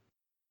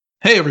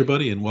Hey,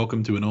 everybody, and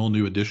welcome to an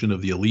all-new edition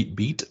of the Elite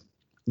Beat,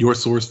 your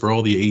source for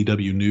all the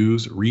AEW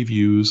news,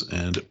 reviews,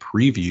 and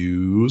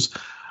previews.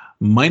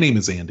 My name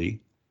is Andy,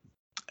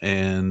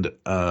 and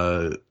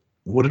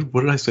what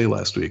did I say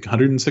last week?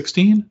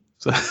 116?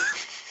 I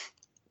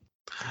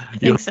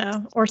think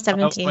so, or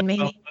 17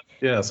 maybe.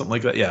 Yeah, something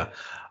like that. Yeah,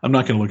 I'm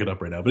not going to look it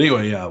up right now, but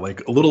anyway, yeah,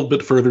 like a little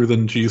bit further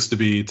than she used to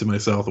be to my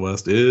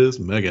southwest is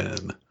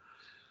Megan.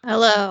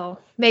 Hello.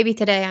 Maybe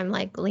today I'm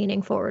like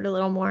leaning forward a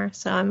little more,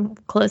 so I'm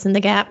closing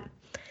the gap.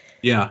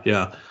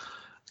 Yeah.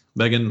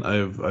 Megan,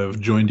 I've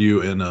joined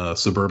you in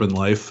suburban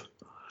life,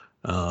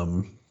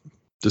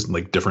 just in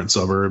like different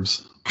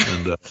suburbs,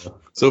 and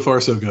so far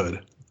so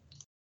good.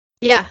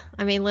 Yeah,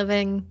 I mean,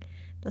 living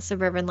the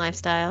suburban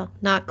lifestyle,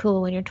 not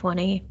cool when you're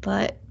 20,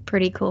 but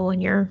pretty cool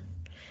when you're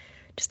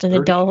just an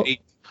 38. adult.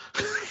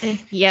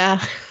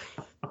 Yeah.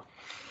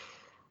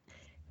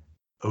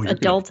 Oh,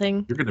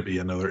 Adulting. You're gonna be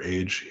another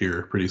age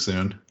here pretty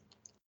soon.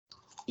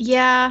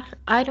 Yeah,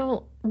 I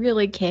don't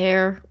really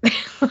care.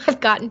 I've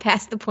gotten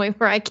past the point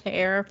where I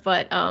care,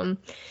 but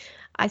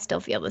I still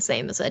feel the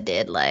same as I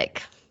did,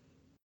 like,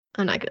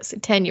 I'm not gonna say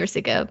 10 years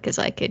ago because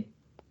I could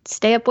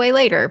stay up way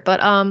later, but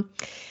probably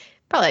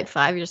like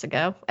 5 years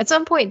ago. At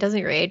some point, doesn't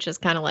your age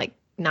just kind of like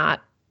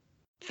not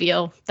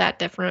feel that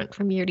different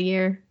from year to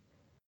year?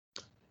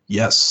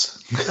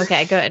 Yes.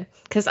 Okay, good.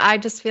 Because I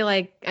just feel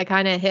like I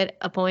kind of hit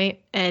a point,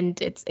 and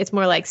it's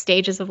more like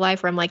stages of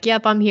life where I'm like,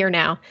 yep, I'm here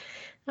now.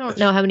 I don't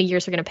know how many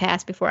years are going to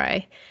pass before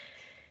I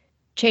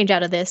change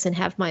out of this and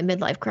have my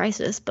midlife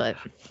crisis, but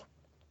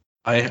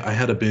I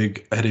had a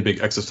big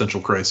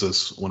existential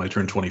crisis when I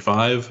turned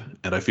 25,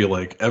 and I feel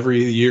like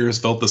every year has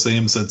felt the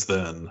same since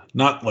then.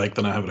 Not like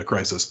that I'm having a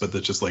crisis, but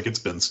that's just like it's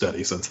been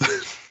steady since then.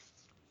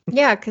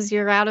 Yeah, because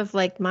you're out of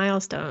like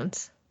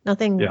milestones.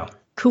 Nothing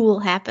cool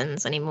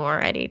happens anymore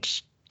at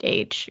each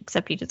age,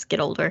 except you just get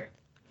older.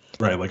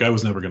 Right, like I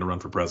was never going to run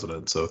for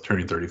president, so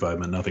turning 35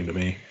 meant nothing to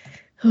me.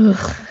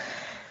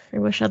 I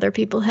wish other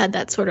people had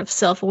that sort of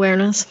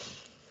self-awareness.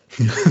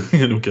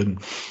 No kidding.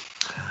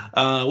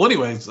 Well,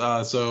 anyways,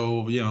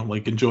 so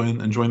like enjoying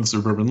the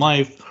suburban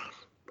life,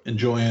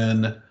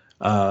 enjoying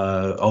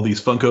all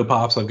these Funko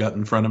Pops I've got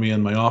in front of me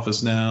in my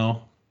office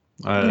now.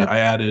 Yep. I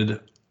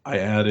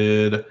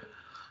added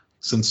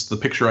since the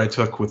picture I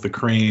took with the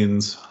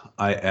cranes,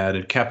 I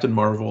added Captain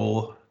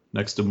Marvel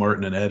next to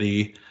Martin and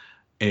Eddie,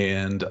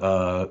 and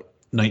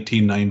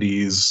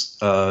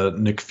 1990s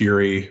Nick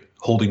Fury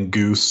holding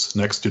Goose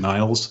next to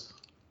Niles.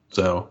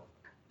 So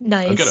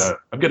nice.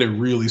 I've got a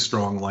really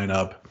strong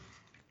lineup.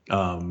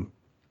 You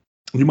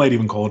might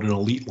even call it an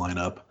elite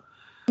lineup.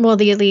 Well,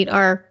 the elite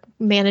are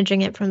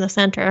managing it from the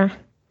center.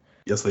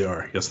 Yes, they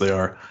are.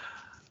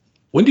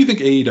 When do you think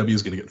AEW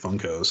is going to get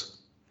Funkos?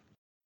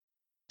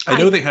 I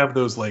know they have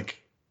those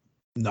like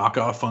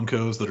knockoff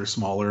Funkos that are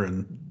smaller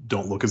and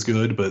don't look as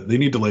good, but they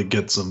need to like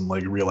get some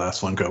like real ass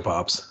Funko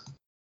Pops.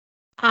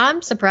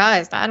 I'm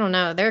surprised. I don't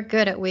know. They're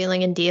good at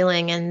wheeling and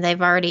dealing, and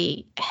they've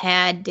already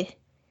had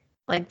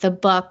like the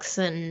Bucks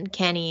and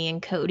Kenny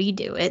and Cody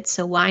do it.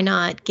 So why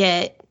not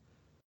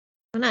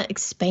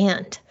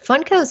expand?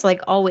 Funko's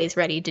like always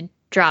ready to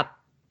drop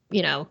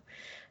some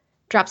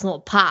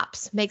little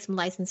pops, make some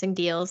licensing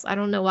deals. I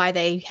don't know why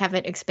they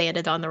haven't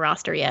expanded on the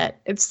roster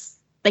yet.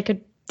 They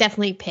could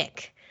definitely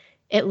pick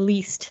at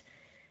least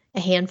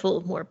a handful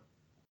of more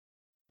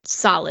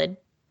solid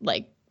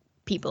like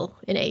people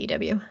in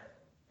AEW.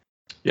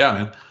 Yeah,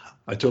 man,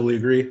 I totally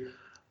agree.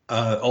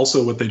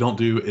 Also, what they don't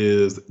do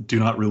is do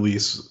not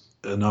release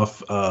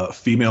enough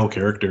female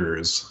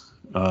characters.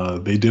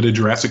 They did a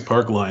Jurassic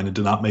Park line and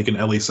did not make an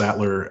Ellie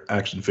Sattler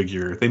action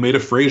figure. They made a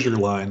Frasier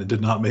line and did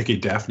not make a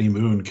Daphne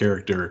Moon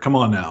character. Come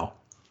on now.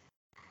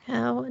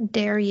 How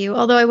dare you?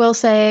 Although I will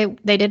say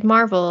they did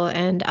Marvel,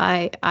 and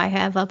I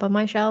have up on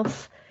my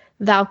shelf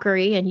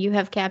Valkyrie, and you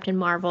have Captain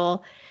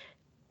Marvel.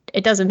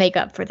 It doesn't make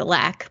up for the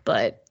lack,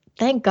 but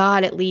thank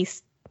God at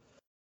least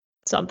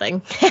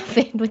something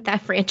happened with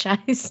that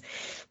franchise.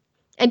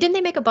 And didn't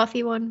they make a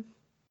Buffy one?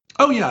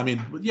 Oh, yeah. I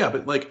mean, yeah,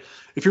 but like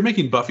if you're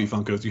making Buffy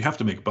Funkos, you have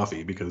to make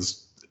Buffy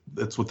because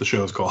that's what the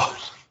show is called.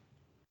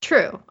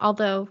 True.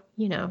 Although,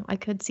 I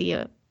could see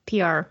a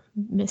PR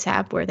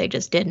mishap where they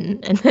just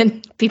didn't. And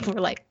then people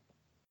were like,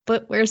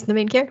 but where's the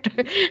main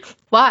character?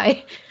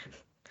 Why?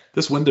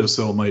 This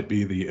windowsill might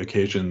be the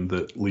occasion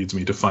that leads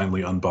me to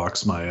finally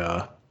unbox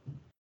my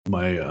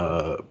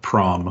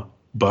prom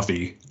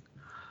Buffy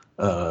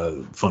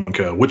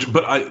Funko,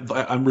 but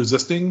I'm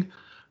resisting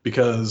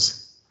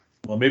because,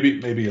 well, maybe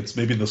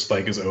the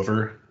spike is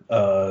over,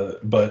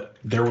 but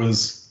there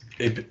was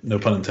no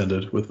pun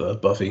intended with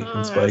Buffy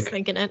and Spike. I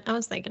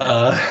was thinking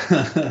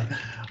it.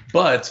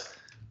 But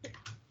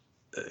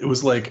it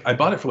was like I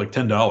bought it for like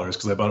 $10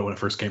 because I bought it when it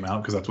first came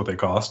out because that's what they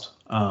cost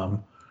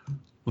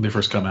when they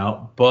first come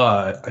out.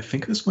 But I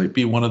think this might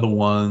be one of the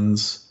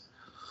ones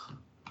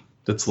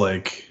that's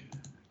like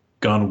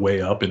gone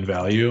way up in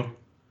value.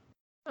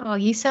 Oh,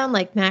 you sound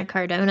like Matt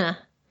Cardona.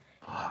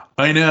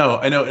 I know.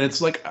 And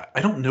it's like,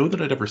 I don't know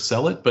that I'd ever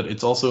sell it, but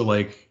it's also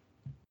like,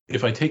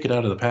 if I take it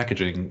out of the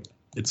packaging,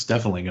 it's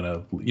definitely going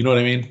to, you know what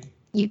I mean?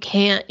 You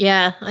can't.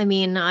 Yeah, I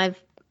mean, I've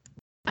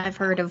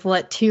heard of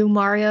two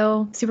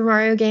Super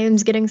Mario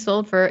games getting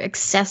sold for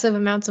excessive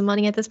amounts of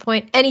money at this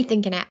point.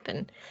 Anything can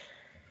happen.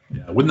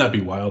 Yeah, wouldn't that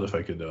be wild if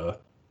I could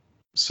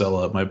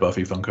sell my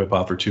Buffy Funko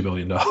Pop for $2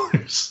 million?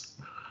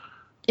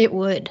 It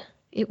would.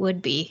 It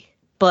would be.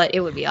 But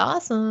it would be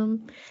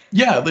awesome.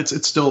 Yeah,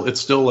 it's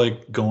still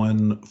like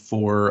going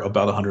for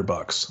about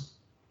 $100.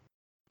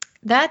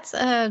 That's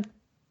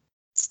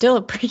still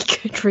a pretty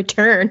good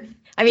return.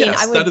 I mean,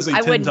 yes,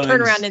 I wouldn't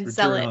turn around and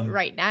sell it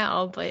right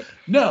now, but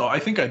no, I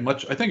think I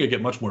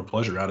get much more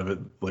pleasure out of it,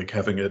 like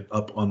having it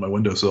up on my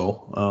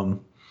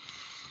windowsill.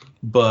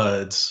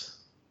 But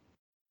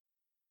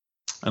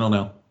I don't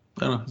know.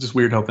 It's just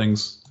weird how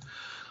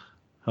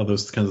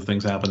those kinds of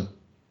things happen.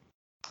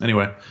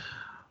 Anyway,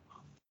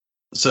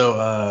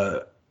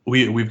 so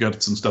we've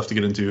got some stuff to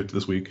get into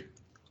this week,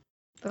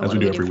 as we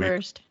do every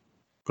week.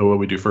 But what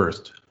we do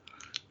first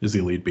is the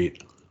Elite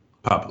Beat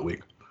Pop of the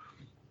Week.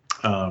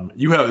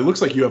 It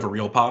looks like you have a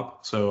real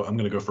pop, so I'm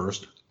going to go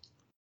first.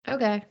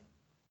 Okay.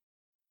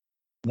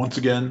 Once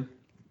again,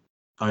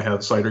 I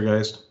have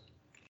Cidergeist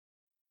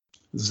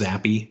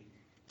Zappy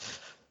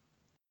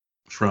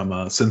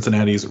from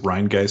Cincinnati's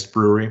Rheingeist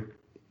Brewery.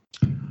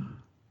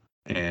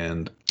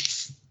 And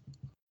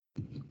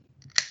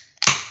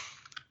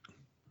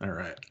all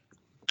right.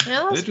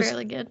 Yeah, that's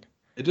fairly good.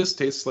 It just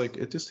tastes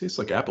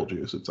like apple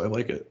juice. I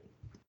like it.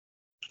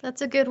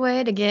 That's a good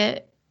way to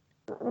get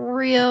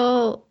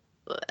real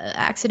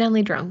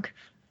accidentally drunk.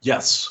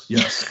 Yes,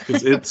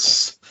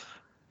 because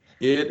it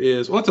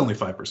is. Well, it's only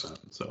 5%.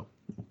 So.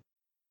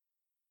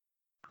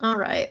 All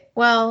right.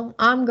 Well,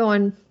 I'm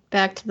going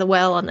back to the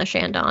well on the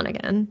Shandong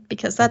again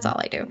because that's all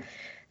I do.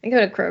 I go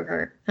to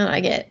Kroger and I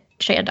get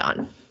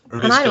Shandong,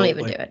 and I don't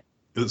even do it.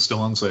 Is it still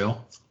on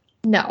sale?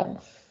 No,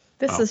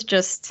 this is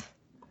just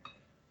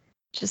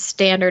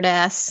standard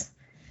ass,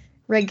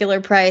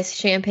 regular price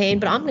champagne,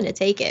 but I'm gonna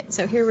take it.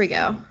 So here we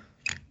go.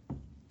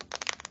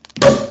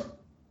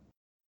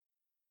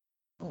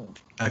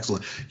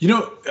 Excellent.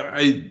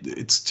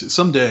 It's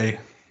someday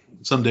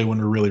when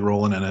we're really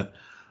rolling in it,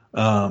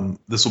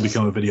 this will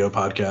become a video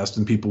podcast,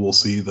 and people will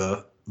see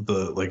the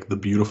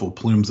beautiful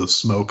plumes of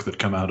smoke that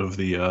come out of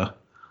the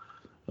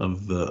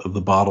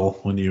bottle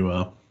when you.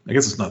 I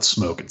guess it's not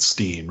smoke; it's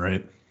steam,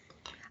 right?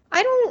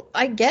 I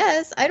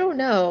don't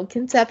know.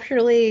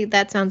 Conceptually,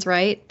 that sounds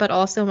right, but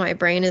also my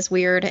brain is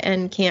weird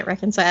and can't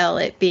reconcile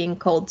it being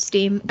cold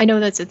steam. I know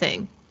that's a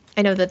thing.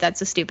 I know that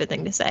that's a stupid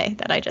thing to say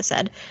that I just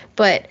said,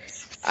 but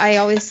I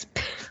always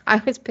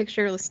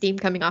picture the steam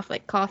coming off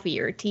like coffee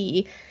or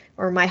tea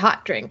or my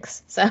hot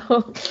drinks. So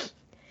it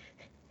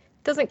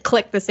doesn't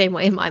click the same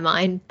way in my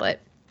mind, but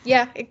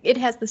yeah, it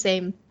has the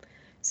same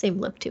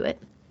lip to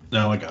it.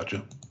 No, I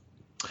gotcha.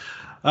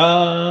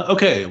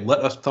 Okay, let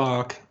us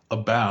talk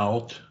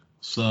about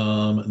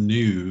some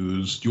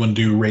news. Do you want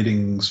to do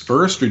ratings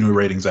first or do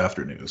ratings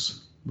after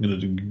news? I'm going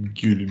to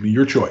do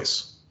your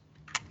choice.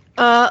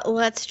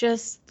 Let's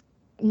just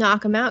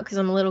knock them out because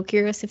I'm a little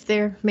curious if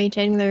they're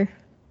maintaining their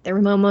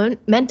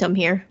momentum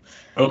here.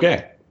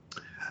 Okay.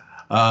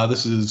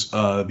 This is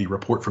the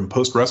report from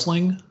Post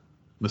Wrestling,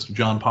 Mr.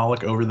 John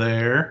Pollock over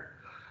there.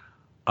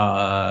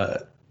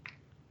 After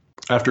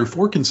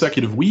 4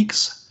 consecutive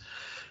weeks,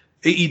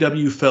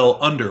 AEW fell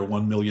under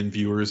 1 million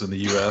viewers in the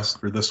U.S.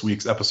 for this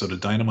week's episode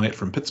of Dynamite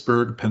from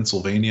Pittsburgh,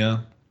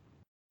 Pennsylvania.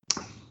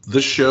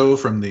 This show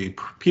from the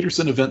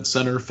Peterson Event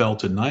Center fell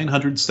to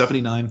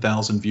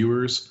 979,000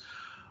 viewers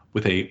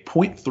with a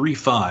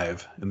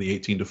 0.35 in the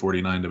 18 to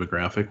 49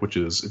 demographic, which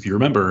is, if you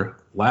remember,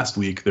 last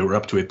week they were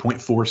up to a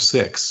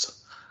 0.46.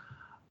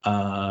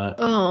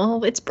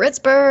 It's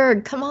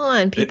Brittsburgh. Come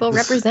on, people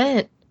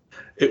represent.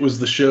 It was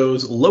the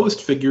show's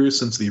lowest figures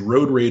since the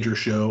Road Rager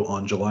show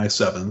on July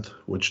 7th,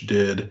 which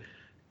did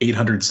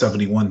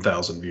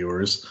 871,000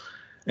 viewers,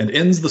 and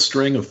ends the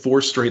string of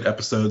 4 straight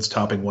episodes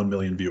topping 1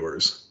 million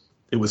viewers.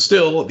 It was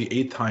still the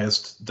 8th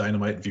highest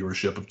Dynamite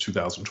viewership of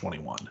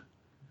 2021.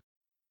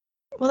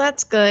 Well,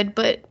 that's good,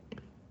 but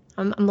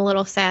I'm a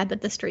little sad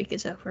that the streak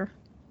is over.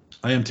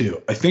 I am too.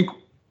 I think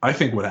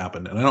what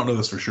happened, and I don't know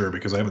this for sure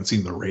because I haven't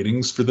seen the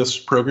ratings for this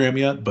program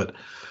yet, but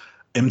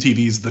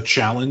MTV's The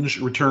Challenge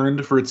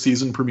returned for its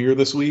season premiere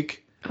this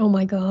week. Oh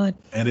my God.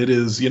 And it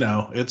is,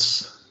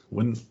 it's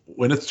when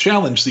it's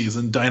challenge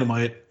season,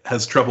 Dynamite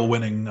has trouble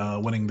winning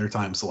their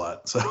time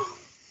slot. So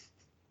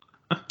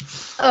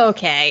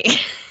Okay.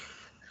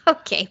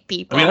 Okay,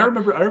 people. I mean, I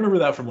remember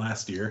that from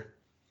last year.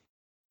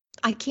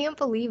 I can't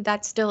believe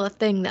that's still a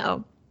thing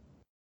though.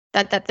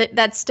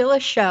 That's still a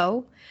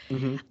show.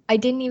 Mm-hmm. I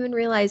didn't even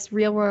realize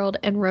Real World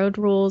and Road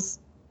Rules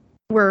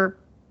were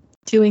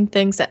doing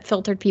things that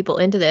filtered people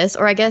into this,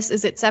 or I guess,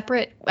 is it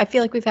separate? I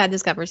feel like we've had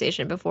this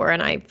conversation before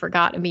and I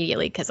forgot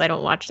immediately because I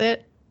don't watch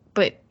it,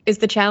 but is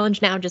the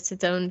challenge now just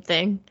its own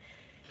thing?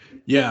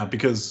 Yeah,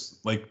 because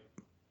I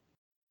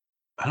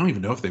don't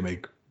even know if they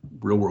make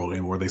Real World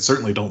anymore. They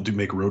certainly don't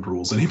make Road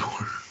Rules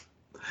anymore.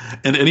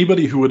 And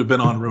anybody who would have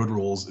been on Road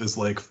Rules is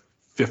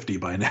 50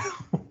 by now.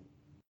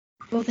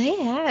 Well,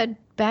 they had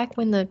back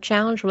when the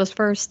challenge was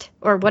first,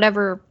 or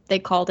whatever they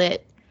called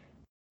it,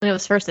 when it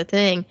was first a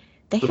thing,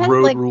 they The had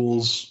Road like,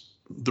 Rules,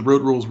 the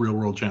Road Rules Real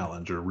World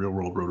Challenge, or Real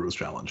World Road Rules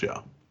Challenge. Yeah.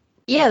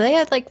 yeah, they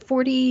had like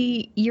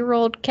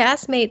 40-year-old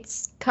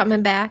castmates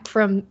coming back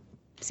from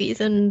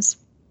seasons,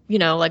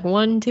 like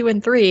 1, 2,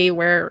 and 3,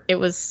 where it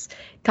was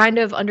kind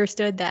of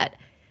understood that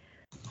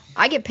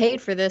I get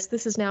paid for this.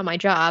 This is now my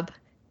job.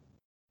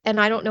 And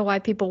I don't know why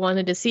people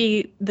wanted to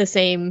see the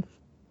same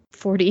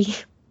 40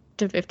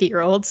 to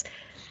 50-year-olds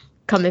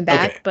coming Okay.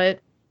 back, but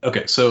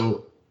Okay.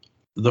 So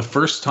the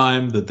first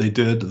time that they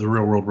did the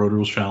Real World Road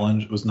Rules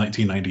Challenge was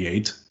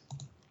 1998.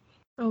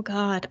 oh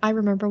God, I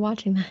remember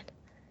watching that.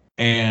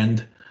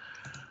 And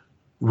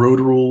Road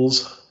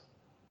Rules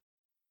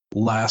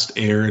last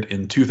aired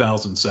in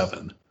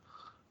 2007.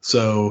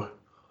 So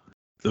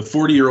the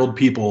 40-year-old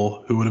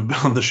people who would have been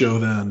on the show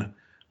then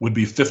would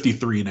be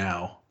 53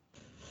 now.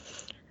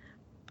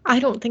 I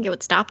don't think it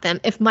would stop them.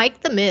 If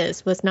Mike the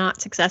Miz was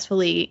not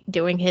successfully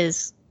doing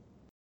his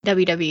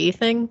WWE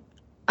thing,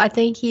 I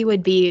think he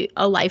would be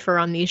a lifer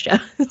on these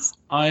shows.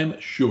 I'm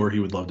sure he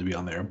would love to be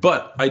on there.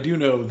 But I do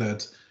know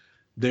that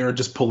they're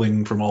just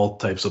pulling from all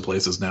types of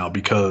places now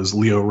because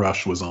Leo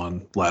Rush was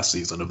on last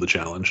season of the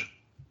challenge.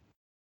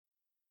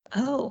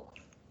 Oh,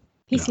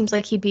 he seems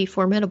like he'd be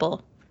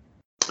formidable.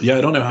 Yeah,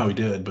 I don't know how he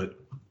did, but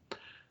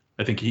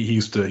I think he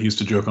used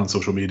to joke on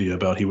social media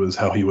about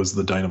how he was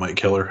the Dynamite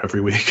Killer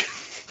every week.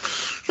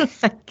 Oh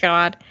my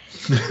God.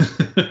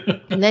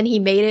 And then he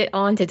made it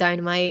onto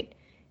Dynamite,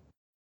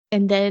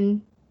 and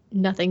then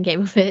nothing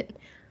came of it.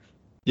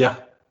 Yeah.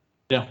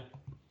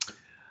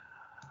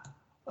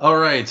 All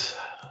right.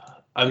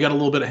 I've got a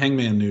little bit of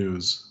Hangman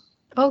news.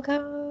 Oh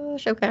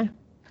gosh, okay.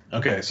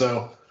 Okay,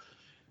 so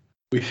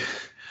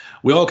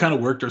we all kind of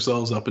worked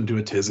ourselves up into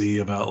a tizzy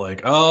about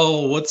like,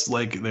 oh, what's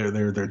like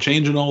they're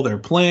changing all their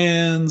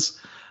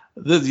plans.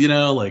 This,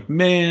 like,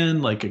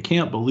 man, like I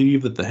can't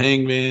believe that the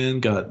Hangman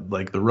got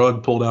like the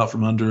rug pulled out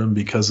from under him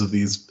because of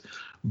these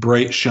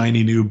bright,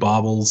 shiny new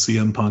baubles,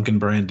 CM Punk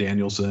and Bryan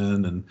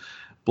Danielson, and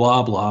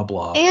blah blah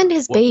blah. And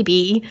his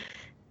baby.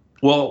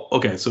 Well,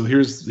 okay, so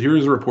here's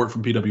a report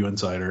from PW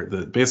Insider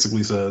that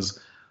basically says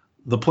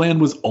the plan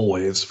was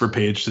always for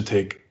Page to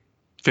take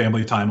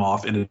family time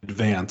off in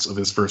advance of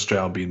his first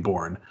child being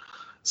born.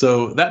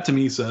 So that to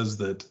me says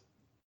that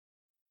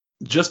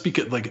just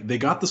because like they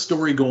got the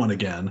story going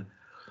again,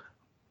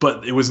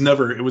 but it was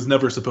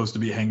never supposed to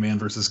be Hangman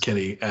versus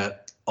Kenny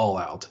at All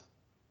Out.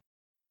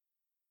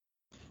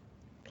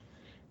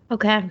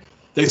 Okay.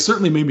 They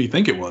certainly made me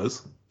think it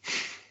was.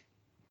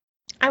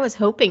 I was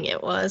hoping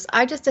it was.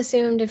 I just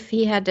assumed if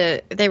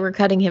they were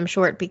cutting him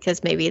short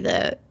because maybe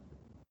the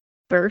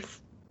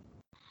birth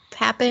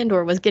happened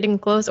or was getting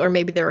close, or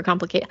maybe they were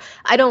complicated.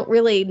 I don't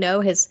really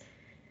know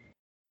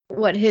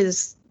what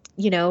his,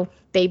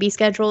 baby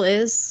schedule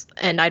is,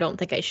 and I don't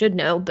think I should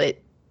know, but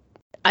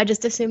I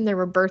just assumed there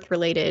were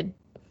birth-related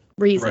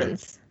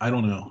reasons. Right. I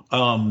don't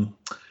know.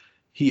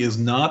 He is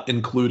not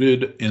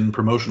included in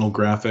promotional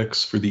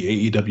graphics for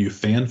the AEW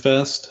Fan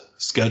Fest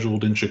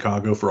scheduled in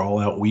Chicago for All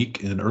Out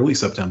Week in early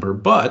September,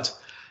 but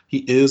he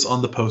is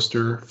on the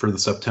poster for the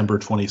September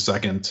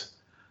 22nd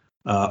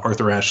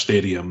Arthur Ashe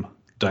Stadium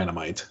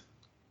Dynamite.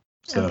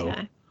 So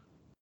okay.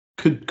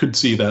 could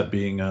see that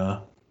being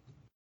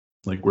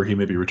like where he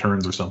maybe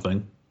returns or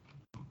something.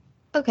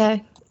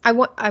 Okay. I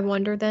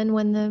wonder then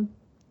when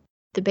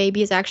the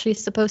baby is actually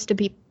supposed to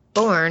be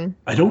born.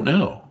 I don't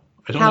know.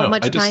 How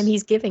much time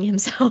he's giving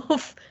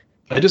himself.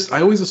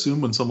 I always assume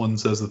when someone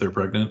says that they're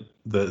pregnant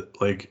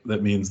that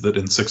means that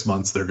in 6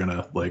 months they're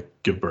gonna like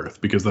give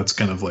birth, because that's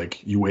kind of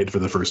like you wait for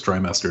the first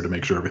trimester to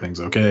make sure everything's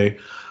okay.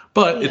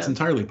 But it's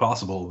entirely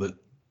possible that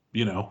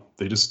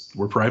they just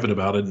were private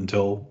about it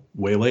until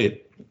way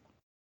late.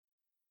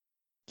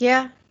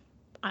 Yeah.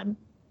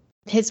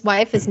 His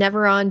wife is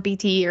never on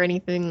BT or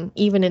anything,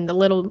 even in the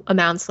little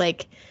amounts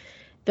like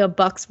the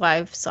Bucks'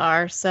 wives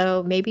are.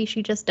 So maybe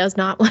she just does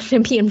not want to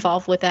be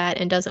involved with that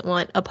and doesn't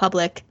want a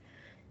public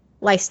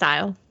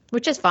lifestyle,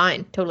 which is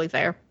fine. Totally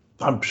fair.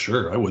 I'm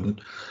sure I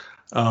wouldn't.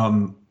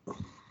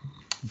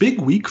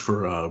 Big week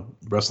for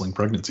wrestling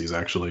pregnancies,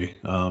 actually.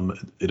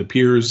 It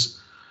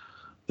appears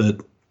that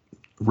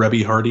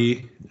Rebby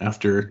Hardy,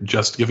 after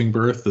just giving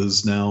birth,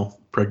 is now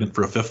pregnant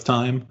for a 5th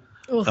time.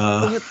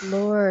 Oh, good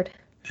Lord.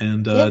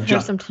 And give her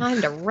some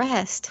time to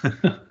rest.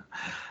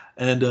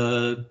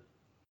 And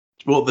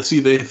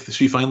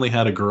she finally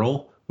had a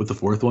girl with the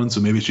 4th one,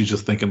 so maybe she's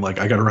just thinking like,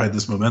 I gotta ride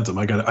this momentum.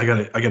 I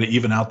gotta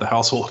even out the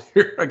household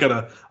here. I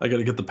gotta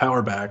get the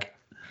power back.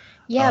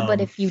 Yeah, but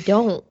if you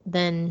don't,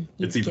 then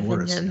you've it's even given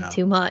worse, them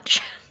too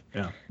much.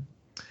 Yeah.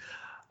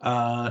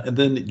 And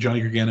then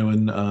Johnny Gargano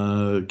and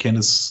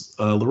Candice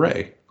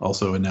LeRae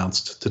also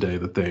announced today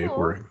that they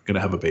were going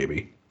to have a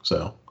baby.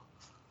 So.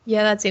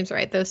 Yeah, that seems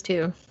right. Those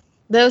two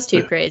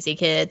crazy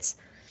kids.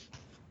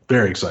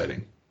 Very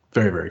exciting.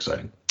 Very, very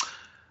exciting.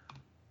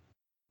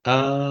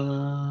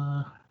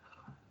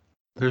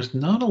 There's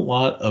not a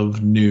lot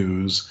of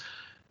news.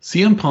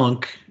 CM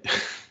Punk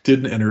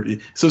did an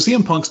interview. So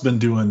CM Punk's been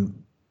doing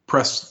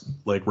press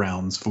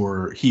rounds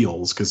for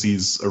Heels because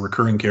he's a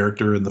recurring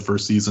character in the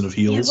first season of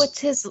Heels. Yeah, what's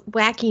his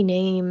wacky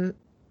name?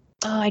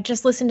 Oh, I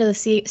just listened to the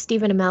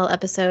Stephen Amell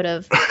episode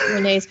of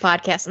Renee's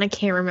podcast, and I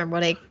can't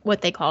remember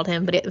what they called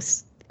him, but it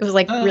was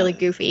like really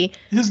goofy.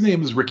 His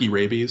name is Ricky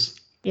Rabies.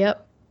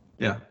 Yep.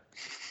 Yeah.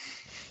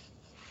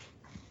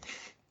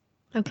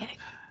 Okay.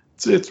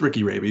 It's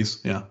Ricky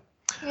Rabies. Yeah.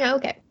 Yeah.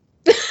 Okay.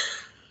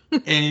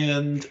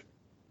 And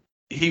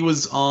he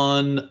was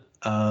on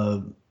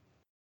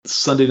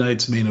Sunday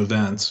Night's Main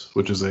Event,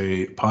 which is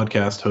a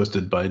podcast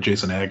hosted by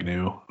Jason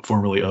Agnew,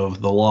 formerly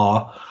of The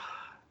Law.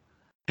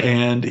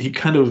 And he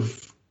kind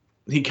of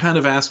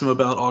asked him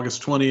about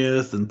August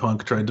 20th, and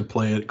Punk tried to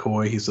play it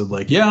coy. He said,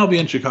 like, yeah, I'll be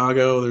in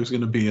Chicago. There's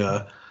going to be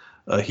a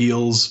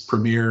Heels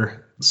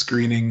premiere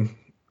screening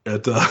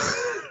at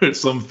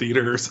some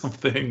theater or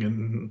something.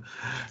 And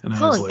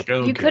Punk, I was like,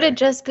 okay. You could have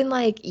just been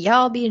like, yeah,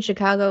 I'll be in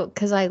Chicago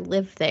because I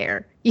live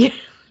there. You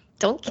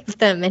don't give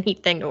them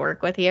anything to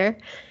work with here.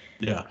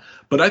 Yeah.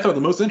 But I thought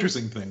the most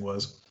interesting thing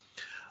was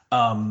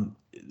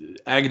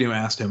Agnew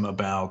asked him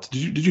about,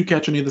 did you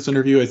catch any of this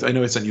interview? I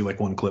know I sent you like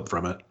one clip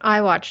from it.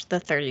 I watched the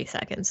 30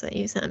 seconds that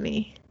you sent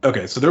me.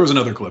 Okay, so there was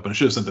another clip, and I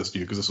should have sent this to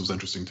you because this was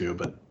interesting too,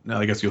 but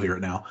I guess you'll hear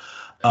it now.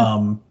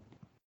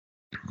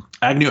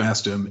 Agnew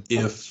asked him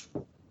if,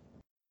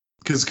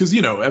 because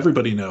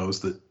everybody knows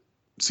that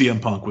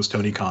CM Punk was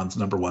Tony Khan's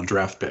 #1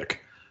 draft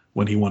pick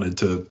when he wanted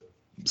to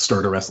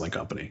start a wrestling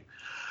company.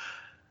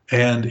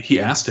 And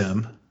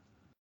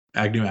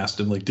Agnew asked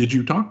him, like, did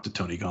you talk to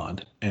Tony Khan?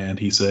 And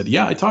he said,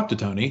 yeah, I talked to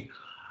Tony.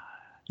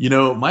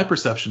 My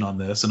perception on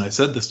this, and I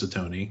said this to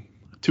Tony,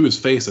 to his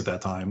face at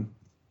that time,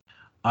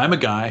 I'm a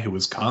guy who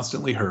was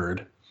constantly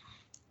heard,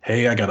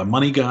 hey, I got a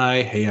money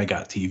guy, hey, I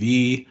got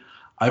TV.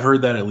 I've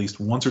heard that at least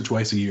once or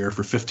twice a year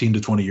for 15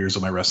 to 20 years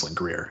of my wrestling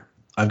career.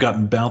 I've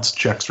gotten bounced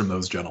checks from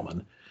those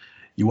gentlemen.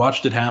 You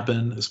watched it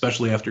happen,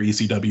 especially after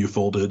ECW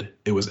folded.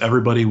 It was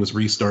everybody was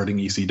restarting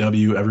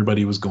ECW.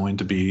 Everybody was going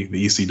to be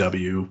the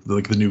ECW,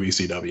 like the new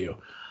ECW.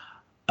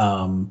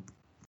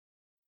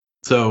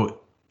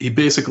 So he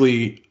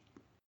basically,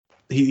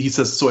 he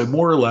says, so I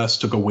more or less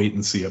took a wait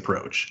and see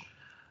approach.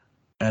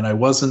 And I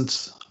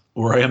wasn't,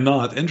 or I am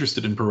not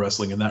interested in pro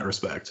wrestling in that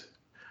respect.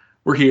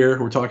 We're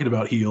here, we're talking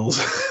about heels.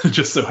 It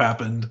just so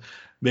happened,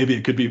 maybe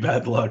it could be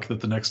bad luck that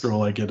the next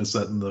role I get is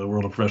set in the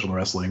world of professional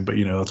wrestling, but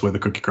that's why the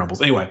cookie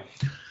crumbles. Anyway,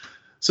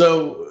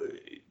 so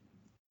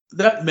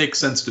that makes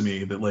sense to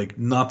me that, like,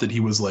 not that he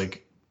was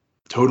like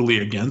totally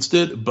against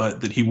it,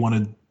 but that he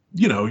wanted,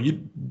 you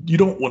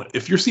don't want,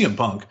 if you're CM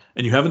Punk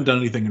and you haven't done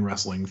anything in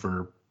wrestling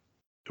for,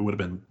 it would have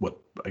been what,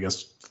 I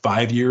guess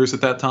 5 years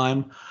at that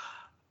time.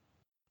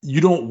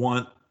 You don't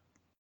want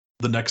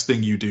the next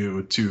thing you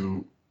do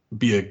to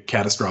be a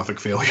catastrophic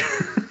failure.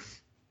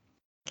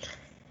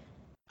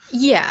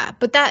 Yeah,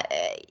 but that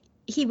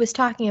he was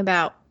talking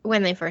about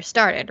when they first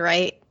started,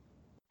 right?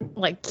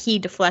 Like, he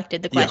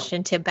deflected the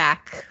question to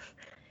back.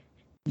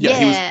 Yeah,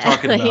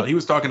 he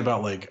was talking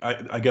about like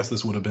I guess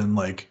this would have been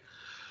like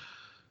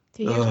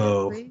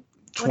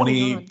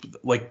 20,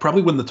 like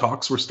probably when the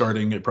talks were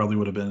starting. It probably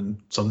would have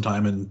been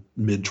sometime in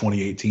mid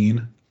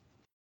 2018.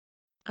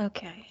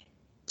 Okay.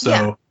 So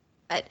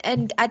yeah.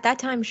 And at that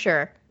time,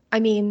 sure. I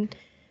mean,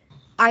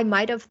 I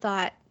might have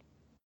thought,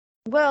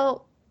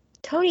 well,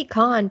 Tony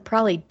Khan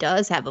probably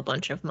does have a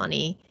bunch of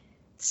money,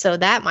 so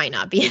that might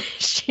not be an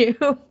issue,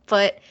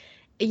 but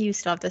you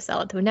still have to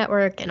sell it to a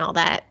network and all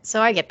that,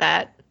 so I get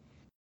that.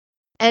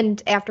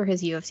 And after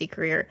his UFC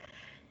career,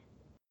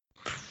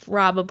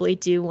 probably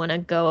do want to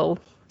go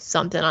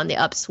something on the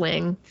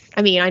upswing.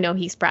 I mean, I know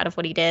he's proud of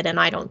what he did, and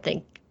I don't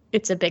think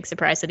it's a big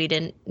surprise that he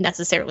didn't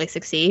necessarily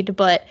succeed,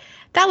 but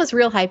that was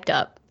real hyped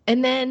up.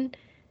 And then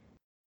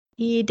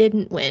he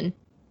didn't win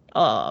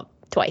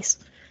twice.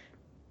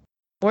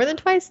 More than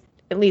twice?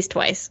 At least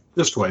twice.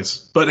 Just twice.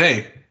 But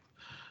hey,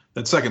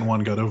 that second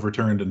one got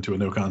overturned into a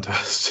no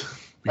contest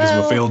because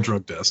of a failed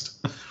drug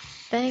test.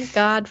 Thank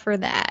God for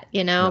that,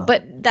 Yeah.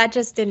 But that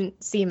just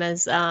didn't seem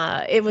as,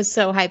 it was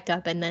so hyped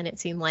up, and then it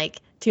seemed like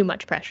too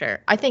much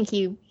pressure. I think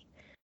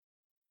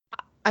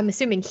I'm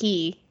assuming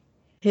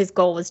his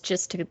goal was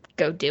just to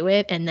go do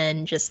it, and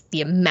then just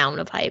the amount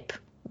of hype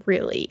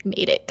really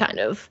made it kind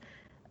of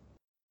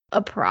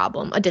a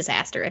problem, a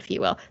disaster, if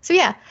you will. So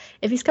yeah,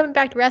 if he's coming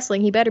back to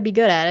wrestling, he better be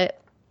good at it.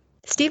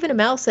 Stephen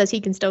Amell says he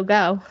can still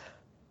go.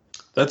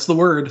 That's the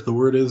word. The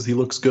word is he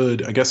looks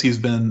good. I guess he's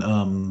been,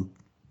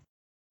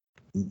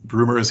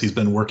 rumor is he's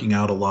been working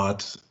out a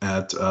lot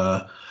at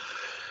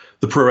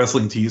the Pro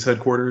Wrestling Tees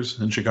headquarters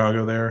in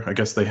Chicago there. I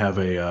guess they have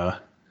a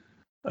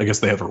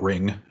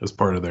ring as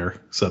part of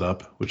their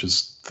setup, which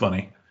is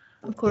funny.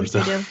 Of course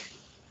they do.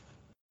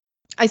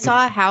 I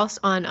saw a house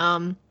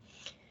on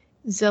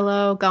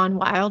Zillow Gone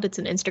Wild. It's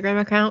an Instagram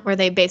account where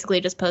they basically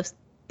just post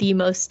the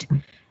most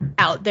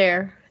out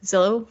there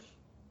Zillow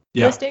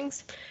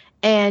listings.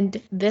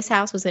 And this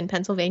house was in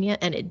Pennsylvania,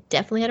 and it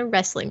definitely had a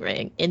wrestling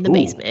ring in the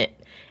basement.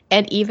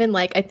 And even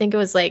like, I think it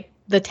was like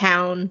the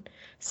town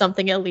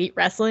something elite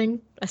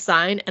wrestling, a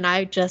sign. And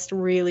I just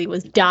really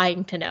was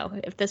dying to know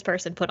if this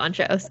person put on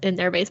shows in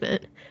their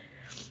basement.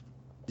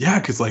 Yeah,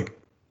 because like,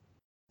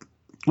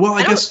 well,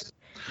 I guess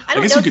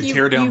you could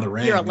tear down the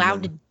ring. You're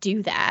allowed to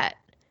do that.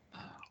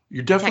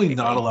 You're definitely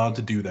not Technically. allowed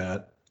to do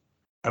that.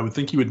 I would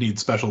think you would need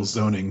special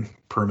zoning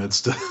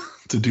permits to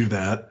to do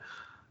that.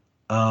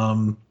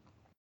 Um,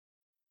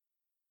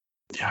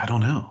 yeah, I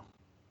don't know.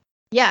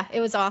 Yeah,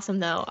 it was awesome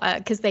though,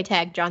 because they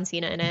tagged John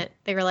Cena in it.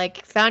 They were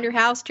like, "Found your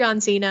house,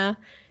 John Cena,"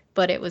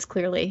 but it was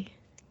clearly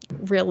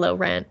real low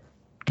rent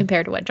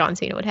compared to what John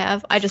Cena would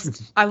have.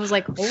 I was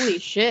like, "Holy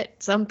shit!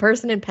 Some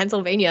person in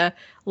Pennsylvania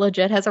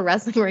legit has a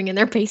wrestling ring in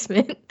their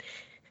basement."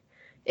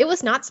 It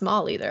was not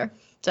small either.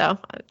 So,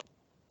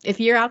 if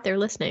you're out there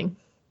listening,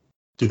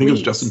 Do you think it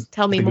was Justin? please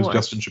tell I me think it was more.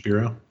 Justin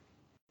Shapiro.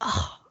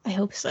 Oh, I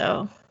hope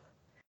so.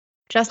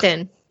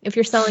 Justin, if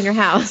you're selling your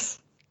house,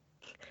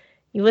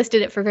 you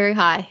listed it for very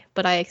high,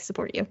 but I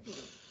support you.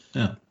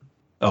 Yeah.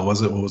 Oh,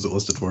 was it? What was it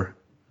listed for?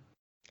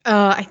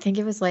 I think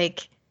it was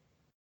like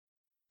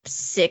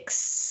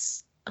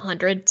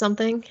 600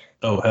 something.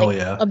 Oh, hell Like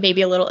yeah.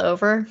 maybe a little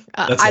over.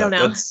 I don't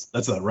know.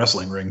 That's that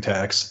wrestling ring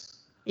tax.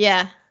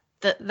 Yeah.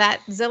 That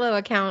Zillow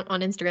account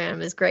on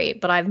Instagram is great,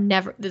 but I've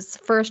never this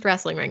first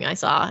wrestling ring I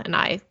saw and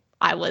I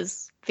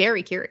was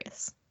very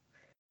curious.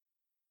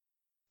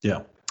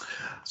 Yeah.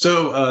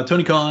 So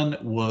Tony Khan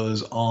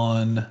was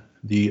on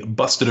the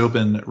Busted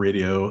Open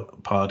radio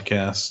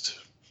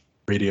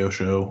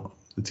show.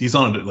 He's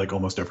on it like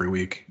almost every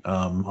week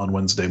on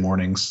Wednesday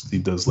mornings. He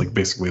does like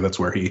basically that's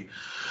where he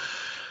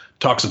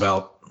talks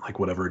about like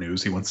whatever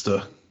news he wants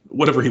to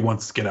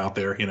get out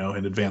there,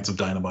 in advance of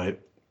Dynamite.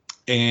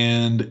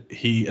 And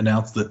he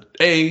announced that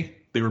they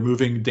were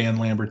moving Dan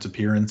Lambert's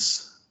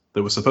appearance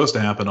that was supposed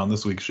to happen on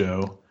this week's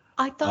show.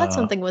 I thought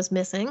something was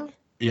missing.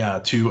 Yeah,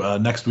 to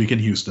next week in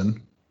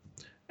Houston.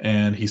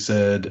 And he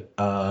said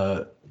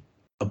a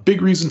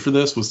big reason for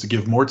this was to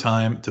give more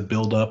time to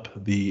build up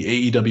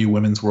the AEW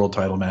Women's World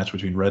Title match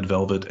between Red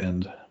Velvet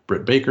and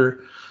Britt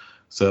Baker.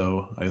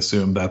 So I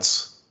assume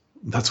that's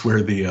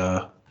where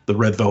the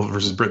Red Velvet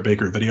versus Britt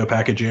Baker video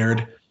package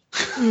aired.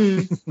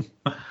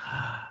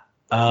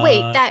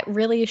 Wait, that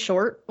really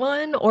short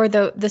one, or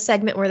the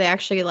segment where they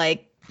actually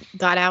like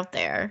got out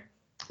there?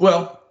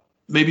 Well,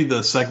 maybe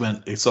the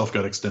segment itself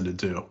got extended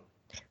too.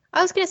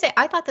 I was gonna say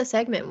I thought the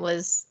segment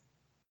was,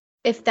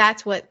 if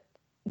that's what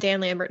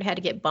Dan Lambert had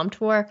to get bumped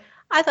for,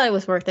 I thought it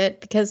was worth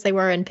it because they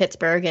were in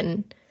Pittsburgh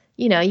and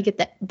you get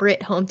that Brit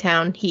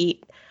hometown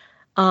heat.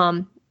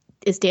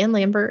 Is Dan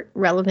Lambert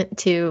relevant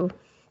to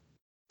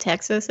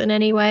Texas in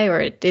any way, or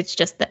it's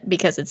just that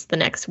because it's the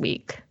next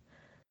week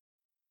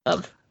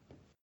of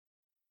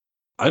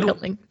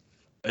filming?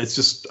 It's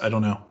just I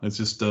don't know. It's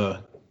just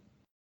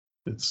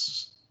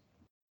it's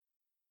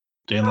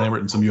Dan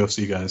Lambert and some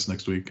UFC guys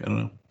next week. I don't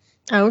know.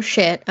 Oh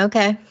shit.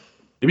 Okay.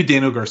 Maybe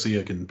Daniel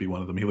Garcia can be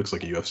one of them. He looks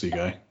like a UFC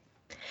guy.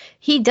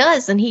 He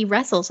does, and he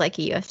wrestles like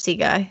a UFC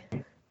guy.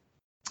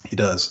 He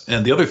does.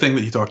 And the other thing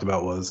that he talked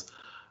about was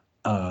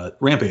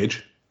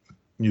Rampage.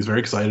 He was very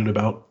excited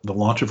about the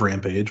launch of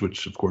Rampage,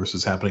 which, of course,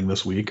 is happening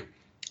this week.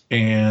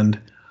 And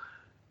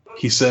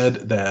he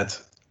said that,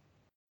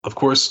 of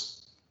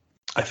course,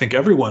 I think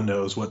everyone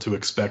knows what to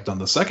expect on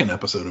the second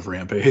episode of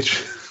Rampage,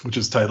 which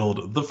is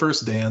titled The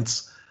First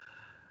Dance.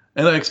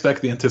 And I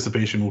expect the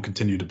anticipation will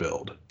continue to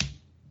build.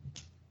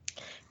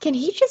 Can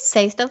he just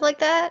say stuff like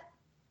that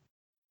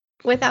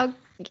without,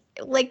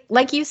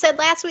 like you said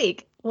last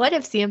week? What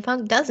if CM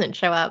Punk doesn't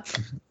show up?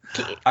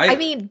 I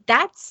mean,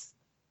 that's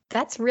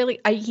really,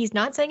 he's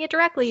not saying it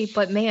directly,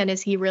 but man, is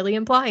he really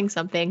implying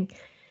something?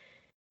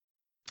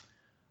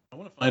 I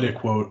want to find a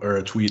quote or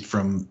a tweet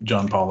from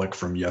John Pollock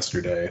from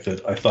yesterday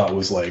that I thought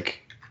was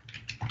like,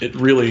 it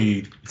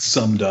really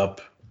summed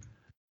up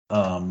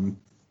the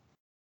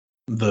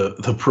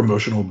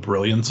promotional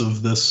brilliance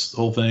of this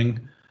whole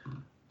thing.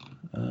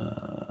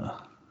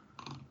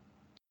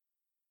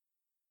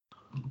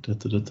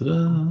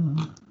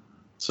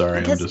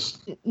 Sorry,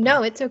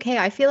 No, it's okay.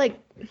 I feel like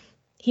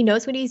he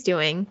knows what he's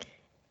doing,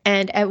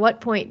 and at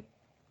what point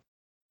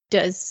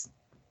does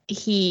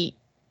he?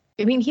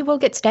 I mean, he will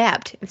get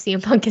stabbed if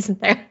CM Punk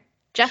isn't there.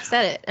 Jeff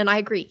said it, and I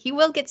agree. He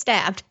will get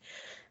stabbed.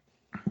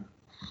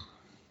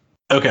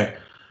 Okay,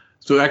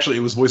 so actually,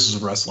 it was Voices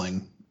of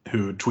Wrestling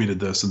who tweeted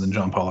this, and then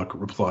John Pollock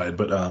replied.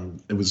 But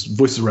it was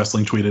Voices of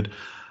Wrestling tweeted,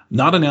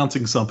 "Not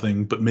announcing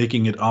something, but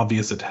making it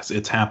obvious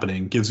it's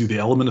happening gives you the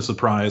element of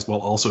surprise while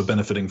also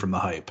benefiting from the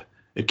hype.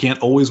 It can't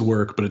always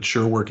work, but it's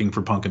sure working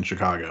for Punk in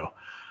Chicago."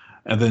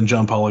 And then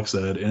John Pollock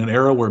said, "In an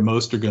era where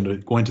most are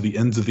going to the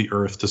ends of the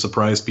earth to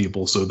surprise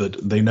people so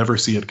that they never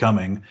see it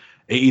coming,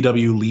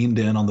 AEW leaned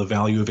in on the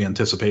value of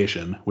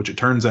anticipation, which it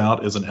turns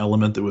out is an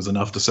element that was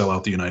enough to sell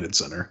out the United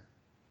Center."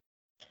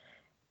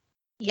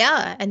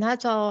 Yeah, and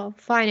that's all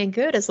fine and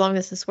good as long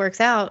as this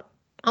works out.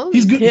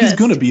 He's good. He's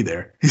going to be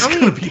there. I'm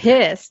going to be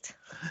pissed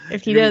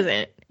if he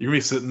doesn't. You're going to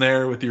be sitting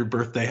there with your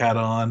birthday hat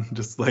on,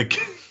 just like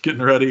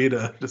getting ready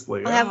to just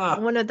like. I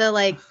have one of the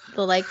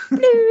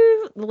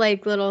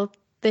little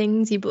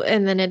things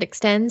and then it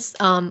extends.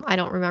 I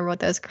don't remember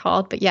what those are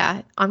called, but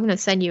yeah, I'm going to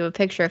send you a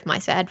picture of my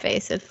sad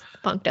face if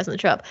Punk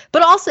doesn't show up.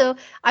 But also,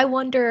 I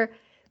wonder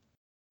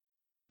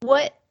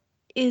what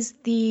is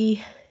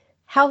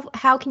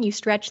how can you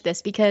stretch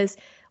this? Because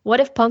What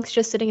if Punk's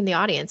just sitting in the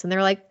audience and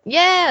they're like,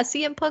 yeah,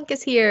 CM Punk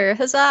is here,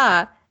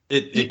 huzzah.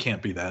 It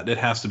can't be that. It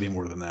has to be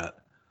more than that.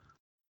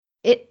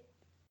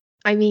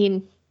 I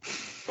mean,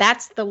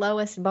 that's the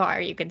lowest bar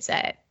you could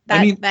set.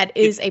 That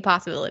is a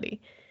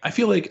possibility. I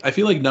feel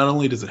like not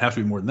only does it have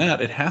to be more than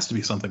that, it has to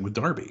be something with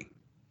Darby.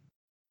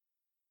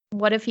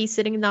 What if he's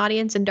sitting in the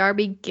audience and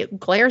Darby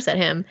glares at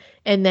him,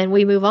 and then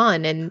we move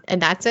on, and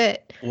that's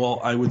it?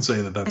 Well, I would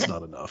say that that's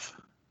not enough.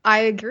 I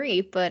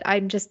agree, but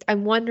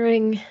I'm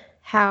wondering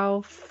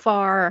how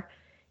far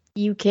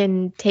you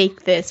can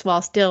take this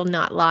while still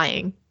not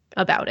lying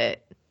about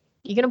it.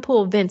 You're gonna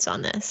pull Vince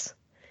on this,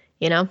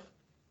 you know?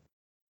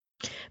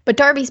 But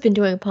Darby's been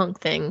doing Punk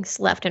things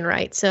left and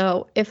right,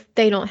 so if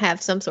they don't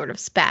have some sort of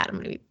spat,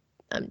 I'm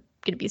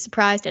gonna be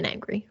surprised and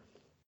angry.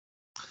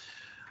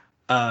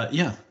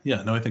 Yeah,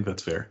 no, I think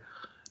that's fair.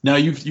 Now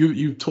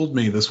you've told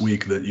me this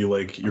week that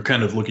you're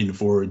kind of looking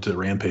forward to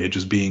Rampage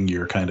as being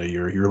your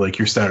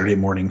Saturday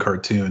morning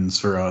cartoons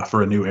for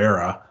a new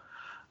era.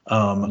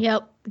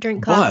 Yep,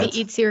 drink coffee,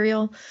 eat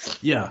cereal.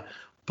 Yeah,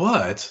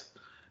 but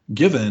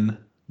given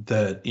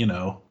that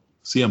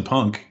CM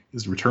Punk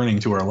is returning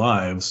to our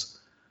lives,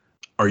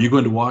 are you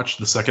going to watch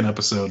the second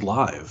episode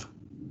live?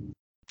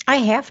 I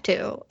have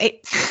to.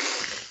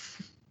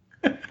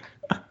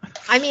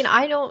 I mean,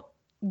 I don't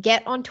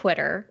get on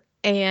Twitter,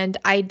 and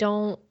I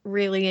don't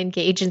really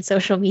engage in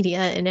social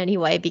media in any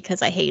way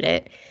because I hate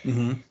it.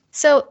 Mm-hmm.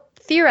 So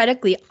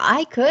theoretically,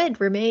 I could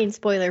remain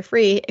spoiler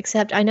free,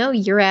 except I know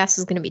your ass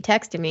is going to be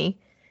texting me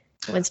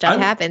when stuff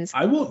happens.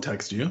 I won't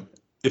text you.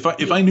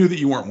 If I knew that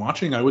you weren't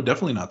watching, I would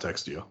definitely not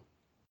text you.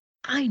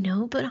 I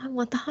know, but I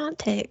want the hot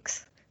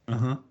takes.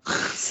 Uh-huh.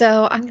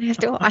 So I'm going to have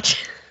to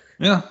watch.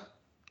 Yeah.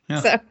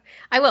 So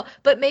I will.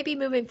 But maybe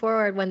moving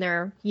forward when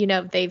they're,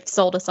 they've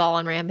sold us all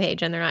on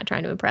Rampage and they're not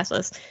trying to impress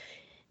us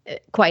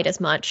quite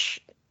as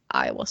much,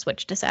 I will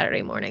switch to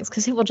Saturday mornings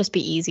because it will just be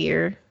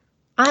easier.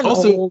 I'm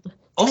old.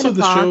 Also,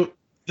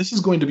 this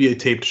is going to be a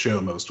taped show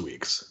most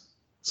weeks.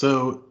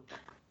 So,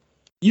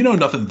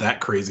 nothing that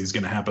crazy is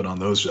going to happen on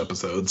those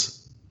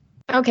episodes.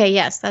 Okay,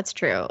 yes, that's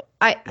true.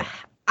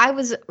 I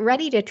was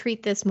ready to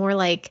treat this more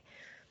like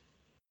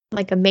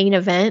a main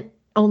event,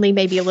 only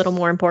maybe a little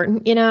more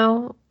important,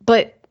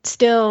 but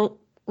still,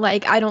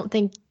 I don't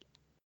think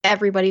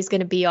everybody's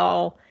going to be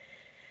all,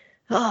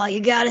 oh, you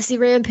got to see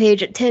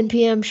Rampage at 10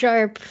 p.m.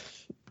 sharp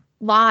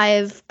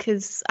live,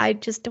 because I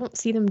just don't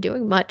see them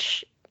doing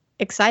much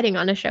exciting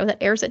on a show that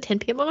airs at 10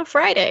 p.m. on a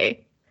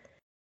Friday.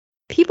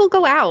 People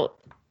go out.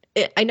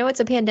 I know it's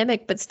a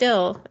pandemic, but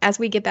still, as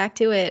we get back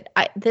to it,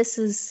 this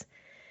is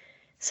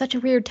such a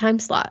weird time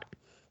slot.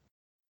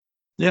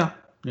 Yeah.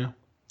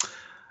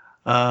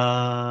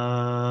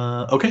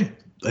 Okay.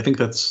 I think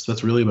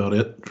that's really about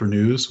it for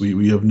news.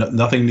 We have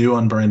nothing new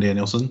on Bryan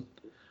Danielson.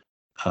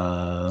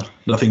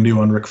 Nothing new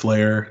on Ric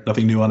Flair.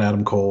 Nothing new on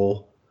Adam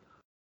Cole.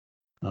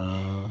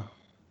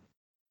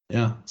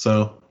 Yeah.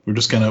 So we're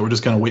just kind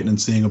of waiting and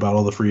seeing about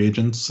all the free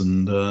agents,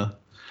 and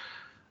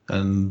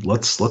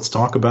let's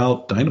talk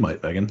about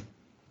Dynamite, Megan.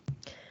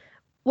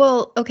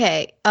 Well,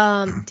 okay.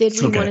 Did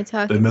we want to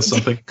talk? Did I miss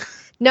something?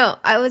 No,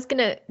 I was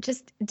gonna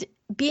just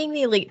being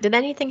the Elite. Did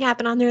anything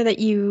happen on there that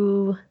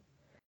you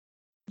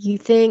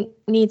think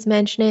needs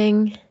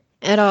mentioning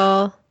at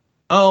all?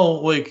 Oh,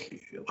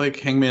 like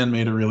Hangman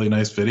made a really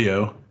nice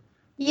video.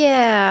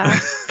 Yeah,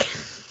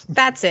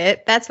 that's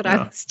it. That's what I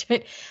was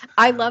doing.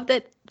 I love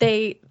that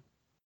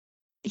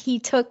he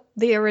took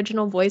the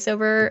original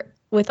voiceover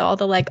with all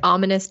the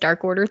ominous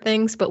Dark Order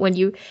things, but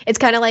it's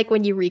kind of like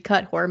when you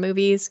recut horror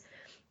movies,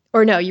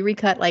 or no, you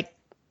recut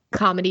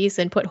comedies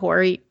and put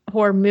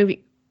horror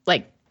movie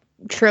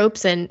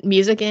tropes and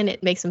music in,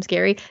 it makes them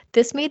scary.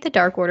 This made the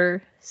Dark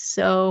Order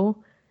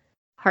so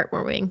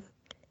heartwarming.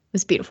 It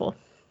was beautiful.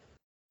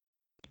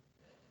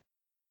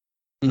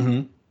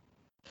 Mm-hmm.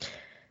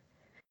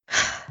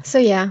 So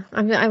yeah,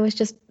 I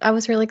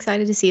was really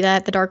excited to see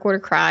that. The Dark Order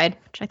cried,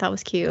 which I thought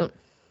was cute.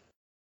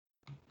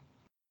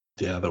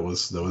 Yeah, that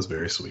was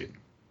very sweet.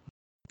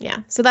 Yeah,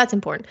 so that's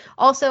important.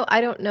 Also,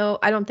 I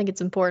don't think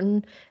it's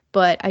important,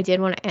 but I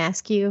did want to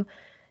ask you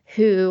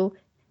who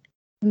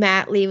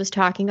Matt Lee was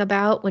talking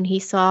about when he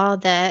saw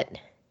that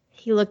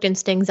he looked in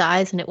Sting's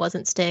eyes and it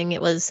wasn't Sting,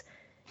 it was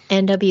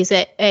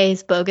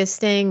NWA's bogus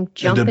Sting,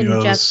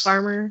 Jumpin' Jeff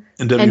Farmer.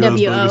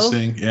 NWO's bogus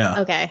Sting, yeah.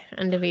 Okay,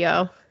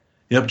 NWO.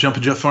 Yep,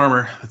 Jumpin' Jeff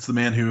Farmer. That's the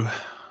man who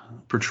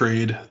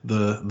portrayed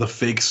the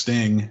fake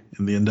Sting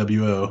in the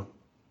NWO.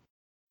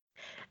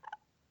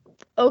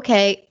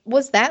 Okay,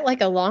 was that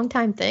a long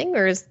time thing,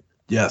 or is?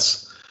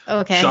 Yes.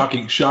 Okay.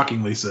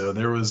 Shockingly so.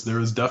 There was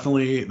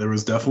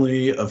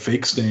definitely a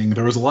fake Sting.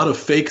 There was a lot of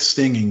fake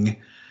stinging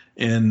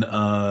in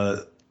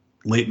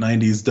late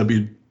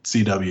 90s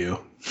WCW.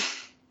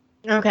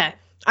 Okay.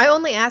 I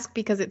only ask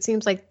because it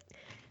seems like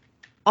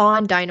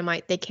on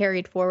Dynamite they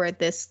carried forward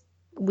this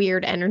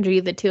weird energy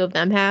the two of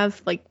them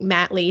have.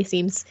 Matt Lee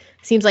seems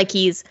like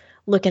he's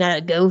looking at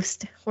a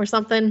ghost or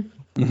something.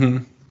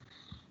 Mm-hmm.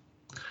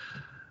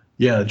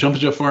 Yeah, Jumpin'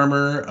 Jeff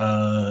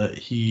Farmer,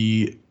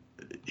 he's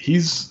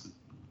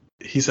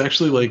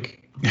actually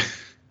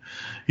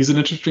he's an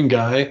interesting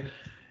guy.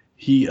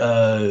 he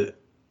I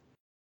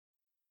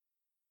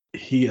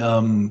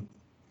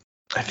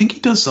think he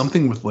does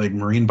something with like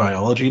marine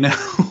biology now.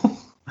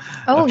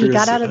 Oh, he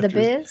got out of the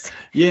biz?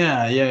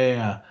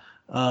 Yeah.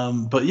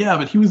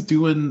 But he was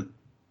doing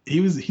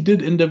he did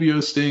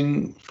NWO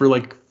Sting for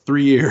like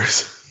 3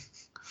 years.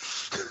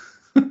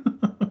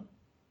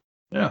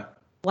 Yeah.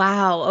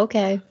 Wow,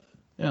 okay.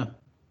 Yeah.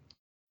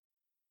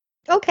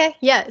 Okay,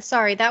 yeah,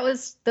 sorry.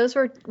 Those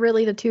were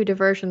really the two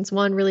diversions.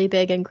 One really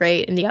big and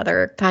great, and the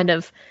other kind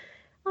of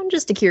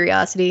just a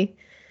curiosity.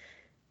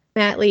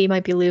 Matt Lee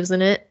might be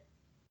losing it.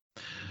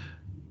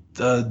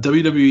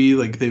 WWE,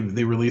 like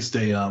they released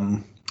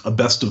a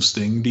Best of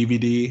Sting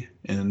DVD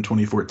in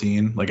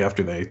 2014, like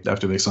after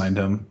they signed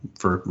him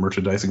for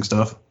merchandising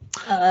stuff.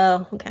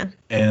 Oh, okay.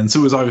 And so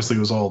it was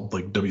all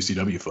like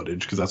WCW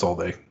footage because that's all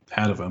they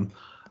had of him.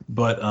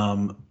 But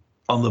on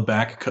the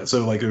back,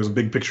 so like there was a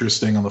big picture of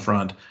Sting on the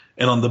front,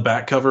 and on the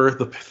back cover,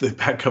 the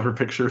back cover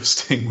picture of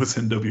Sting was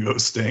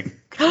NWO Sting.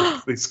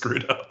 They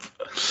screwed up.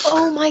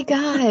 Oh my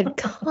God!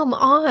 Come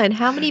on!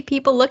 How many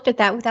people looked at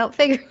that without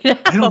figuring it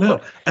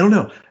out? I don't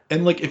know.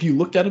 And like if you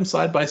looked at them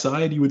side by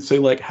side, you would say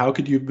like, how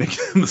could you make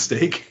a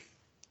mistake?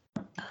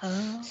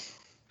 Because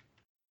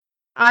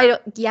I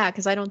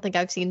don't think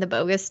I've seen the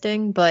bogus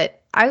Sting,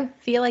 but I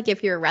feel like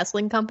if you're a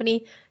wrestling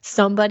company,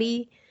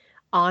 somebody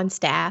on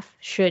staff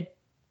should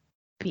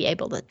be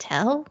able to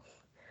tell.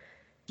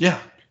 Yeah,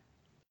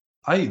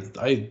 I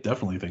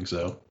definitely think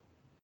so.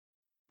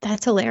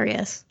 That's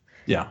hilarious.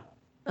 Yeah.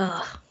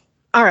 Ugh.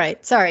 All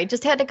right, sorry,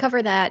 just had to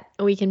cover that.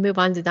 We can move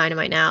on to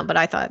Dynamite now, but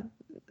I thought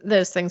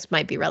those things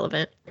might be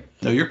relevant.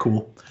 No, you're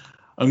cool.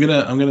 I'm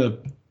gonna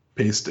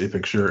paste a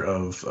picture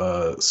of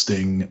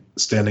Sting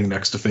standing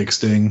next to fake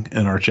Sting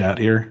in our chat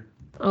here.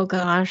 Oh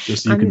gosh.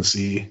 Just so you can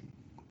see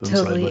them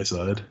totally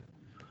side by side.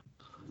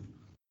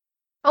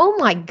 Oh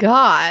my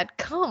God.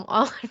 Come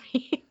on.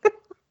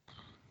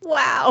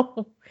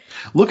 Wow.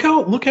 Look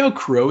how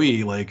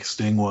crowy like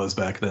Sting was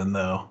back then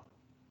though.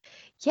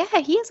 Yeah,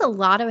 he has a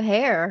lot of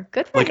hair.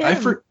 Good for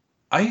him.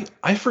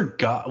 I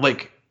forgot,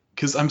 like,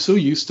 because I'm so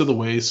used to the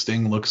way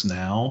Sting looks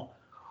now,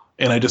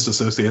 and I just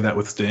associate that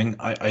with Sting.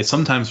 I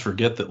sometimes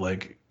forget that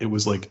like it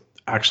was like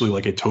actually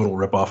like a total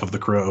ripoff of the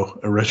Crow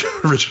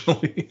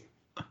originally.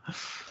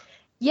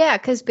 Yeah,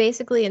 because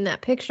basically in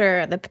that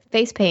picture, the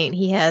face paint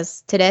he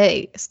has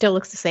today still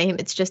looks the same.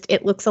 It's just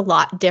it looks a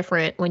lot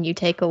different when you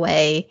take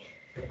away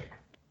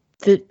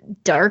the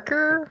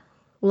darker,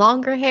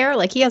 longer hair.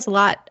 Like he has a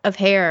lot of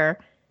hair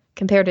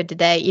compared to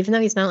today, even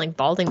though he's not like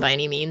balding by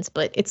any means,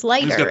 but it's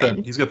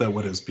lighter. He's got that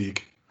widow's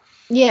peak.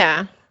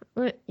 Yeah.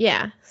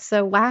 Yeah.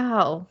 So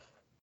wow.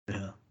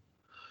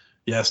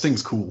 Yeah,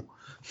 Sting's cool.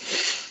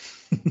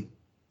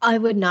 I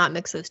would not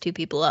mix those two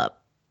people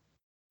up.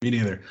 Me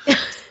neither.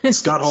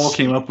 Scott Hall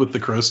came up with the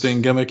Crow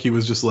Sting gimmick. He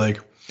was just like,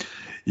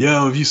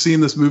 yo, have you seen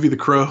this movie, The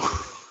Crow?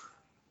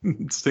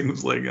 Sting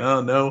was like,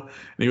 oh, no. And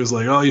he was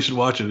like, oh, you should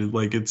watch it.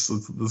 Like, it's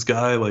this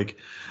guy, like,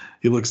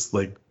 he looks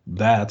like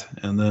that.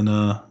 And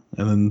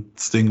then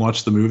Sting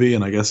watched the movie,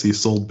 and I guess he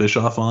sold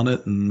Bischoff on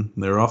it, and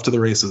they're off to the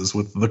races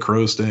with The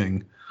Crow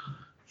Sting.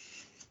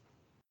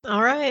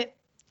 All right.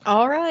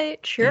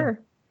 Sure. Yeah.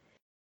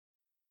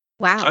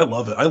 Wow. I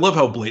love it. I love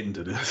how blatant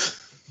it is.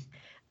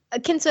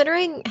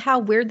 Considering how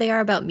weird they are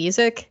about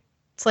music,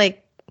 it's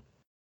like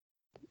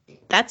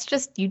that's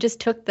just you just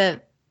took the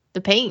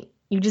paint.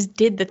 You just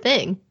did the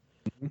thing.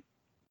 Mm-hmm.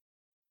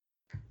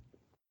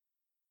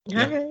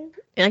 Yeah. All right.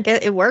 I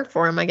guess it worked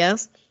for him, I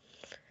guess.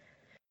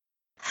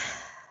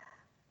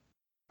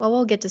 Well,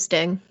 we'll get to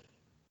Sting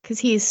because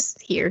he's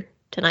here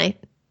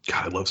tonight.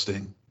 God, I love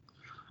Sting.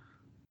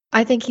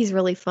 I think he's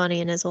really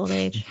funny in his old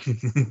age.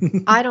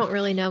 I don't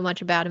really know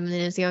much about him in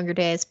his younger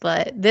days,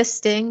 but this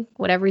Sting,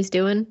 whatever he's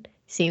doing,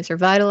 seems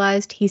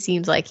revitalized. He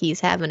seems like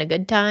he's having a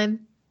good time.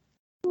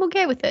 I'm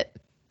okay with it.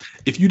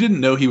 If you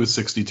didn't know he was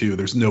 62,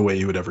 there's no way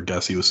you would ever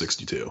guess he was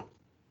 62.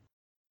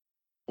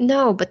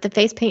 No, but the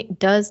face paint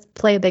does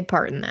play a big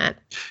part in that.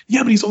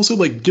 Yeah, but he's also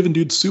like giving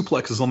dudes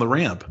suplexes on the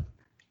ramp.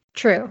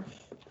 True.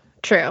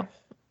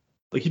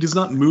 Like he does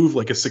not move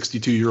like a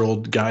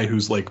 62-year-old guy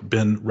who's like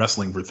been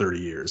wrestling for 30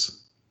 years.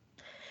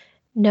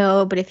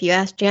 No, but if you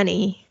ask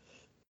Jenny,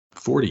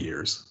 40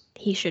 years.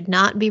 He should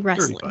not be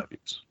wrestling. 35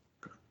 years.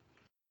 Okay.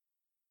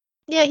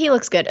 Yeah, he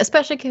looks good,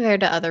 especially compared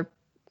to other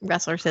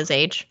wrestlers his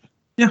age.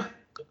 Yeah.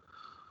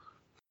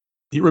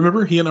 You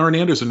remember he and Arn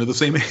Anderson are the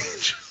same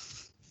age.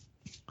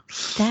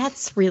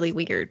 That's really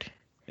weird.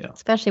 Yeah.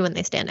 Especially when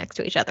they stand next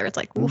to each other. It's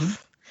like,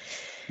 oof.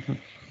 Mm-hmm.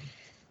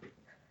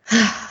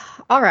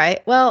 All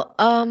right. Well,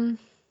 I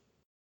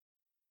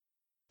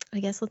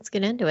guess let's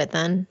get into it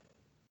then.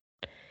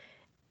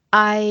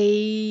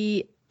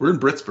 We're in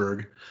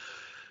Brittsburgh.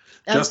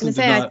 Justin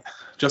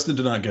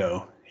did not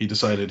go. He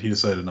decided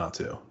not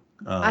to.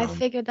 I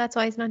figured that's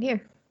why he's not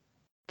here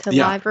to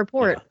live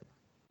report.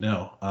 Yeah.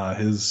 No,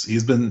 he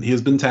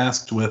has been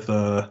tasked with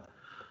the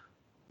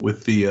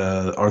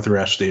Arthur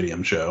Ashe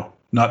Stadium show.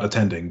 Not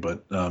attending,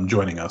 but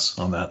joining us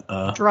on that.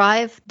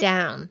 Drive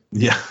down.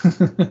 Yeah.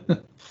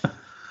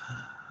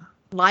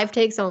 Live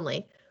takes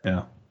only.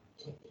 Yeah.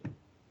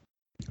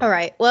 All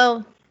right.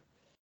 Well,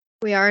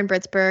 we are in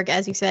Brittsburgh,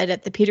 as you said,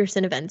 at the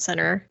Peterson Event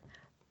Center.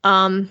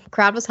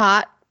 Crowd was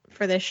hot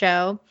for this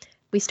show.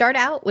 We start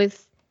out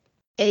with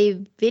a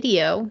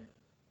video,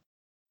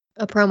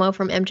 a promo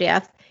from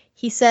MJF.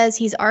 He says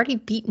he's already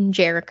beaten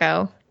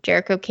Jericho.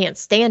 Jericho can't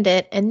stand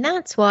it, and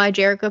that's why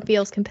Jericho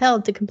feels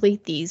compelled to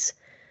complete these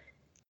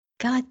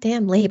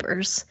goddamn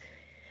labors.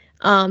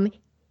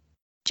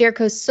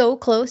 Jericho's so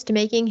close to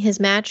making his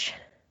match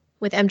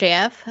with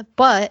MJF,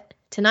 but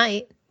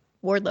tonight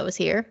Wardlow is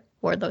here.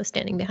 Wardlow is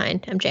standing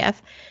behind MJF,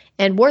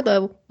 and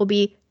Wardlow will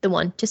be the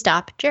one to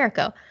stop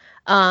Jericho.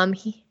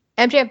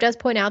 MJF does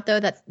point out, though,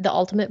 that the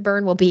ultimate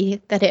burn will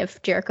be that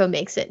if Jericho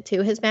makes it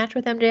to his match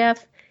with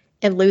MJF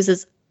and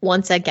loses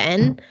once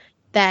again,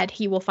 that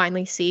he will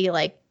finally see,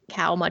 like,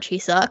 how much he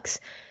sucks.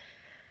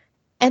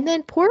 And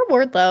then poor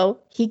Wardlow,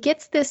 he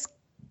gets this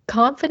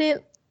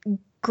confident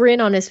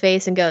grin on his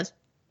face and goes,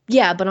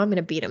 yeah, but I'm going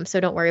to beat him,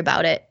 so don't worry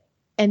about it.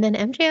 And then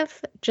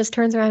MJF just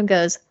turns around and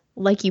goes,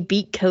 like you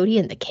beat Cody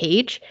in the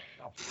cage?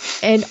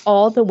 And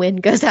all the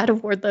wind goes out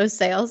of Wardlow's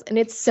sails, and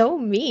it's so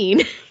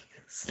mean.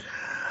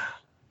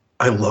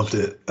 I loved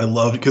it. I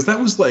loved it because that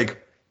was like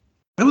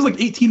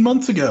 18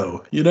 months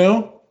ago, you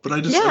know? But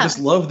I just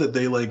love that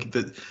they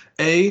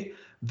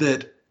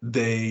that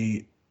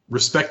they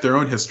respect their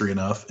own history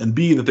enough, and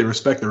B, that they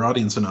respect their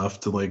audience enough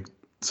to like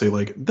say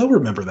like they'll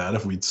remember that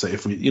if we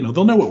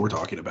they'll know what we're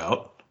talking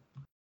about.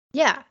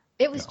 Yeah.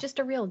 It was just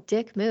a real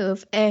dick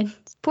move, and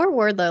poor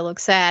Wardlow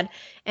looks sad.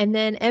 And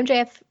then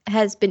MJF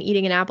has been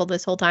eating an apple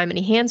this whole time, and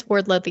he hands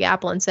Wardlow the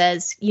apple and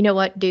says, you know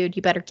what, dude,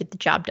 you better get the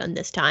job done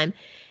this time.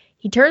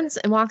 He turns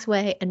and walks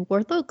away, and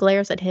Wardlow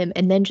glares at him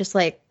and then just,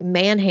 like,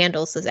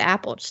 manhandles his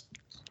apple, just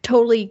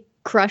totally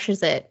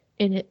crushes it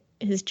in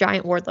his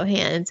giant Wardlow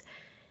hands.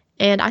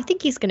 And I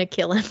think he's going to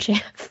kill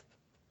MJF.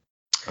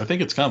 I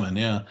think it's coming,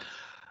 yeah.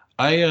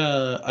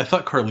 I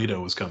thought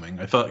Carlito was coming.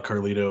 I thought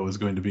Carlito was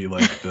going to be,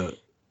 like,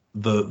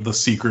 the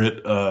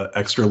secret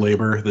extra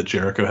labor that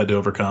Jericho had to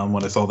overcome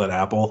when I saw that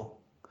apple,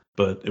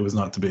 but it was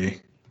not to be.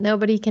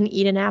 Nobody can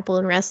eat an apple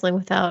in wrestling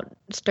without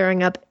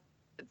stirring up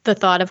the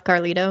thought of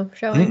Carlito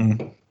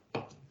showing.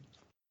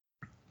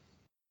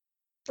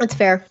 That's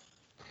fair.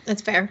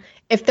 That's fair.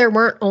 If there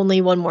weren't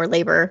only one more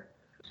labor,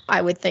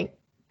 I would think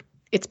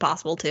it's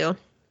possible too.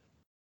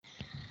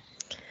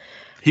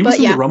 He was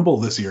in the Rumble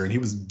this year, and he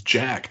was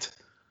jacked.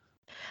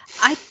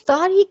 I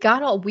thought he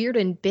got all weird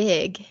and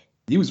big.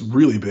 He was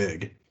really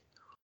big.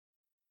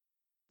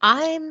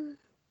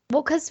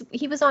 Because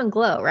he was on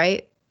Glow,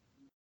 right?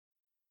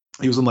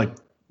 He was in like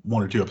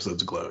 1 or 2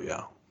 episodes of Glow,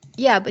 yeah.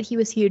 Yeah, but he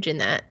was huge in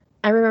that.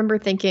 I remember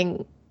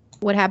thinking,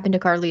 what happened to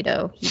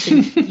Carlito?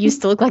 He didn't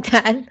used to look like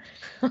that.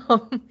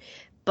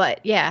 But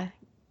yeah,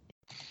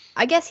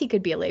 I guess he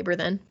could be a labor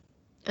then.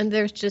 And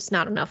there's just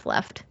not enough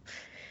left.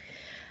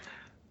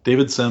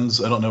 David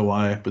Sims, I don't know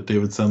why, but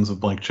David Sims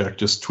of Blank Check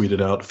just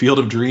tweeted out, Field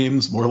of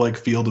Dreams, more like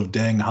Field of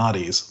Dang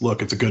Hotties.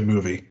 Look, it's a good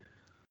movie.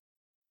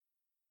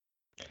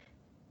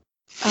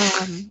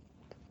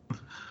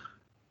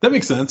 That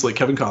makes sense. Like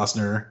Kevin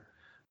Costner,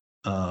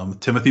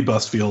 Timothy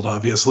Busfield,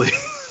 obviously.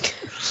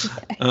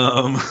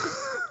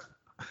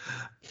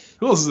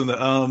 Who else is in that?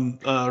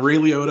 Ray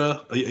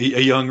Liotta,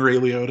 a young Ray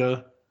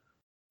Liotta.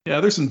 Yeah,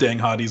 there's some dang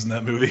hotties in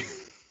that movie.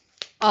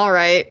 All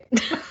right,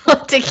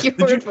 I'll take your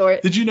word for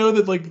it. Did you know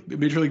that like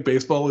Major League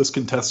Baseball is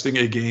contesting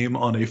a game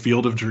on a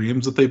Field of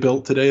Dreams that they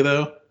built today,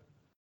 though?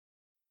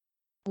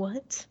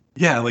 What?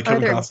 Yeah, like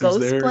Kevin Costner's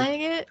there.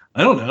 Playing it?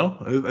 I don't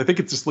know. I think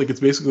it's just like it's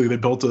basically they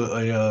built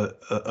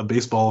a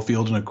baseball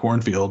field in a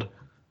cornfield.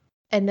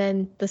 And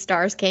then the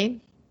stars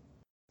came?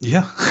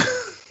 Yeah.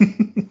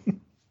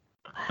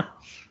 Wow.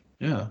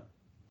 Yeah.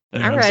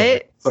 Anyway, all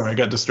right. Sorry, I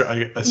got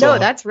distracted. No,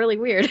 that's really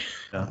weird.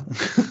 Yeah.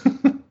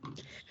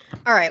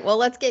 All right, well,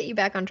 let's get you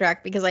back on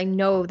track because I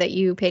know that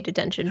you paid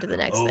attention to the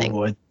next thing.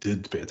 Oh, I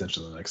did pay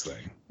attention to the next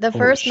thing. The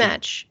first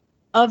match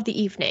of the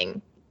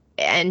evening.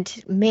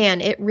 And,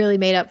 man, it really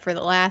made up for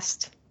the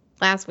last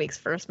week's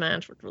first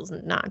match, which was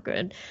not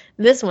good.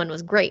 This one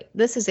was great.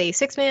 This is a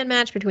 6-man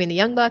match between the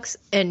Young Bucks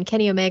and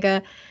Kenny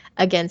Omega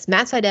against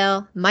Matt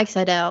Sydal, Mike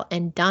Sydal,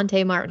 and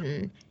Dante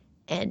Martin.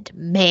 And,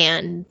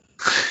 man...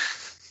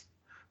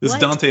 This is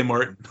Dante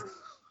Martin.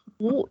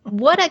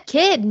 What a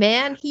kid,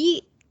 man.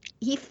 He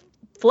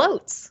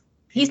floats.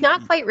 He's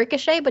not quite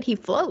Ricochet, but he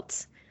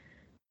floats.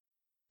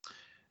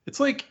 It's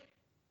like...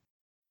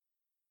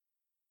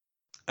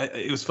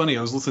 it was funny.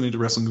 I was listening to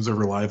Wrestling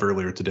Observer Live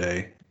earlier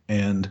today,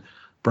 and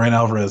Brian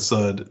Alvarez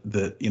said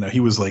that, he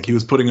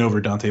was putting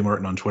over Dante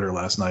Martin on Twitter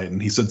last night, and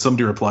he said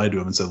somebody replied to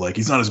him and said, like,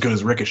 he's not as good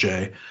as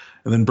Ricochet.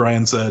 And then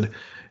Brian said,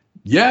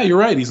 yeah, you're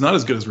right. He's not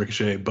as good as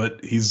Ricochet,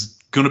 but he's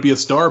going to be a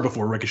star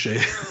before Ricochet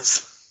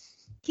is.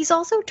 He's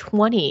also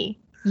 20,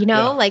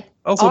 like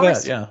also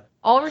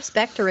all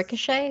respect to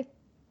Ricochet,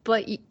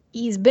 but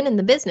he's been in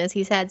the business.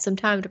 He's had some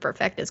time to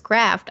perfect his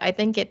craft. I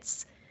think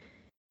it's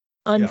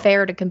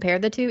unfair to compare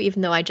the two,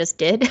 even though I just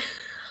did.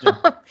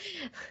 Yeah.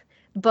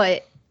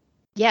 But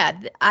yeah,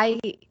 I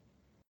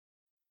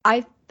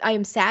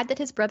am sad that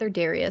his brother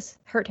Darius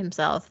hurt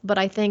himself, but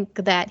I think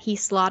that he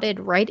slotted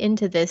right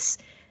into this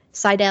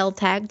Seidel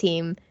tag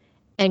team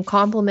and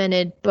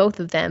complimented both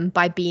of them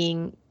by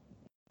being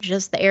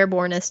just the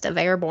airbornest of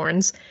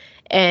airborns.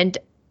 And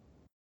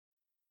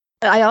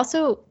I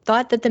also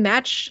thought that the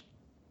match,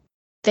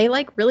 they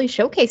like really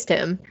showcased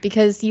him,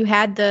 because you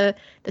had the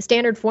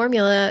standard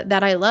formula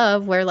that I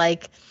love where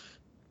like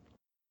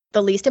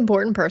the least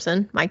important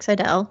person, Mike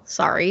Seidel,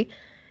 sorry,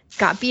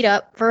 got beat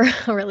up for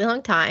a really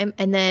long time,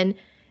 and then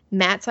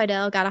Matt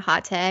Seidel got a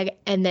hot tag,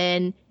 and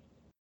then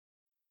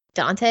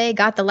Dante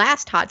got the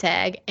last hot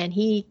tag, and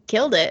he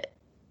killed it.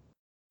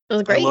 It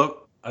was great.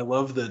 I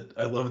love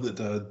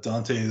that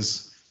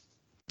Dante's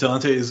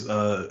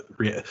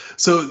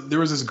so there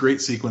was this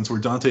great sequence where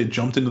Dante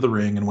jumped into the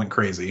ring and went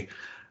crazy.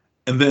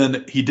 And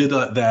then he did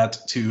that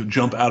to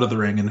jump out of the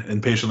ring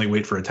and patiently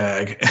wait for a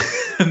tag.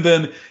 And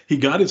then he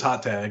got his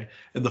hot tag,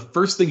 and the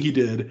first thing he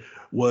did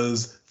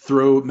was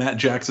throw Matt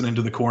Jackson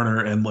into the corner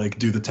and like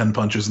do the 10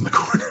 punches in the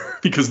corner,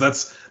 because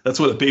that's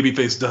what a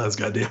babyface does,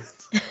 goddammit.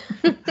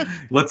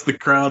 Lets the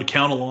crowd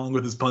count along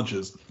with his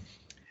punches.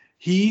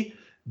 He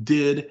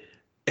did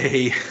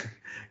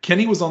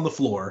Kenny was on the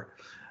floor.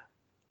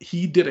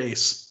 He did a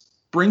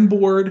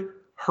springboard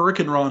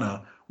Hurricane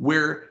Rana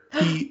where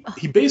he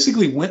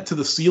basically went to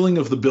the ceiling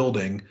of the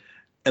building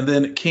and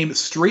then came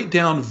straight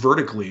down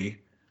vertically,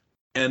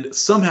 and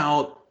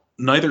somehow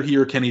neither he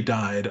or Kenny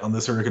died on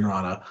this Hurricane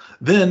Rana.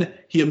 Then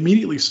he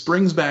immediately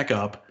springs back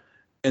up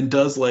and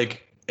does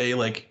like a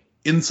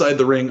inside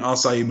the ring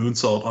acai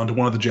moonsault onto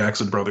one of the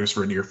Jackson brothers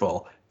for a near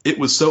fall. It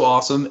was so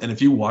awesome, and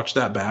if you watch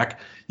that back,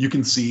 you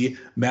can see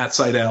Matt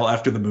Seidel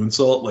after the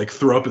moonsault like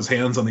throw up his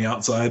hands on the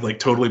outside, like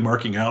totally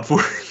marking out for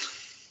it.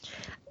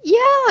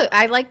 Yeah,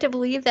 I like to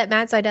believe that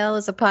Matt Seidel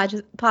is a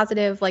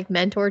positive like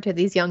mentor to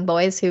these young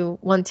boys who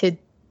want to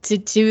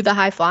do the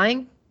high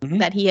flying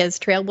that he has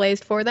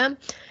trailblazed for them.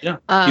 Yeah,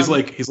 he's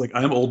like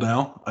I'm old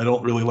now. I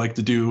don't really like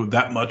to do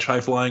that much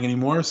high flying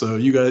anymore. So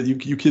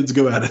you kids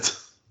go at it.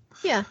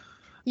 Yeah,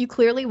 you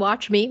clearly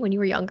watched me when you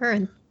were younger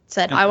and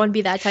said I want to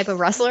be that type of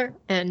wrestler,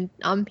 and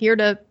I'm here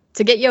to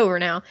get you over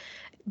now.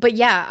 But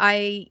yeah,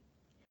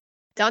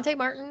 Dante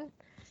Martin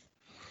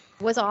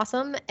was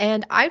awesome,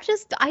 and I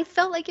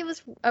felt like it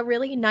was a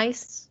really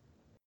nice,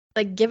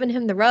 like, giving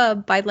him the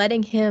rub by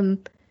letting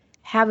him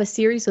have a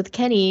series with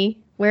Kenny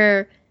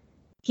where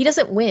he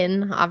doesn't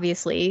win,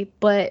 obviously,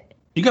 but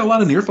he got a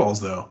lot of near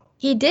falls though.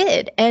 He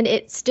did, and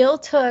it still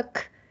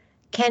took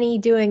Kenny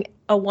doing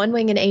a one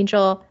wing and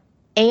angel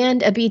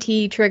and a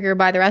BT trigger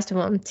by the rest of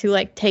them to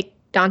like take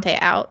Dante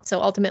out.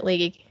 So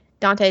ultimately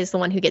Dante is the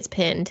one who gets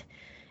pinned,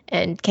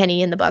 and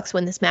Kenny and the Bucks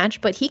win this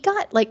match, but he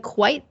got like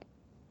quite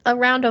a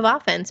round of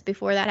offense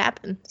before that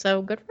happened.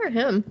 So good for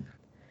him.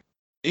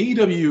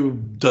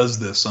 AEW does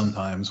this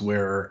sometimes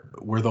where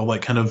they'll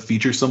like kind of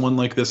feature someone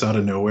like this out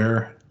of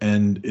nowhere,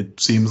 and it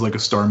seems like a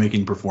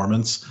star-making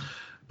performance,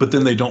 but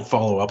then they don't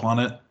follow up on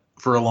it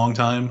for a long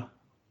time.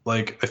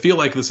 Like, I feel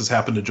like this has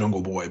happened to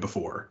Jungle Boy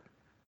before,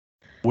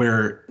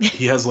 where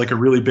he has like a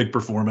really big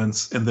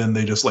performance and then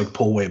they just like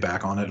pull way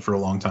back on it for a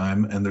long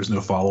time and there's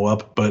no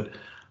follow-up. But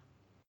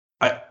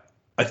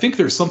I think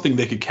there's something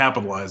they could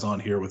capitalize on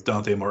here with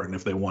Dante Martin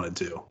if they wanted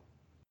to.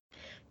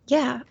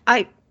 Yeah,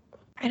 I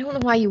don't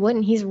know why you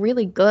wouldn't. He's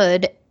really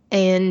good,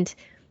 and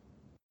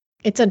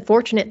it's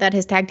unfortunate that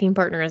his tag team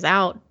partner is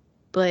out,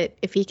 but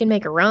if he can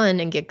make a run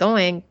and get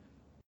going,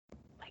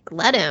 like,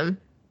 let him.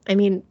 I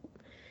mean,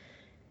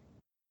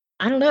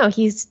 I don't know.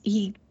 He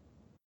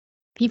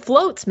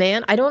floats,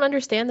 man. I don't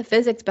understand the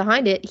physics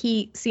behind it.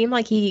 He seemed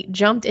like he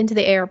jumped into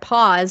the air,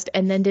 paused,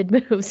 and then did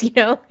moves, you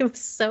know? It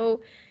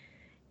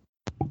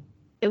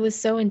was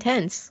so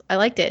intense. I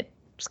liked it. It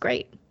was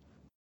great.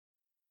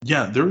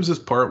 Yeah, there was this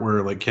part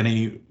where like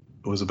Kenny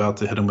was about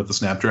to hit him with the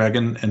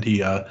Snapdragon, and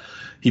he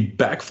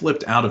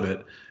backflipped out of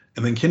it,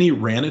 and then Kenny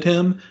ran at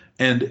him,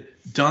 and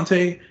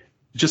Dante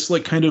just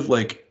like kind of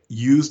like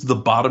used the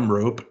bottom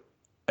rope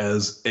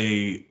as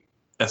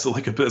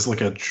like a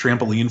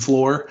trampoline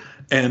floor,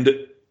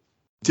 and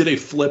did a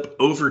flip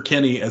over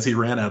Kenny as he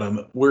ran at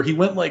him, where he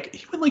went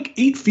like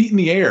 8 feet in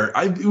the air.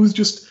 It was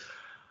just.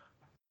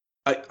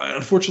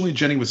 Unfortunately,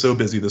 Jenny was so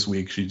busy this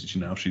week. She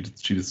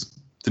just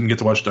didn't get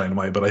to watch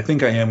Dynamite, but I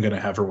think I am going to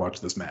have her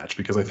watch this match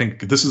because I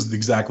think this is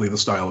exactly the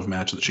style of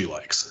match that she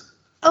likes.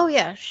 Oh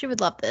yeah, she would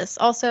love this.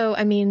 Also,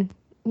 I mean,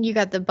 you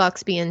got the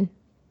Bucks being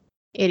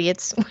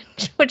idiots,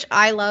 which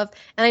I love,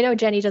 and I know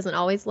Jenny doesn't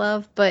always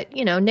love, but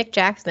you know, Nick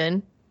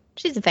Jackson,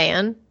 she's a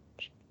fan.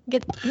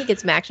 He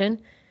gets some action.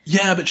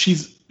 Yeah, but she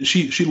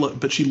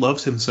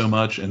loves him so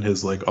much and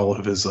his like all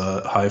of his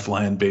high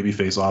flying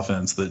babyface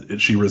offense that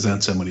she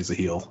resents him when he's a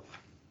heel.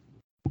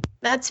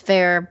 That's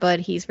fair, but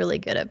he's really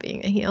good at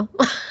being a heel.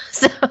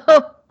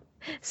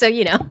 so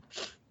you know.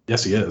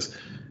 Yes, he is.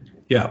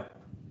 Yeah,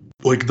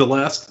 like the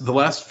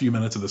last few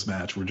minutes of this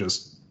match were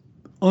just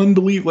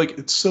unbelievable. Like,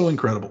 it's so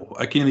incredible.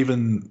 I can't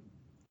even.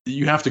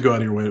 You have to go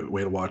out of your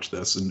way to watch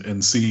this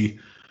and see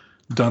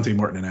Dante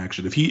Martin in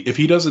action. If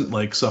he doesn't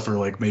like suffer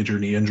like major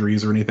knee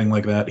injuries or anything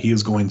like that, he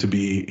is going to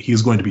be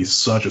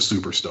such a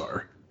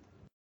superstar.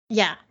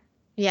 Yeah.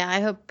 I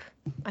hope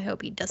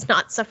he does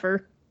not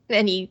suffer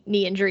any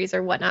knee injuries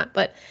or whatnot.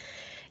 But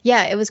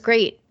Yeah, it was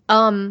great.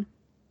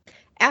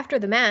 After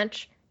the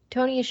match,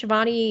 Tony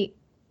Schiavone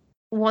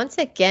once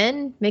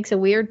again makes a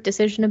weird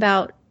decision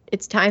about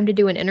it's time to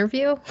do an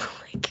interview,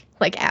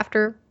 like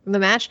after the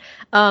match.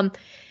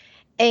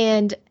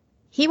 And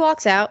he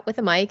walks out with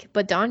a mic,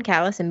 but Don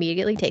Callis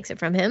immediately takes it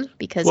from him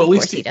because, Well, of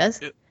course, he does.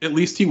 At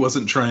least he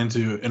wasn't trying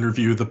to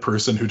interview the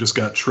person who just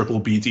got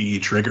triple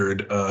BTE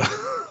triggered,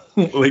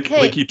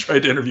 like he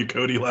tried to interview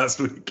Cody last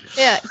week.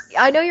 Yeah,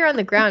 I know you're on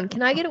the ground.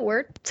 Can I get a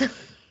word?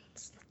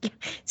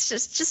 It's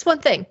just one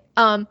thing.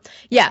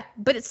 Yeah,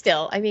 but it's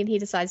still. I mean, he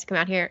decides to come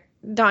out here.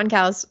 Don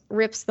Callis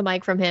rips the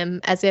mic from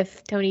him as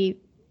if Tony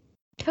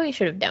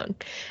should have known.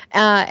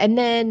 And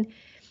then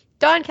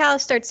Don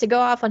Callis starts to go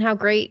off on how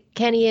great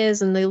Kenny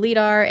is and the Elite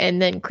are,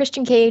 and then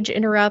Christian Cage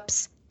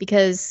interrupts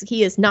because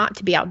he is not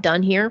to be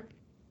outdone here.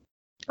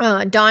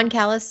 Don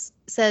Callis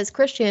says,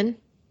 Christian,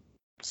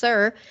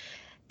 sir,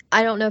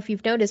 I don't know if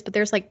you've noticed, but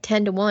there's like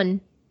 10-1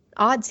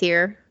 odds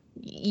here.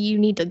 You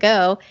need to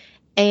go.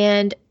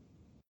 And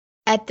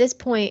at this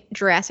point,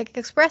 Jurassic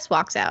Express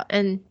walks out,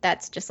 and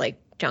that's just like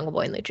Jungle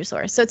Boy and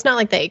Luchasaurus. So it's not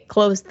like they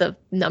closed the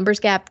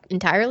numbers gap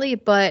entirely,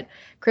 but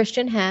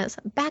Christian has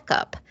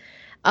backup.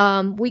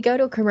 We go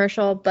to a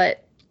commercial,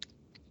 but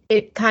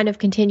it kind of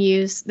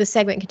continues. The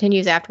segment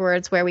continues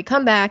afterwards where we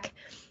come back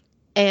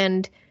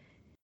and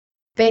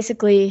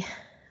basically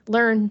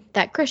learn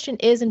that Christian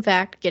is, in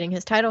fact, getting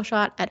his title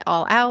shot at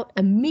All Out.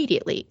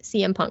 Immediately,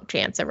 CM Punk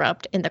chants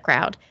erupt in the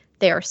crowd.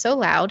 They are so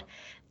loud,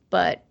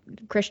 but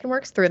Christian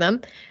works through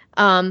them.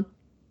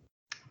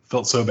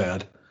 Felt so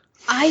bad.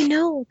 I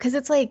know, because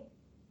it's like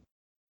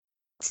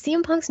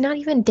CM Punk's not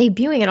even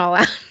debuting at All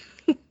Out.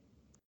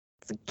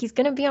 He's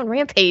going to be on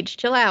Rampage.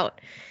 Chill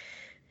out.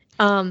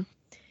 But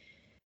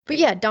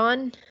yeah,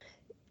 Don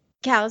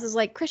Callis is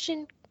like,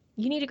 Christian,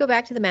 you need to go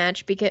back to the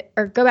match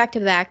go back to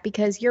the back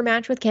because your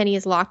match with Kenny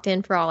is locked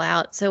in for All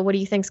Out. So what do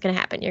you think's going to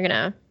happen? You're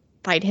going to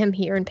fight him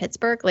here in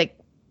Pittsburgh? Like,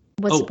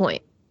 what's the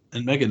point?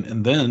 And Megan,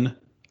 and then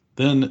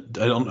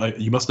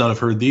you must not have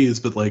heard these,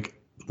 but like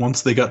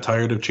once they got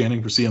tired of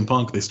chanting for CM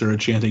Punk, they started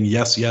chanting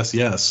yes, yes,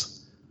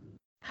 yes.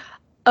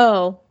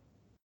 Oh,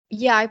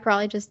 yeah, I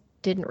probably just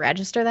didn't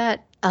register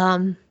that.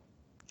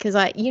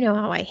 Because you know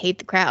how I hate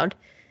the crowd.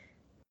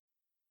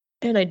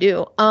 And I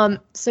do.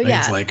 So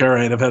yeah. It's like, all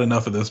right, I've had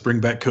enough of this. Bring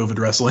back COVID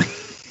wrestling.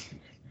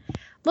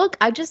 Look,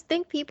 I just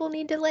think people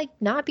need to like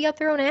not be up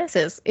their own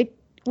asses.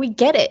 We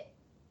get it.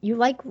 You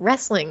like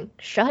wrestling.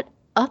 Shut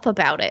up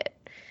about it.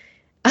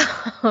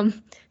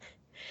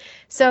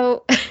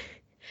 So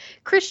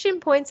Christian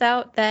points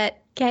out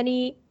that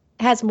Kenny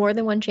has more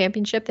than one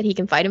championship that he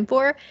can fight him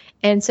for.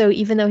 And so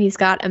even though he's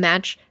got a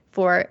match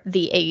for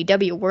the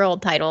AEW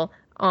World title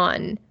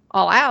on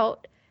All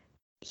Out,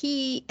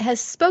 he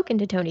has spoken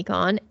to Tony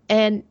Khan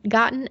and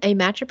gotten a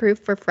match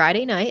approved for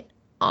Friday night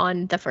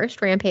on the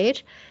first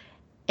Rampage.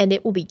 And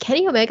it will be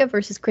Kenny Omega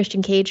versus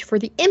Christian Cage for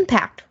the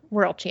Impact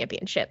World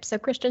Championship. So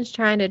Christian's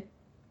trying to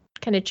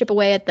kind of chip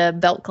away at the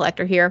belt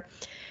collector here.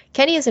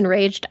 Kenny is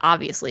enraged,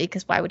 obviously,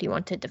 because why would he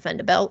want to defend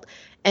a belt?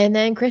 And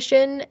then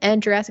Christian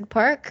and Jurassic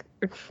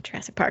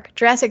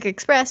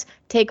Express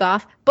take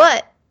off.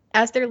 But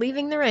as they're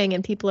leaving the ring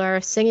and people are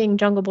singing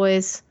Jungle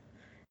Boy's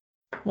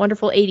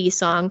wonderful 80s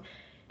song,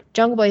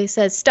 Jungle Boy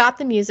says, stop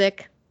the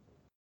music.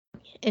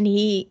 And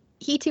he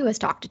too has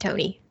talked to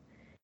Tony.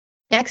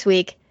 Next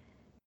week,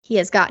 he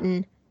has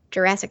gotten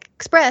Jurassic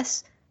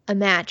Express a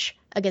match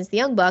against the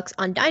Young Bucks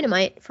on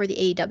Dynamite for the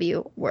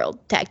AEW World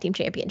Tag Team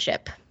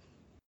Championship.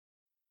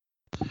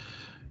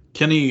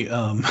 Kenny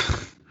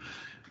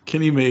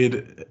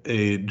made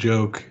a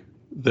joke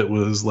that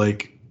was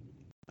like,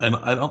 and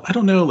I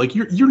don't know, like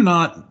you're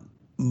not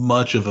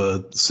much of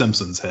a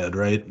Simpsons head,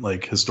 right?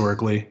 Like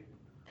historically.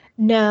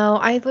 No,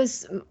 I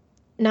was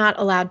not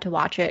allowed to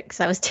watch it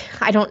because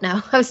I don't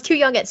know. I was too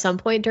young at some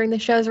point during the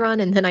show's run,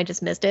 and then I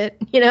just missed it,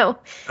 you know?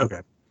 Okay.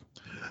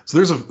 So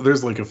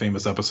there's like a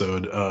famous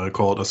episode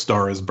called A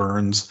Star Is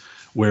Burns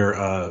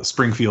where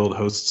Springfield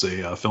hosts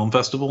a film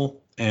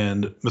festival,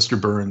 and Mr.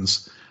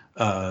 Burns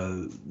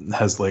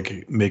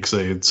makes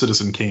a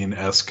Citizen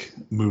Kane-esque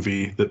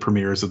movie that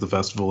premieres at the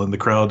festival, and the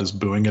crowd is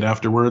booing it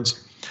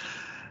afterwards.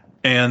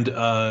 And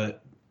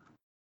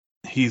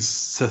he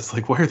says,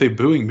 like, why are they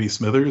booing me,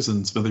 Smithers?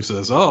 And Smithers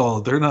says,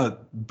 oh, they're not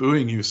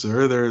booing you,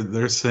 sir.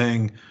 They're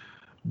saying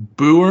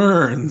Boo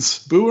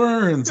Earns.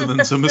 And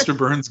then so Mr.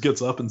 Burns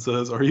gets up and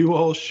says, are you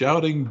all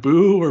shouting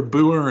boo or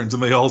Boo Earns?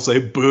 And they all say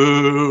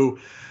boo.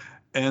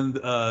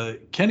 And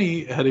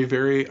Kenny had a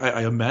very,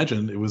 I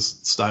imagine it was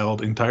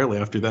styled entirely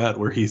after that,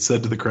 where he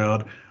said to the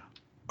crowd,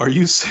 are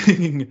you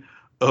singing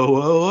oh,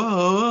 oh, oh,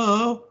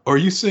 oh, or are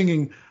you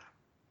singing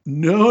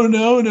no,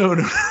 no, no,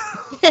 no?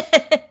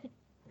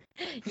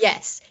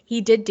 Yes,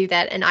 he did do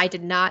that, and I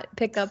did not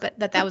pick up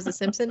that was a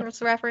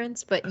Simpsons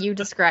reference, but you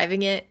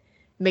describing it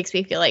makes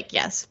me feel like,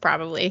 yes,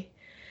 probably.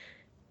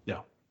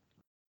 Yeah.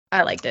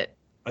 I liked it.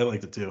 I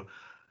liked it too.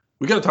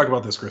 We got to talk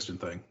about this Christian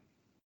thing.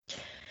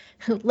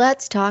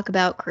 Let's talk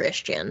about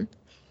Christian.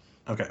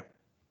 Okay.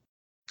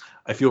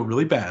 I feel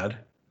really bad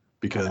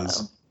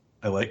because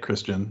I like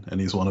Christian and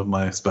he's one of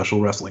my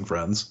special wrestling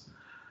friends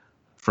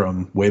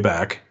from way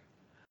back,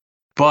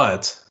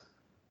 but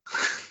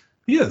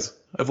he is.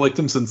 I've liked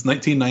him since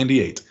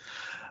 1998.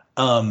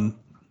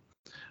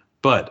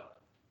 But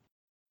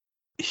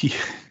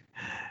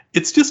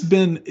it's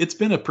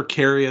been a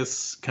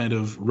precarious kind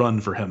of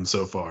run for him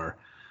so far.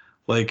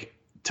 Like,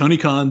 Tony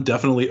Khan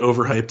definitely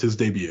overhyped his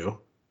debut.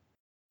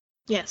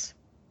 Yes.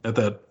 At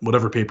that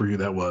whatever pay-per-view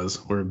that was,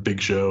 where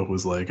Big Show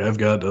was like, there's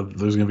going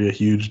to be a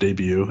huge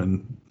debut,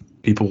 and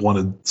people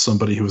wanted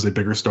somebody who was a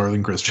bigger star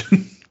than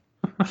Christian.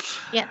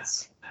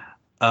 Yes.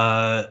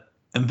 And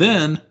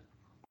then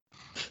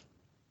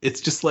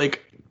it's just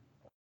like,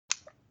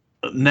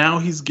 now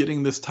he's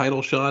getting this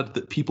title shot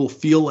that people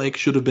feel like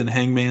should have been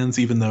Hangman's,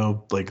 even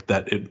though like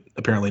that it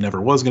apparently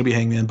never was going to be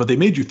Hangman, but they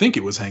made you think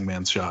it was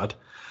Hangman's shot.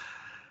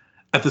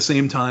 At the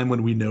same time,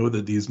 when we know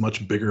that these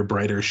much bigger,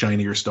 brighter,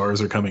 shinier stars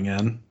are coming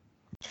in.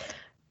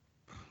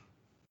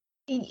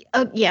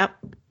 Yeah.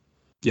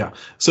 Yeah.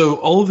 So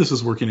all of this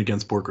is working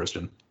against poor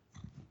Christian.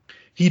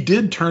 He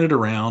did turn it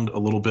around a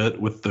little bit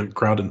with the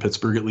crowd in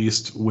Pittsburgh, at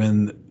least,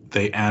 when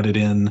they added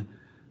in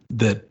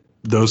that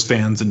those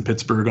fans in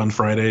Pittsburgh on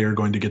Friday are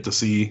going to get to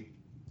see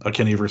a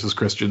Kenny versus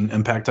Christian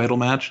Impact title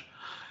match.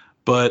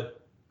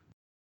 But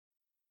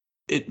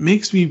it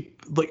makes me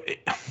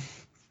like,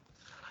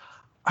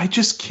 I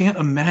just can't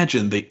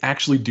imagine they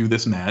actually do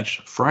this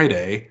match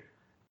Friday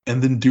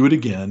and then do it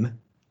again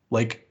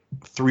like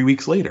 3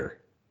 weeks later.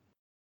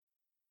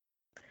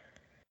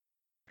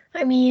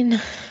 I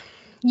mean,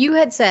 you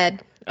had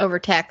said over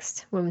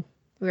text when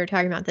we were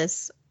talking about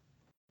this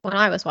when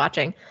I was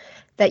watching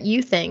that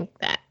you think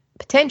that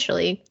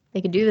potentially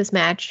they could do this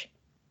match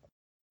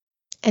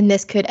and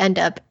this could end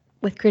up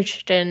with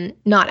Christian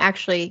not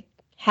actually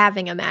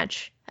having a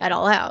match at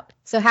All Out.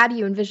 So how do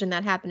you envision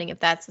that happening if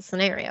that's the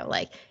scenario?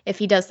 Like, if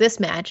he does this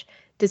match,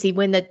 does he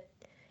win the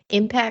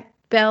Impact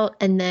belt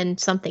and then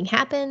something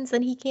happens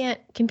and he can't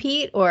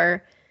compete?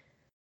 Or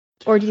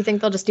do you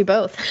think they'll just do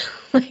both?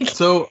 Like,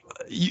 so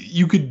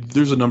you could,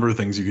 there's a number of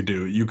things you could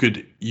do. You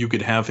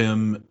could have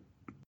him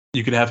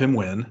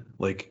win,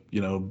 like,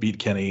 beat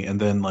Kenny,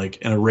 and then like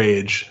in a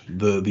rage,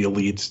 the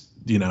Elite,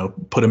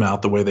 put him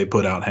out the way they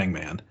put out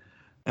Hangman.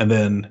 And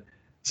then,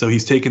 so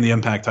he's taken the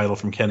Impact title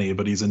from Kenny,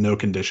 but he's in no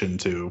condition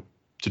to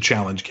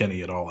challenge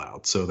Kenny at All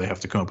Out. So they have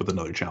to come up with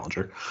another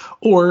challenger.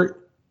 Or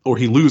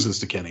he loses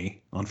to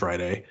Kenny on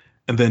Friday,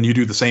 and then you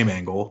do the same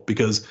angle,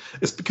 because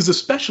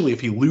especially if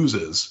he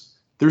loses,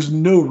 there's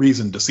no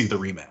reason to see the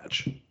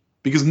rematch,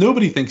 because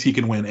nobody thinks he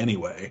can win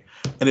anyway.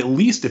 And at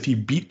least if he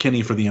beat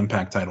Kenny for the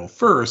Impact title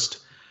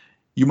first,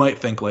 you might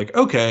think like,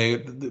 okay,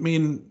 I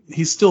mean,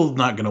 he's still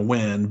not going to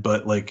win,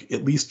 but like,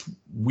 at least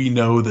we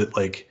know that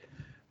like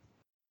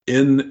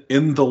in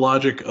the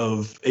logic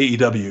of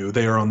AEW,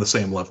 they are on the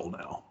same level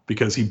now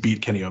because he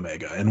beat Kenny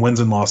Omega, and wins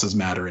and losses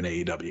matter in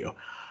AEW.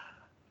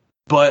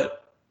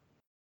 But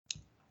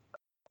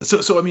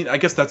so I mean, I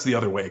guess that's the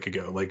other way it could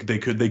go. Like, they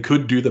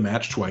could do the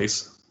match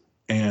twice,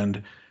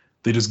 and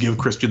they just give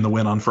Christian the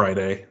win on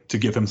Friday to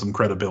give him some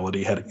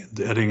credibility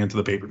heading into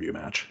the pay-per-view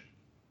match.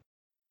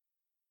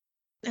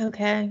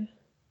 Okay.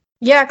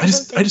 Yeah, I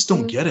just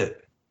don't get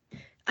it.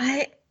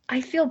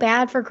 I feel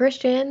bad for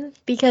Christian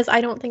because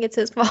I don't think it's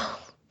his fault.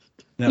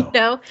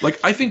 No. Like,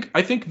 I think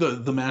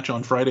the match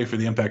on Friday for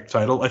the Impact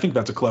title, I think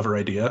that's a clever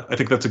idea. I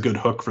think that's a good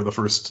hook for the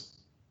first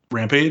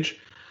Rampage.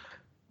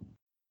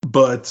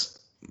 But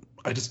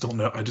I just don't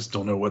know. I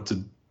don't know what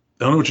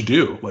to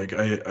do. Like,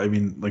 I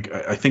mean, like,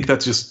 I think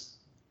that's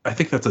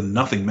a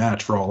nothing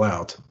match for All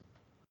Out.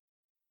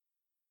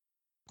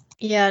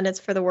 Yeah, and it's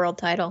for the world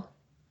title,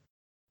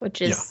 which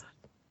is...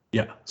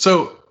 Yeah.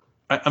 So,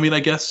 I mean, I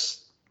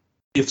guess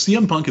if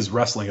CM Punk is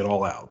wrestling at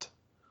All Out,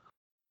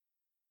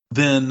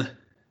 then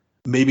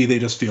maybe they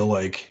just feel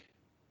like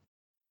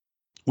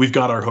we've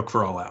got our hook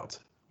for All Out.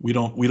 We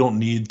don't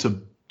need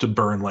to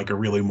burn like a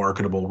really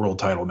marketable world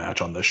title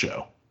match on this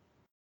show.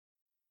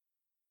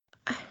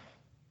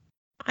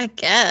 I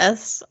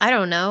guess. I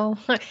don't know.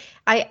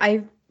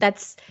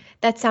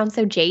 That sounds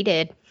so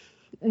jaded.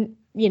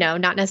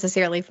 Not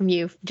necessarily from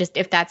you, just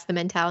if that's the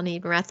mentality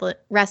in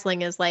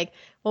wrestling is like,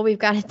 well, we've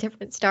got a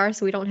different star,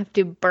 so we don't have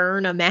to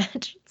burn a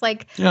match. It's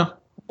like, yeah.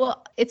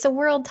 Well, it's a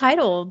world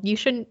title. You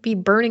shouldn't be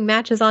burning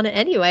matches on it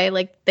anyway.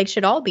 Like, they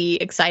should all be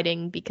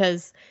exciting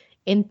because,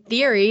 in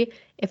theory,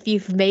 if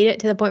you've made it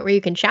to the point where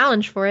you can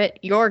challenge for it,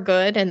 you're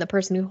good, and the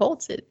person who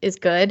holds it is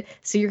good.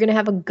 So you're going to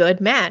have a good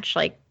match,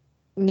 like,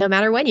 no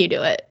matter when you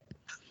do it.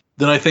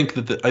 Then I think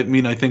that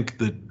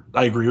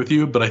I agree with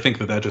you, but I think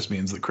that just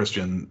means that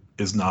Christian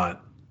is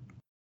not,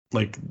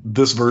 like,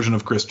 this version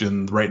of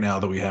Christian right now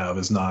that we have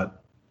is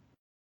not,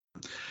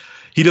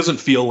 he doesn't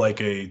feel like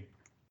a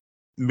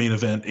main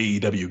event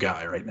AEW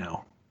guy right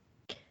now.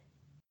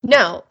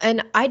 No,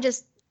 and I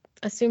just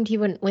assumed he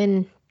wouldn't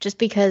win just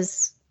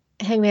because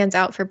Hangman's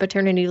out for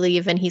paternity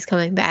leave and he's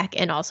coming back,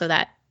 and also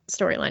that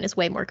storyline is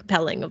way more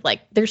compelling of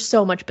like, there's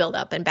so much build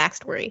up and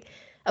backstory.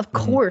 Of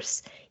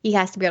course he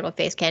has to be able to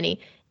face Kenny,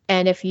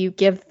 and if you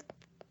give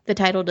the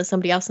title to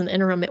somebody else in the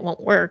interim, it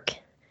won't work.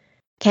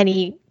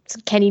 Kenny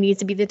needs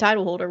to be the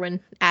title holder when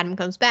Adam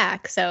comes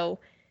back, so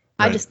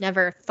I just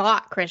never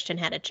thought Christian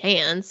had a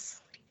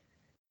chance.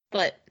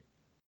 But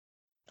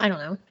I don't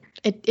know.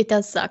 It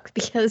does suck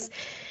because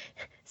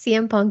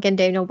CM Punk and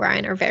Daniel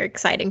Bryan are very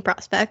exciting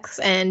prospects,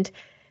 and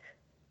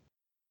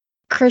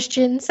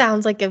Christian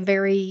sounds like a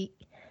very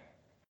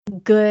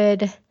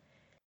good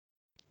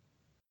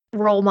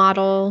role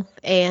model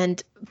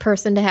and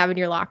person to have in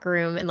your locker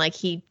room, and like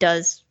he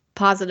does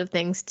positive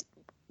things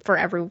for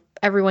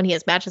everyone he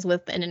has matches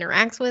with and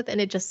interacts with,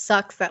 and it just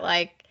sucks that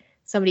like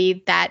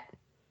somebody that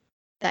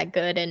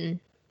good and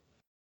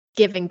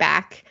giving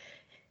back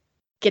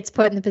gets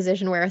put in the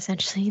position where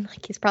essentially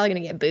like he's probably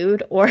going to get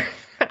booed, or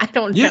I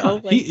don't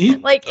know.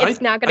 Like, it's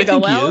not going to go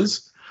well. He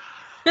is.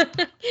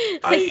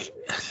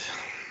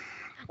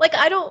 Like,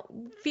 I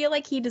don't feel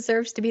like he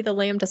deserves to be the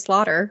lamb to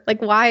slaughter.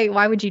 Like, why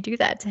would you do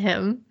that to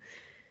him?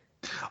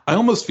 I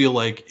almost feel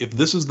like if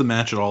this is the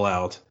match at All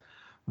Out,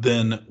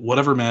 then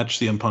whatever match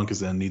CM Punk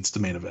is in needs to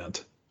main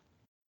event.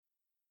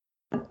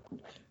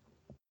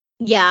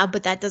 Yeah,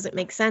 but that doesn't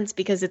make sense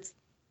because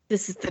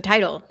this is the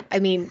title. I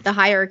mean, the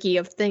hierarchy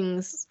of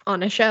things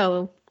on a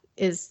show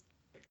is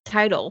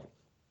title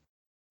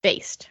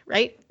based,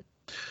 right?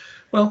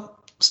 Well,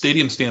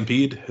 Stadium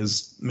Stampede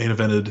has main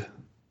evented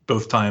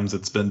both times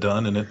it's been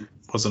done, and it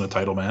wasn't a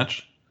title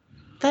match.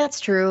 That's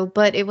true,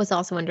 but it was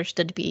also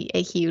understood to be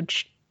a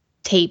huge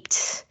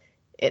taped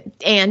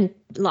and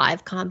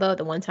live combo at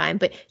the one time.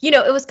 But, you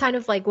know, it was kind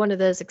of like one of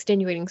those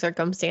extenuating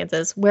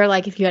circumstances where,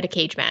 like, if you had a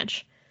cage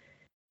match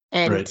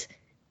and, right.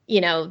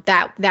 you know,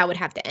 that would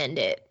have to end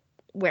it,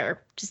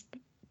 where just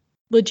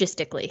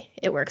logistically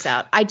it works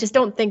out. I just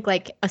don't think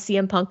like a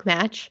CM Punk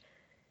match,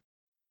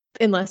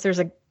 unless there's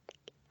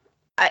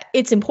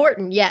it's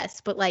important, yes,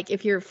 but like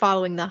if you're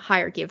following the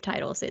hierarchy of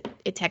titles, it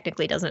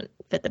technically doesn't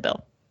fit the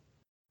bill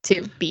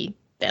to be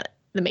the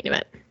main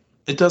event.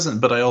 It doesn't,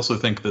 but I also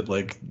think that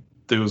like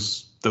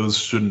those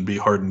shouldn't be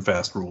hard and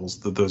fast rules.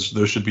 That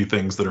those should be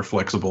things that are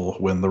flexible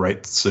when the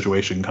right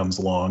situation comes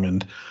along.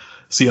 And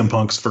CM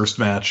Punk's first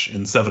match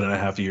in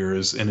 7.5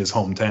 years in his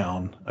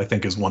hometown, I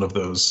think, is one of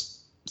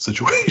those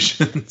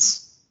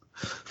situations.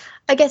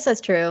 I guess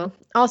that's true.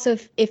 Also,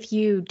 if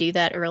you do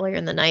that earlier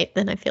in the night,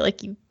 then I feel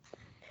like you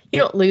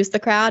don't lose the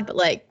crowd, but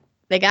like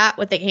they got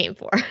what they came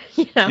for,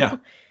 you know?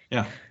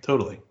 Yeah,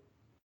 totally.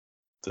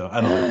 So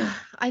I don't know.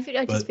 I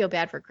just feel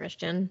bad for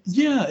Christian.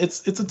 Yeah,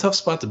 it's a tough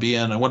spot to be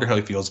in. I wonder how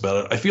he feels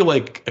about it. I feel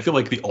like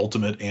the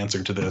ultimate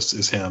answer to this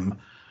is him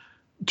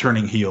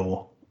turning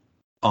heel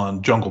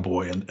on Jungle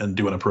Boy and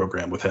doing a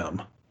program with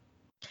him.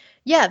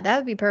 Yeah, that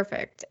would be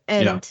perfect.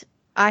 And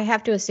I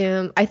have to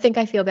assume, I think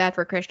I feel bad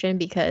for Christian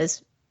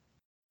because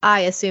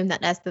I assume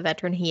that as the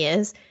veteran he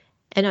is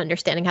and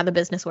understanding how the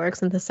business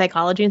works and the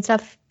psychology and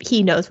stuff,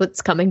 he knows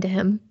what's coming to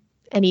him.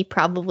 And he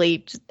probably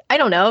just, I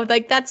don't know,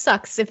 like that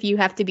sucks if you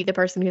have to be the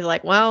person who's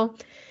like, well,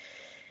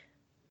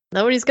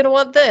 nobody's going to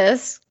want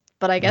this,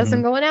 but I guess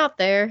I'm going out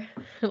there.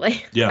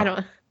 Like, I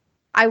don't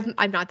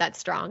I'm not that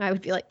strong. I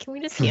would be like, can we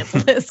just cancel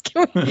this?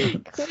 Can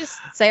we just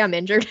say I'm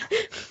injured?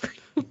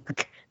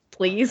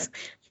 Please.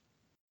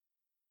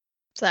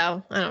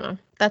 So, I don't know.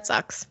 That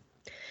sucks.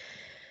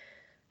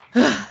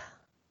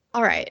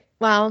 All right.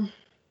 Well,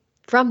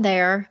 from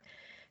there,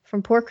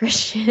 from poor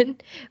Christian,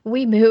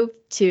 we move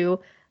to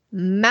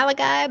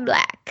Malachi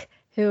Black,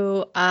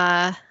 who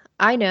I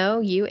know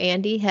you,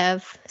 Andy,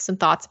 have some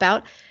thoughts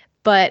about.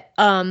 But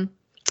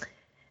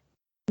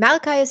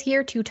Malachi is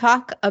here to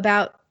talk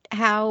about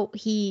how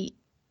he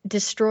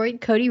destroyed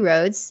Cody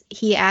Rhodes.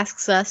 He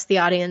asks us, the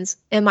audience,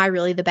 am I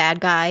really the bad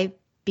guy?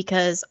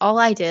 Because all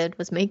I did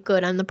was make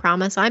good on the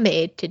promise I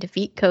made to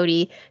defeat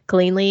Cody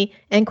cleanly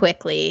and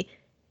quickly.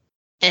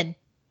 And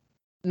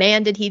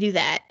man, did he do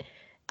that.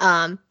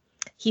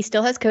 He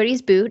still has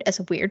Cody's boot as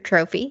a weird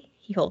trophy.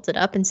 He holds it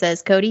up and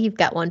says, Cody, you've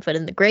got one foot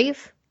in the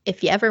grave.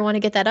 If you ever want to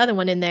get that other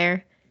one in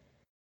there,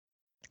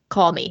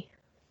 call me.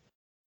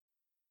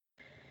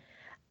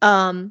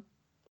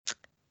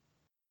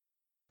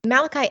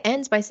 Malachi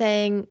ends by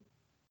saying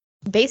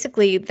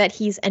basically that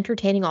he's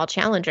entertaining all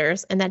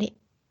challengers and that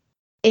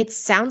it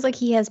sounds like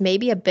he has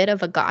maybe a bit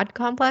of a god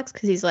complex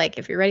because he's like,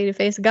 if you're ready to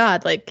face a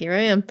god, like, here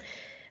I am.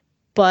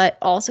 But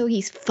also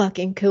he's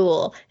fucking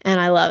cool and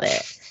I love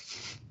it.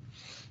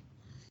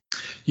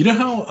 You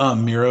know how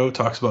Miro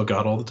talks about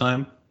God all the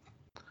time?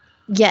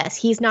 Yes,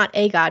 he's not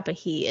a god, but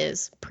he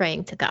is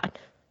praying to God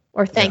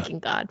or thanking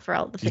God for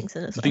all the things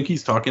in his life. I think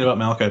he's talking about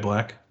Malachi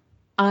Black.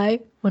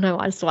 When I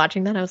was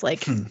watching that, I was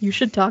like, you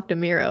should talk to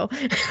Miro.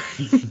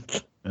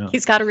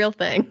 He's got a real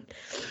thing.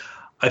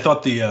 I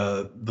thought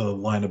the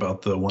line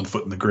about the 1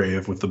 foot in the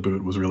grave with the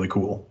boot was really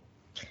cool.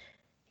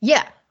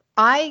 Yeah.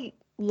 I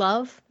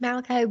love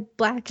Malachi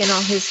Black and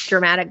all his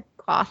dramatic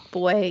goth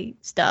boy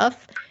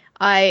stuff.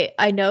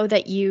 I know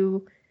that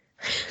you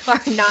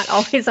are not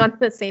always on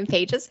the same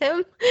page as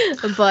him,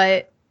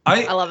 but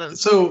I love him.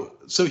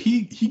 So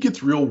he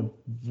gets real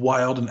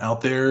wild and out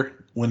there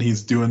when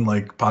he's doing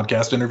like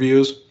podcast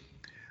interviews,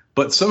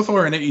 but so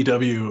far in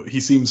AEW he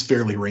seems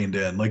fairly reined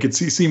in. Like it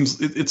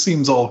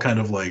seems all kind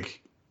of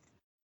like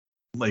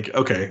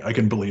okay, I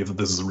can believe that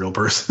this is a real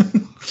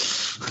person.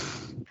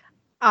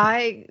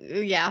 I'm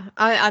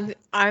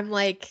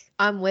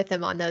with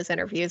him on those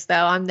interviews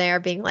though. I'm there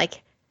being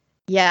like,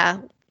 yeah,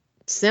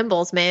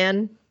 symbols,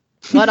 man.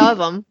 What of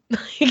them?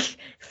 Like,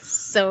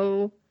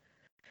 so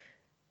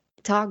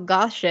talk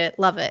goth shit.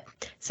 Love it.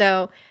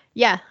 So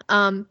yeah,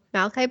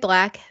 Malachi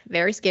Black,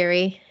 very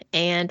scary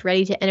and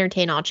ready to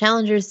entertain all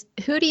challengers.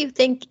 Who do you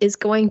think is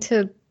going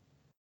to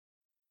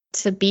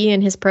be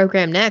in his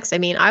program next? I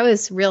mean, I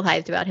was real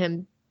hyped about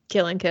him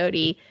killing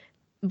Cody,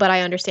 but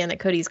I understand that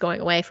Cody's going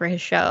away for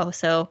his show.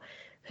 So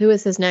who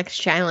is his next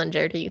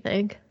challenger, do you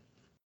think?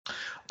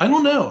 I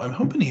don't know. I'm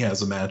hoping he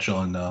has a match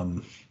on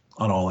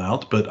All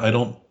Out, but I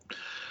don't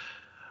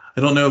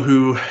know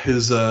who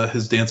his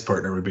dance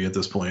partner would be at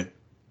this point.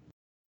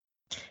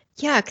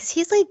 Yeah, because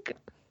he's like,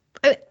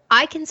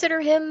 I consider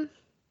him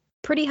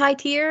pretty high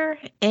tier,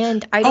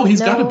 and I don't know. Oh,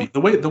 he's got to be. The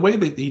way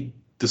that he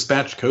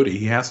dispatched Cody,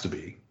 he has to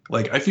be.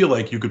 Like, I feel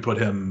like you could put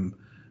him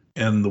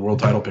in the world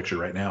title picture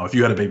right now if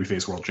you had a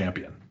babyface world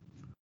champion.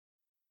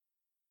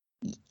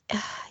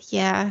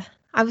 Yeah.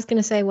 I was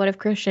going to say, what if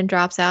Christian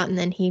drops out and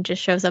then he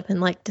just shows up and,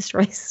 like,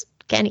 destroys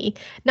Kenny?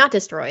 Not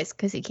destroys,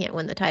 because he can't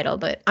win the title,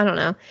 but I don't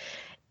know.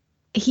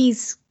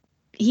 He's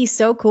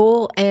so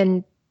cool,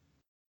 and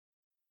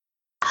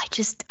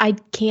I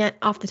can't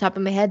off the top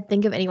of my head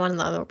think of anyone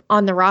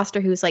on the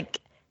roster who's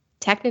like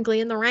technically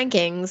in the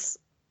rankings,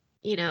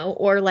 you know,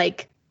 or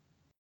like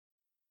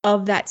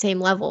of that same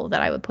level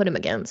that I would put him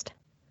against.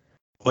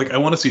 Like, I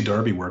want to see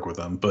Darby work with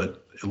him,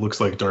 but it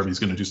looks like Darby's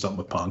going to do something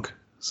with Punk.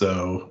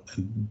 So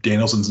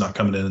Danielson's not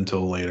coming in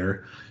until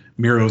later.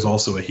 Miro's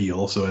also a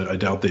heel, so I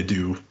doubt they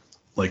do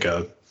like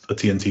a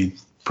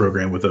TNT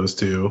program with those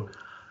two.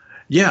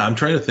 Yeah, I'm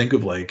trying to think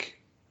of like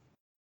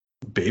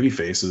baby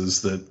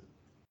faces that,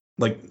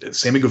 like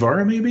Sammy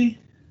Guevara, maybe.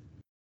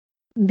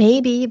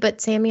 Maybe,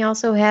 but Sammy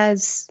also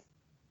has.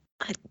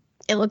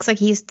 It looks like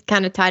he's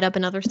kind of tied up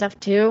in other stuff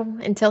too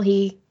until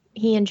he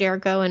and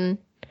Jericho and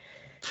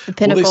the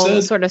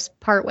Pinnacle sort of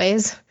part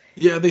ways.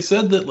 Yeah, they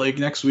said that like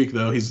next week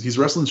though he's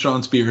wrestling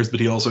Shawn Spears, but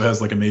he also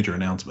has like a major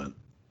announcement.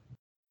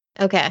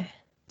 Okay.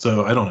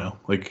 So I don't know.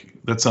 Like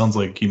that sounds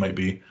like he might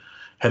be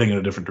heading in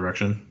a different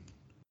direction.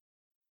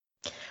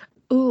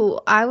 Ooh,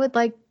 I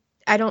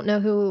don't know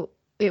who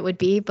it would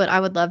be, but I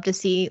would love to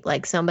see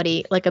like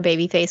somebody like a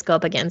babyface go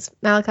up against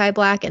Malachi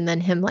Black and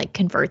then him like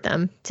convert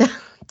them to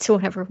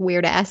whatever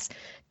weird ass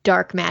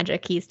dark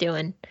magic he's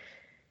doing.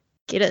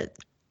 Get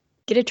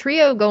a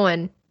trio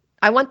going.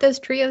 I want those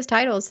trios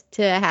titles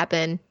to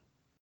happen.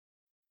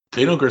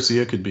 Daniel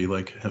Garcia could be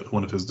like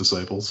one of his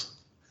disciples.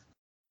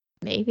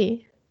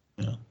 Maybe.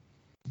 Yeah.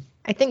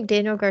 I think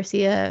Daniel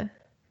Garcia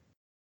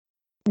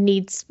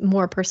needs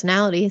more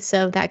personality,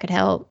 so that could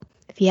help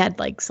if he had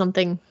like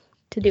something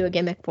to do a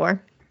gimmick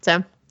for.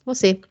 So we'll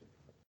see.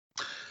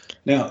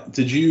 Now,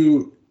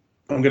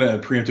 I'm going to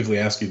preemptively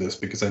ask you this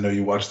because I know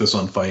you watched this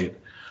on Fight.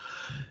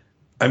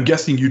 I'm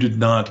guessing you did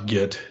not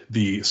get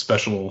the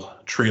special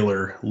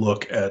trailer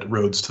look at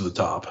Roads to the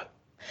Top.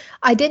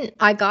 I didn't.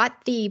 I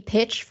got the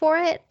pitch for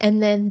it,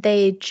 and then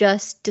they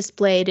just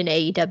displayed an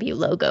AEW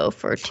logo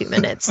for 2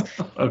 minutes.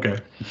 Okay.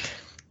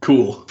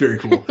 Cool. Very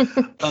cool.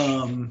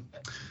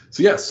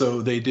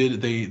 So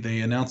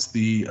they announced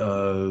the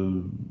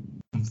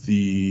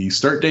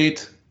start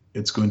date.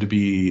 It's going to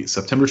be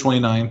September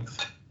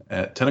 29th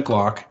at 10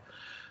 o'clock.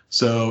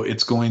 So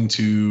it's going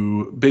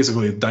to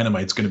basically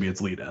Dynamite's going to be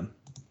its lead in,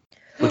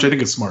 which I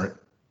think is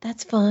smart.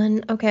 That's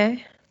fun.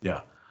 Okay.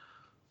 Yeah.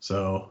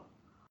 So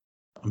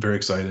I'm very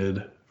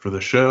excited for the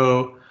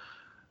show.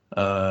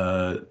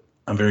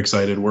 I'm very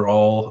excited.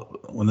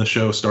 When the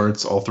show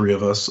starts, all three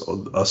of us,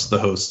 the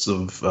hosts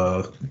of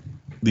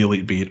the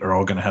Elite Beat, are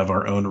all going to have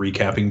our own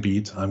recapping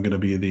beat. I'm going to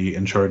be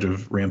in charge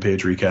of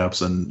Rampage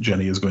recaps, and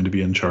Jenny is going to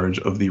be in charge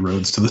of the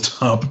Roads to the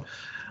Top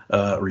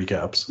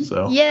recaps.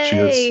 So yay! She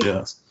is,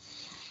 yes.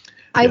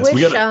 I wish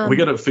we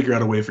got to figure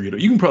out a way for you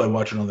to. You can probably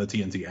watch it on the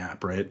TNT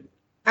app, right?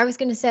 I was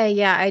going to say,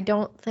 yeah. I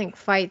don't think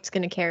Fight's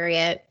going to carry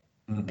it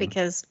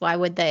because why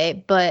would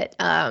they? But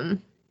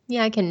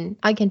yeah, I can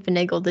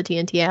finagle the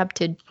TNT app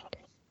to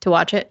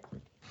watch it.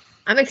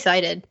 I'm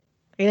excited.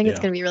 I think it's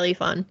going to be really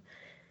fun.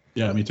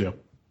 Yeah, me too.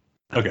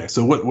 Okay,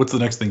 so what's the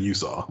next thing you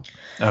saw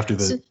after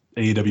the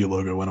AEW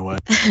logo went away?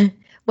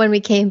 When we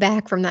came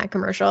back from that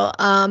commercial,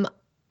 the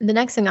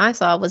next thing I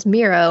saw was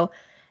Miro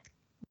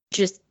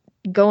just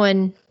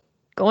going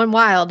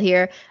wild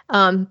here.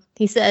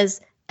 He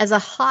says, "As a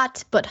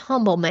hot but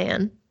humble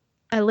man,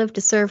 I live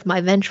to serve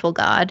my vengeful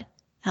god,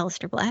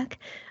 Aleister Black.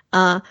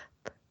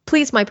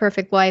 Please my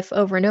perfect wife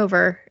over and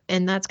over,"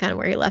 and that's kind of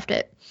where he left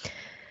it.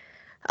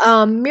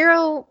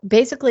 Miro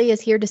basically is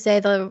here to say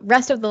the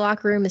rest of the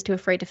locker room is too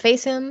afraid to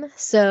face him,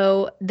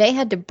 so they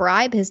had to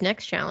bribe his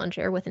next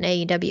challenger with an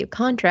AEW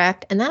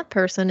contract, and that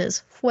person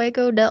is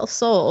Fuego del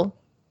Sol.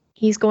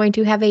 He's going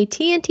to have a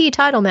TNT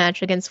title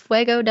match against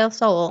Fuego del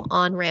Sol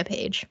on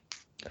Rampage.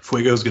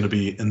 Fuego's going to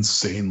be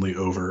insanely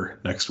over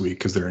next week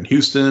because they're in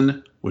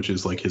Houston, which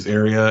is like his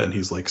area, and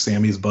he's like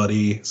Sammy's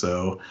buddy,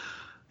 so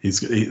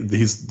that's going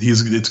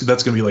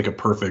to be like a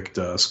perfect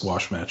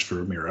squash match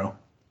for Miro.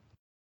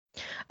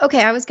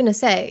 Okay, I was gonna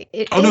say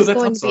it Oh no, is that's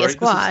going I'm to be a sorry.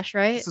 squash,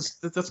 right?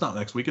 That's not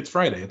next week. It's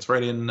Friday. It's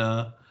Friday in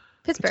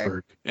Pittsburgh.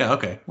 Pittsburgh. Yeah.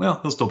 Okay. Well,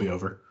 he'll still be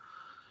over.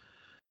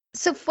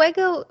 So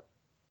Fuego,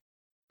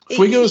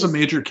 Fuego is a he's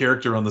major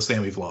character on the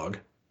Sammy vlog.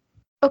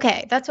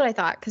 okay. That's what I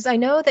thought because I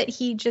know that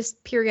he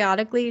just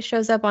periodically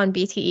shows up on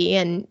BTE,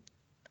 and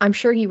I'm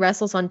sure he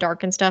wrestles on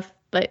Dark and stuff,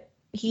 but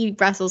he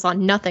wrestles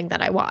on nothing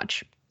that I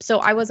watch. So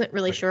I wasn't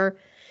really sure.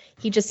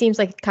 He just seems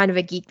like kind of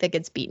a geek that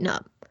gets beaten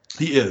up.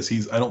 He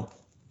is. I don't.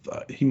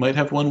 He might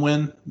have one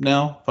win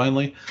now,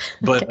 finally,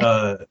 but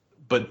Okay.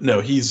 but no,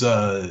 he's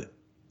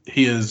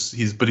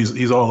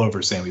he's all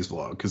over Sammy's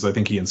vlog because I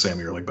think he and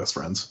Sammy are like best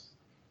friends.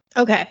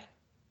 Okay.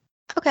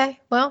 Okay.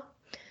 Well,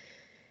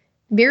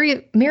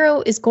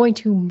 Miro is going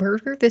to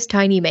murder this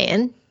tiny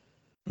man.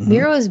 Mm-hmm.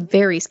 Miro is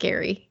very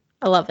scary.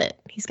 I love it.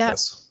 He's got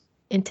Yes.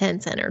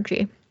 intense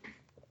energy.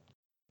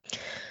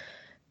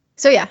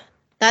 So yeah,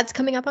 that's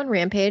coming up on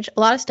Rampage. A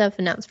lot of stuff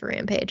announced for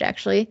Rampage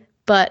actually.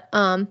 But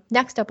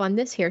next up on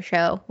this here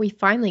show, we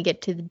finally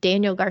get to the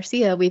Daniel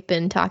Garcia we've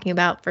been talking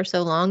about for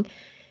so long.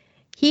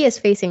 He is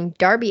facing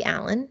Darby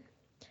Allin.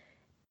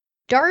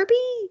 Darby,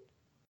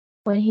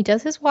 when he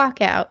does his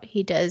walkout,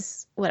 he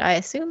does what I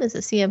assume is a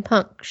CM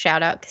Punk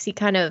shout out because he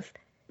kind of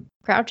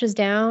crouches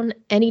down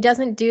and he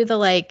doesn't do the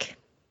like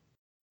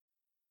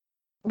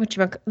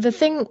the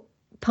thing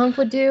Punk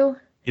would do.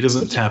 He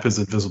doesn't tap his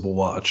invisible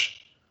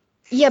watch.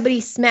 Yeah, but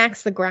he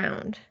smacks the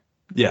ground.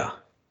 Yeah.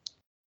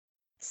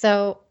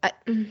 So,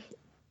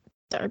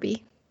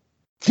 Darby.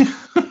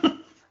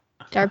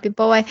 Darby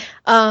boy.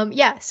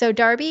 Yeah, so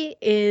Darby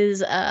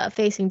is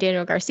facing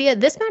Daniel Garcia.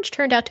 This match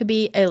turned out to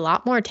be a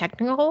lot more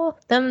technical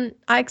than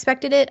I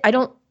expected it. I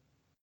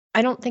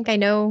don't think I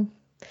know.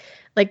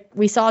 Like,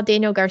 we saw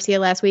Daniel Garcia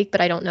last week, but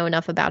I don't know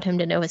enough about him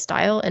to know his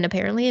style, and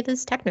apparently it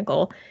is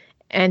technical.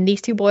 And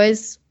these two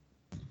boys,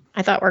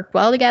 I thought, worked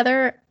well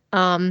together.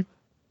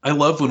 I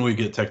love when we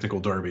get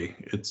technical Darby.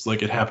 It's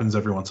like it happens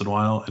every once in a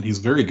while, and he's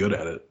very good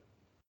at it.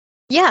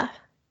 Yeah,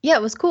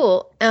 it was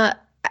cool.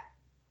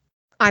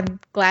 I'm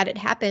glad it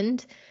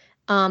happened.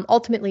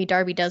 Ultimately,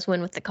 Darby does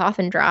win with the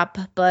coffin drop,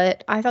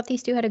 but I thought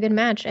these two had a good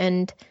match,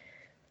 and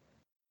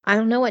I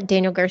don't know what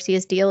Daniel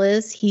Garcia's deal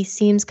is. He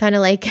seems kind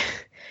of like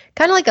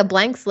a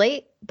blank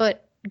slate,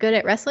 but good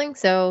at wrestling.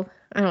 So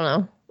I don't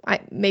know.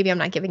 Maybe I'm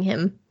not giving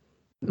him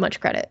much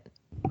credit.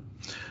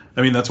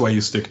 I mean, that's why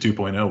you stick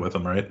 2.0 with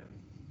him, right?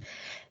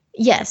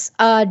 Yes.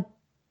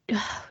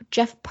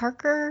 Jeff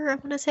Parker, I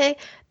want to say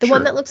the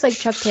one that looks like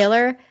Chuck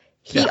Taylor.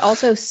 He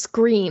also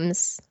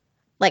screams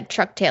like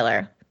Chuck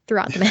Taylor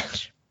throughout the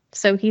match.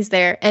 So he's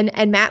there.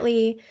 And Matt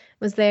Lee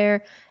was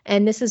there.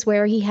 And this is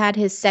where he had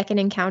his second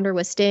encounter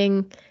with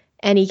Sting.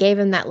 And he gave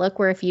him that look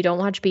where if you don't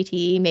watch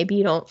BTE, maybe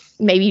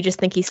you just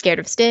think he's scared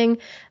of Sting.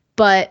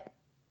 But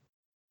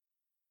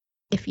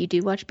if you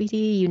do watch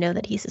BTE, you know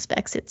that he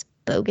suspects it's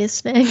bogus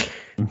Sting.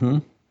 Mm-hmm.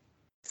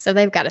 So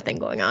they've got a thing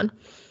going on.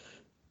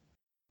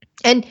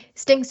 And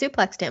Sting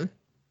suplexed him.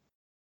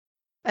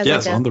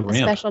 As on the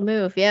ramp. Special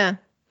move, yeah.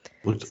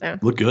 Looked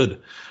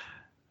good.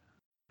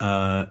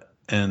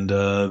 And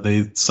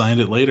they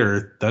signed it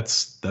later.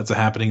 That's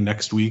happening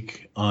next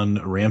week on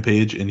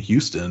Rampage in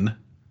Houston,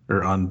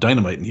 or on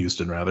Dynamite in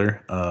Houston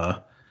rather.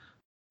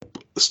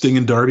 Sting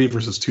and Darby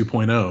versus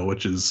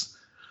 2.0,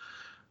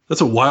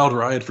 that's a wild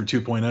ride for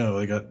 2.0.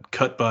 They got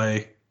cut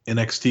by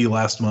NXT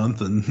last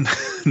month, and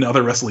now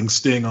they're wrestling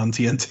Sting on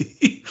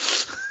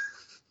TNT.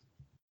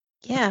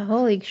 Yeah,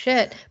 holy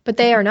shit! But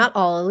they are not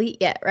all elite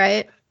yet,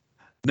 right?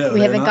 No,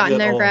 we haven't gotten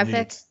their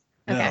graphic.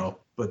 Okay. No,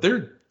 but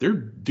they're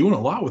doing a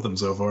lot with them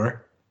so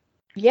far.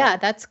 Yeah,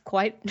 that's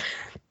quite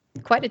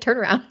a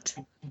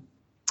turnaround.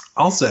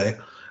 I'll say.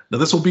 Now,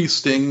 this will be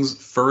Sting's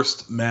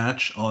first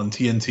match on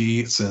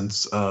TNT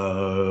since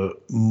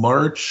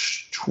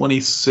March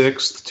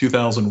 26th,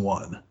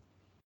 2001.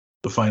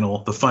 The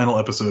final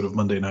episode of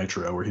Monday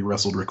Nitro where he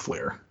wrestled Ric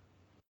Flair.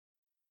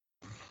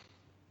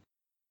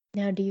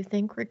 Now, do you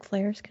think Ric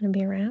Flair's going to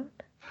be around?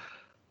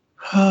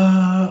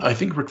 I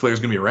think Ric Flair's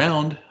going to be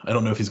around. I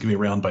don't know if he's going to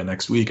be around by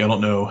next week. I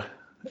don't know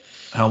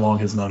how long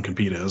his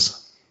non-compete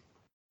is.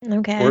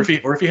 Okay.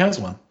 Or if he has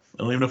one. I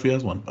don't even know if he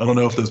has one. I don't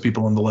know if those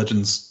people in the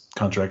Legends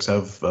contracts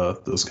have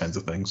those kinds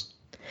of things.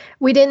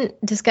 We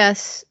didn't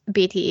discuss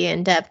BTE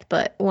in depth,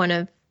 but one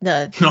of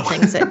the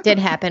things that did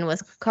happen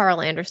was Carl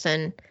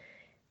Anderson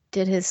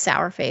did his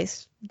sour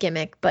face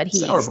gimmick, but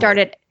he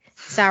started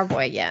Sour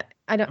Boy. Yeah,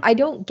 I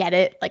don't get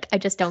it. Like, I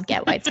just don't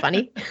get why it's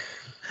funny.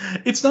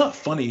 It's not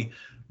funny,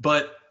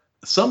 but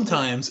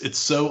sometimes it's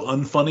so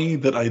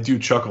unfunny that I do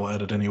chuckle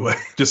at it anyway,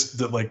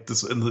 just like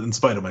this in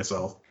spite of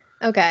myself.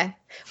 Okay.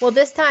 Well,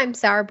 this time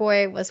Sour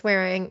Boy was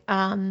wearing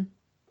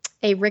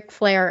a Ric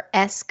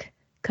Flair-esque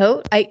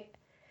coat.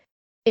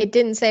 It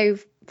didn't say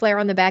Flair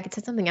on the back. It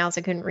said something else.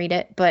 I couldn't read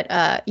it. But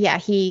yeah,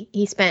 he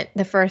spent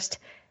the first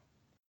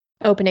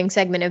opening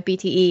segment of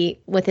BTE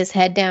with his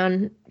head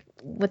down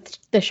with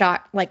the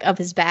shot like of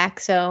his back.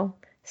 So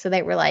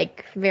they were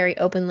like very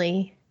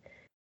openly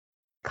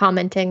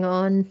commenting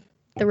on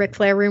the Ric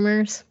Flair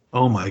rumors.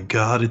 Oh my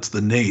God, it's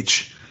the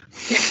Nate.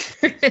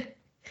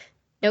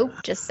 Nope,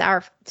 just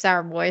sour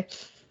boy.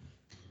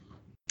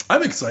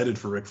 I'm excited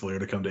for Ric Flair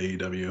to come to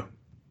AEW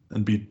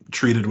and be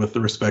treated with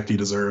the respect he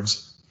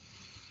deserves.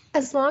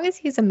 As long as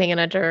he's a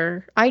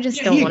manager, I just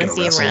Yeah, don't he ain't want to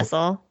gonna see him wrestle.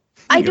 wrestle.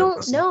 He I ain't gonna don't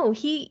wrestle. know.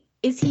 He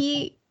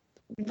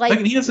Like,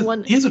 like he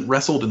one. hasn't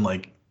wrestled in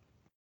like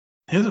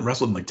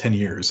 10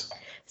 years.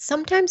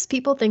 Sometimes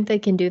people think they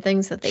can do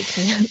things that they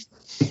can't.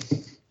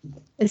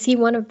 Is he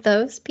one of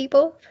those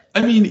people?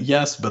 I mean,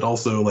 yes, but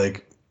also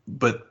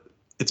but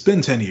it's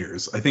been 10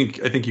 years. I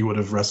think he would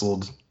have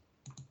wrestled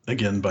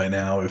again by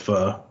now if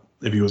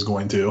he was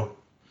going to.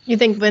 You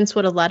think Vince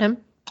would have let him?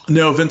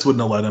 No, Vince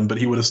wouldn't have let him, but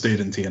he would have stayed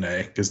in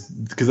TNA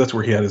because that's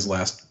where he had his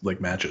last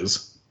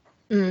matches.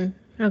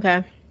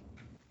 Okay.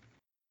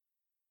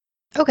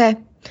 Okay.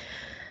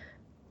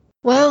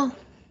 Well,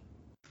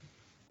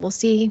 we'll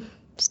see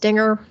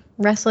Stinger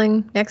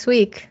wrestling next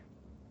week.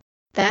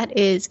 That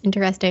is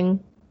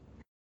interesting.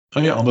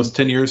 Oh yeah, almost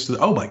 10 years to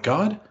oh my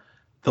god.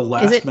 The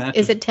last match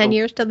is it 10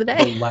 years to the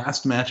day? The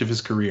last match of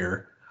his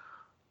career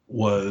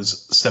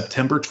was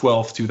September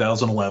 12th,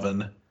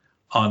 2011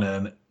 on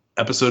an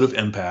episode of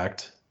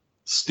Impact.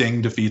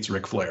 Sting defeats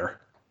Ric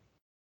Flair.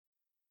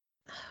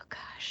 Oh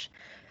gosh.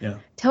 Yeah.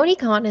 Tony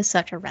Khan is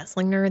such a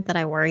wrestling nerd that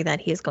I worry that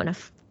he's going to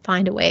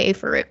find a way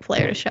for Ric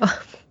Flair to show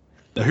up.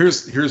 Now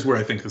here's where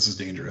I think this is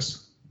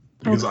dangerous.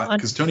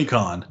 Because Tony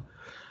Khan,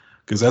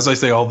 because as I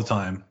say all the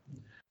time,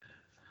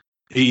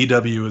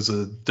 AEW is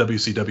a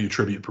WCW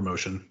tribute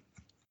promotion.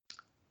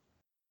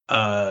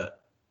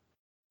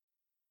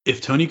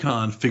 If Tony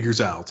Khan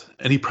figures out,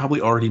 and he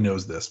probably already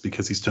knows this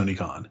because he's Tony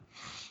Khan,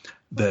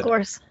 of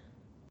course,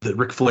 that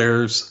Ric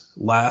Flair's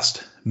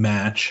last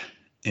match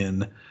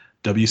in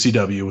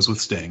WCW was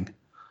with Sting,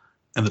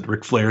 and that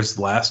Ric Flair's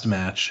last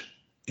match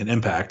in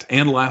Impact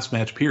and last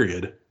match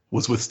period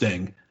was with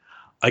Sting,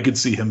 I could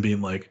see him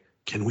being like,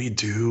 "Can we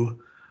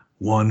do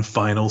one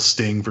final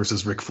Sting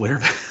versus Ric Flair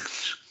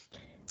match?"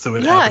 So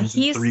it happens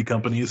in 3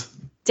 companies.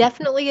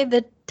 Definitely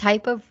the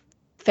type of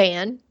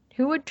fan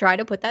who would try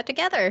to put that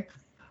together.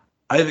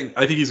 I think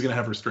he's gonna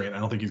have restraint. I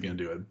don't think he's gonna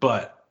do it,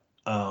 but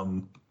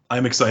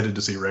I'm excited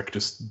to see Rick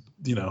just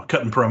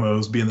cutting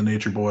promos, being the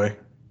nature boy.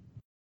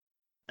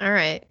 All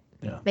right.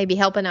 Yeah. Maybe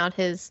helping out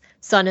his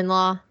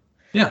son-in-law.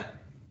 Yeah.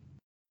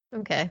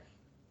 Okay.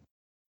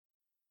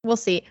 We'll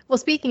see. Well,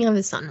 speaking of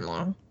his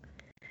son-in-law,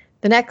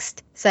 the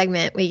next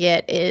segment we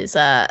get is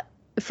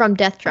from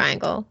Death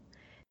Triangle.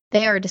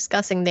 They are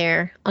discussing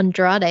their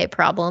Andrade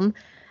problem.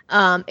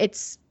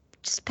 It's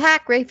just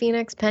Pac, Rey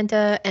Fenix,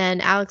 Penta,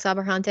 and Alex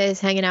Abrahantes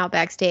is hanging out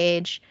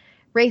backstage.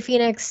 Rey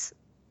Fenix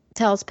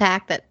tells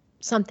Pac that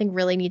something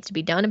really needs to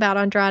be done about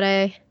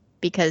Andrade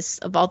because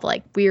of all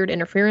the weird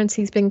interference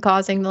he's been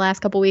causing the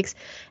last couple weeks.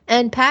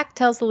 And Pac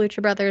tells the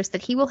Lucha Brothers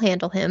that he will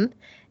handle him.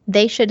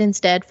 They should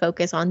instead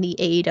focus on the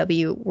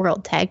AEW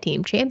World Tag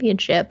Team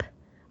Championship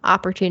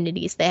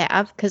opportunities they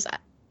have, because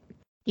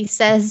he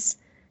says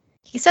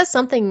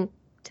something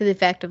to the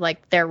effect of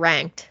they're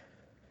ranked.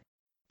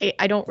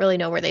 I don't really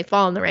know where they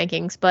fall in the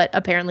rankings, but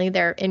apparently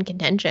they're in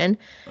contention.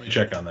 Let me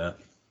check on that.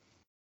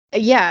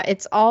 Yeah,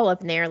 it's all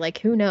up in there.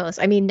 Who knows?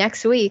 I mean,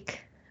 next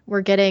week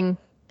we're getting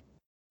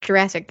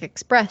Jurassic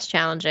Express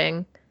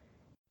challenging,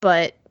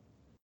 but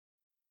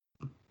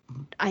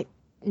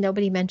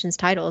nobody mentions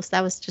titles.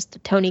 That was just a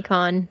Tony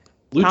Khan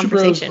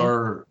conversation.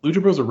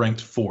 Lucha Bros are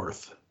ranked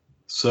 4th.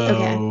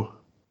 So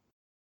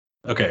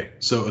okay,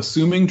 so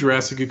assuming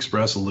Jurassic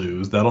Express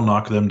lose, that'll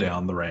knock them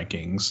down the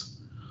rankings.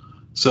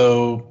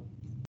 So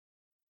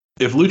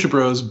if Lucha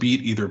Bros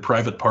beat either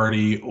Private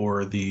Party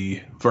or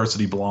the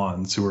Varsity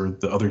Blondes, who are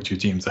the other 2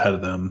 teams ahead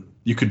of them,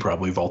 you could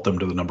probably vault them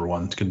to the number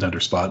 1 contender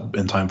spot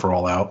in time for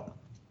All Out.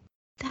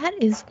 That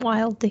is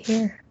wild to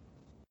hear.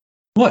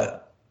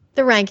 What?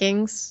 The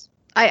rankings.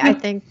 I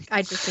think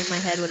I just in my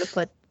head would have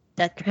put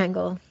Death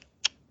Triangle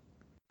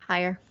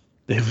higher.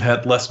 They've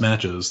had less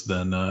matches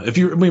than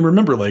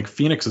remember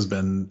Phoenix has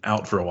been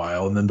out for a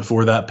while, and then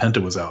before that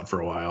Penta was out for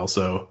a while,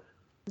 so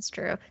that's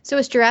true. So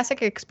is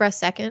Jurassic Express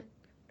 2nd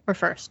or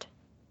 1st?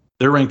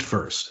 They're ranked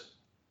 1st.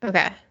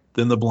 Okay.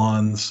 Then the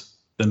Blondes,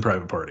 then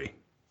Private Party.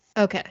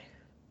 Okay.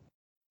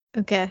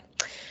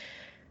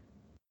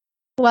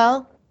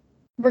 Well,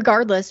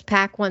 regardless,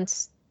 Pac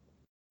wants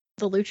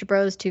the Lucha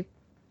Bros to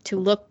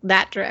look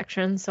that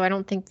direction, so I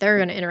don't think they're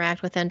going to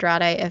interact with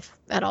Andrade if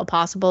at all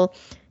possible.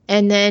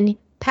 And then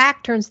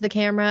Pac turns to the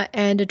camera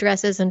and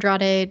addresses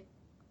Andrade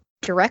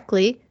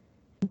directly,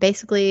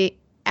 basically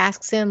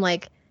asks him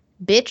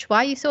 "Bitch, why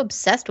are you so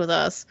obsessed with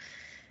us?"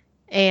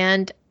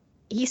 And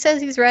he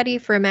says he's ready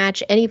for a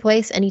match any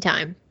place,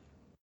 anytime.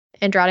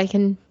 Andrade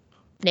can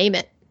name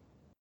it.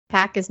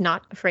 Pac is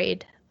not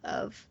afraid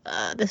of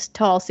this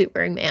tall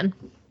suit-wearing man.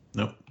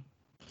 Nope.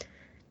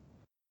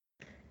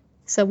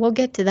 So we'll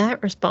get to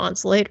that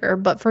response later.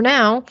 But for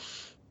now,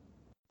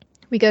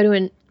 we go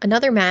to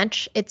another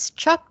match. It's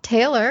Chuck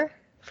Taylor,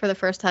 for the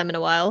first time in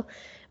a while,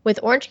 with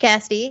Orange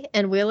Cassidy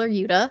and Wheeler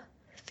Yuta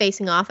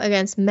facing off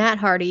against Matt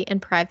Hardy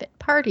and Private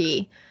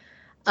Party.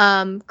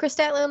 Chris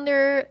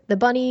Statlander, the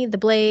Bunny, the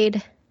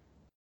Blade,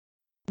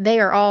 they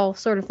are all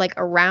sort of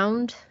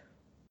around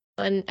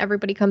when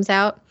everybody comes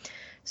out.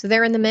 So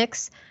they're in the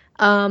mix.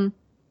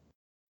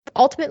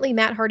 ultimately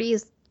Matt Hardy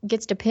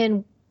gets to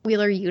pin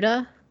Wheeler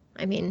Yuta.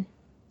 I mean,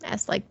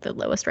 as like the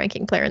lowest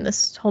ranking player in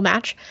this whole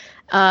match,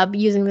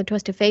 using the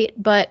twist of fate.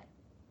 But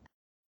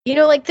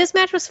like this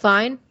match was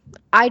fine.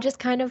 I just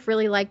kind of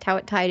really liked how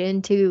it tied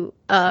into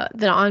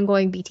the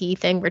ongoing BT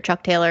thing where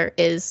Chuck Taylor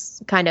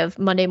is kind of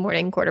Monday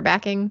morning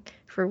quarterbacking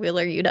for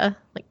Wheeler Yuta,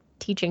 like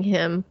teaching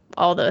him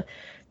all the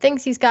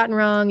things he's gotten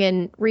wrong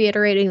and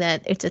reiterating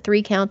that it's a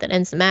 3 count that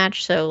ends the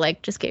match. So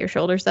like, just get your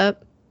shoulders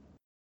up.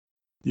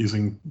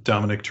 Using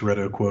Dominic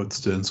Toretto quotes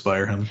to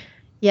inspire him.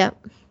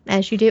 Yep,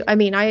 as you do. I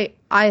mean, I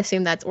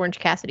assume that's Orange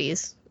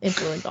Cassidy's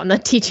influence on the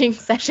teaching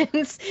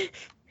sessions.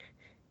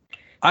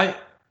 I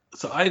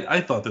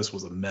thought this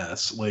was a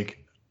mess.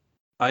 Like,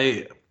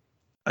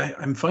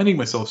 I'm finding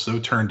myself so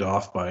turned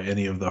off by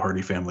any of the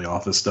Hardy Family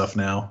Office stuff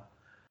now.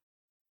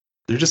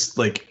 They're just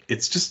like,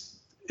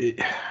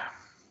 it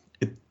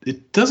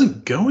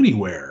doesn't go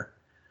anywhere.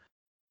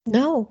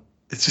 No,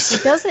 it's just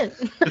it doesn't.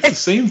 It's the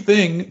same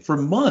thing for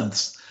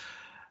months.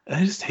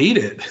 I just hate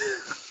it.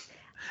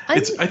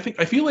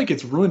 I feel like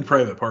it's ruined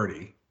Private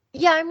Party.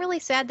 Yeah, I'm really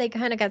sad they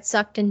kind of got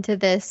sucked into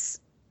this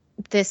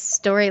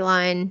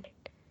storyline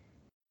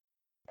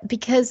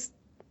because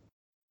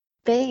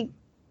I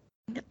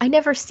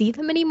never see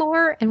them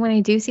anymore, and when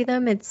I do see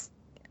them,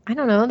 I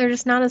don't know, they're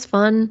just not as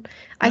fun. No.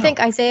 I think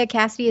Isaiah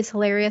Cassidy is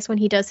hilarious when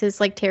he does his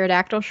like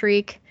pterodactyl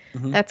shriek.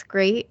 Mm-hmm. That's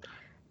great.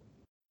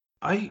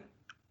 I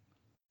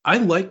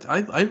liked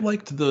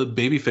the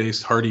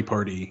babyface Hardy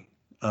Party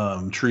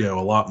trio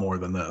a lot more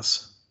than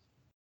this.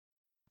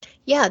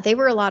 Yeah, they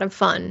were a lot of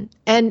fun.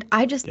 And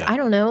I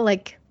don't know,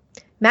 like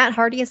Matt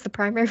Hardy as the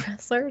primary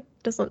wrestler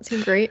doesn't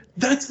seem great.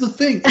 That's the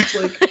thing.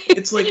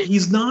 It's like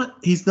he's not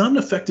an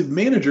effective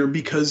manager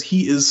because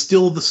he is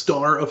still the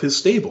star of his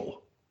stable.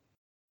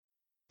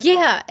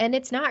 Yeah, and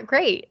it's not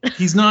great.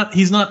 He's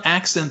not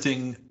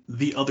accenting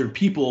the other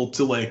people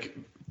to like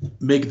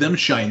make them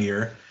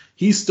shinier.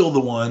 He's still the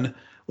one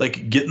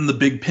like getting the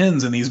big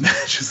pins in these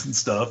matches and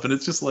stuff, and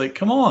it's just like,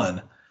 come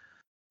on.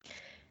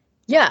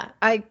 Yeah,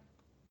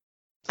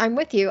 I'm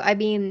with you. I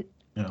mean,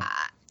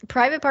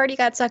 Private Party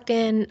got sucked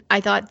in.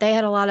 I thought they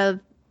had a lot of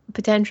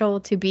potential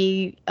to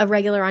be a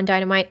regular on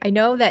Dynamite. I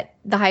know that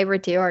the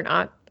Hybrid 2 are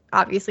not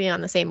obviously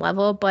on the same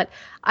level, but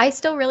I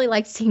still really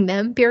like seeing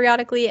them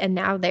periodically, and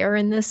now they're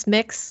in this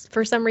mix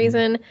for some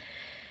reason.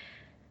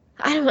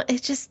 I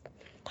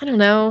don't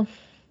know.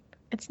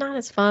 It's not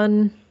as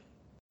fun.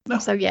 No.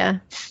 So, yeah.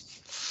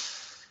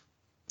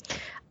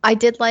 I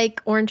did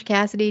like Orange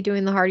Cassidy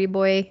doing the Hardy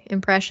Boy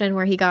impression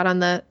where he got on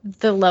the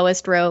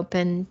lowest rope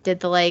and did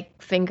the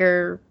like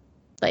finger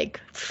like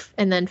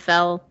and then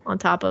fell on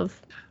top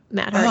of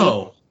Matt Hardy.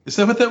 Oh, is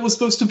that what that was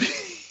supposed to be?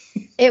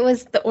 It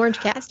was the Orange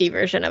Cassidy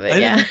version of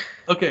it, yeah.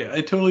 Okay, I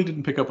totally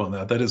didn't pick up on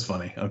that. That is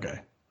funny. Okay.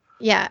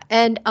 Yeah,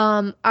 and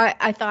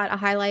I thought a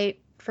highlight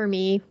for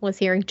me was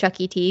hearing Chuck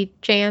E.T.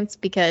 chants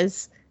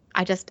because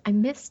I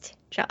missed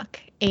Chuck.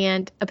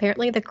 And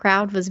apparently the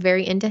crowd was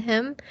very into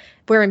him.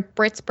 We're in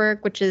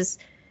Brittsburgh, which is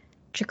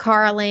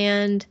Chikara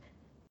land,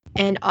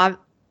 and I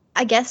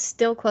guess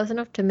still close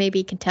enough to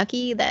maybe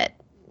Kentucky that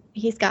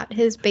he's got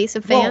his base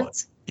of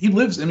fans. Well, he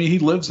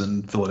lives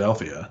in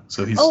Philadelphia,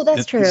 so he's. Oh,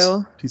 that's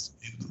true.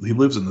 He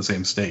lives in the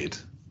same state.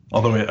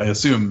 Although I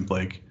assume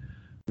like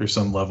there's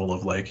some level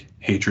of like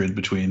hatred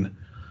between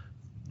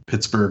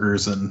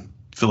Pittsburghers and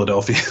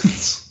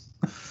Philadelphians.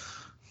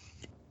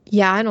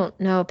 Yeah, I don't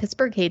know.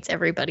 Pittsburgh hates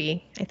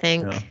everybody, I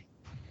think. Yeah.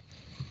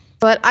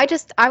 But I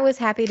was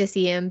happy to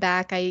see him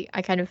back. I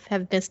kind of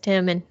have missed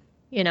him, and,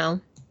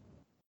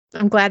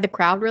 I'm glad the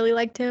crowd really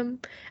liked him.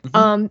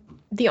 Mm-hmm.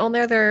 The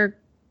only other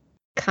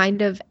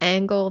kind of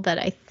angle that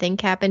I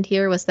think happened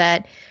here was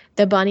that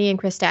the Bunny and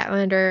Chris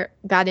Statlander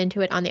got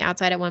into it on the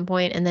outside at one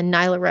point, and then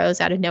Nyla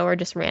Rose out of nowhere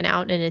just ran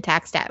out and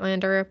attacked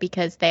Statlander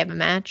because they have a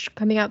match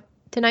coming up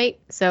tonight.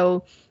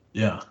 So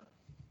yeah.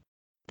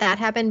 That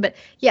happened, but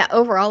yeah,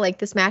 overall, like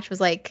this match was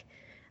like,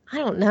 I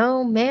don't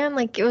know, man,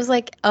 like it was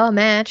like a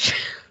match.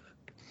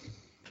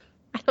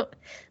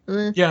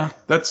 Yeah,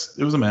 it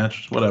was a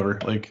match, whatever.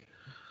 Like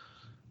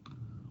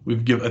I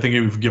think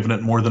we've given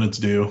it more than its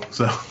due.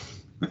 So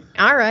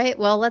all right,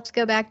 well, let's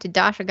go back to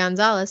Dasha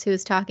Gonzalez, who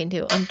was talking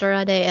to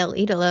Andrade El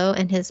Idolo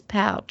and his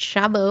pal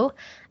Chavo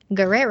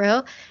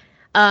Guerrero.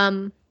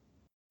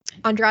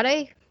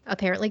 Andrade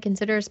apparently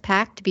considers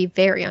Pac to be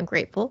very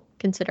ungrateful,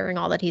 considering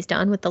all that he's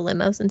done with the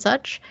limos and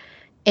such.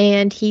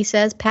 And he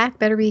says Pac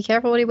better be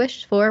careful what he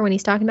wishes for when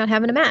he's talking about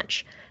having a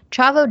match.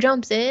 Chavo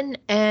jumps in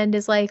and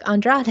is like,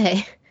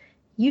 Andrade,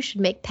 you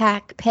should make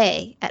Pac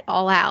pay at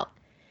All Out.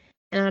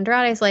 And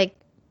Andrade's like,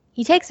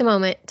 he takes a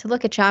moment to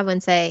look at Chavo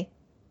and say,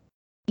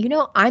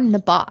 I'm the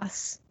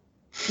boss.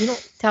 You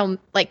don't tell,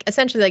 like,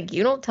 essentially, like,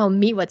 you don't tell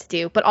me what to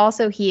do. But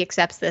also he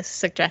accepts this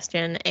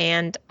suggestion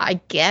and I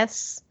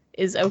guess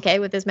is okay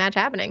with this match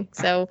happening.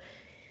 So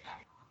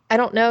I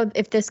don't know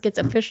if this gets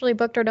officially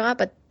booked or not,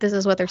 but this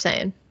is what they're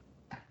saying.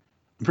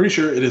 I'm pretty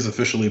sure it is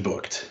officially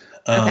booked.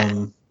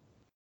 Okay.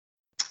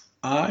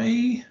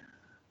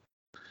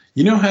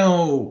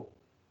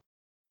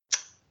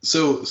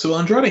 So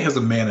Andrade has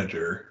a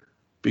manager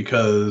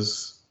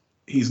because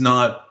he's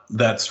not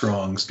that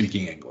strong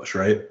speaking English,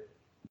 right?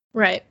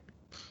 Right.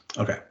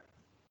 Okay.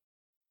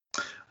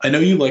 I know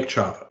you like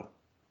Chavo,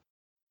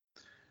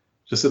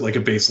 just at like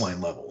a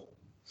baseline level.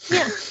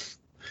 Yeah.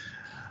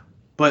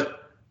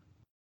 But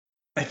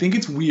I think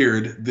it's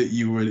weird that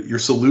your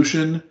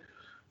solution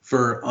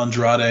for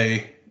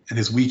Andrade and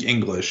his weak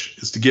English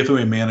is to give him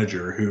a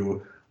manager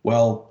who,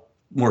 while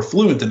more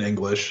fluent in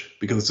English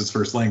because it's his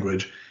first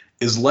language,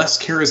 is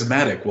less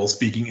charismatic while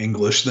speaking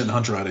English than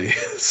Andrade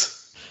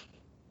is.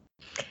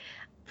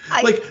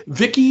 Like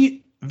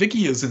Vicky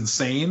is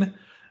insane,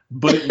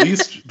 but at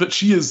least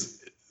she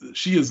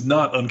is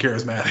not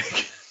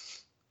uncharismatic.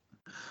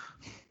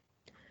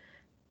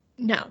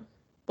 No.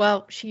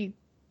 Well, she's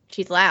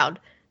loud.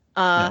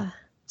 Yeah.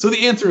 So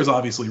the answer is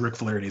obviously Ric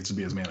Flair needs to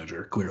be his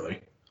manager,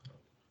 clearly.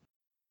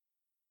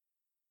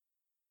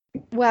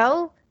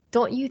 Well,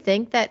 don't you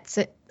think that's...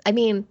 I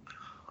mean,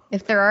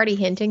 if they're already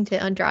hinting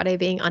to Andrade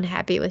being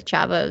unhappy with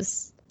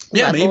Chavo's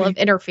level of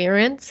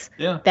interference,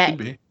 that could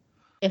be.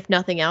 If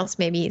nothing else,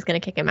 maybe he's going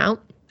to kick him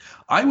out.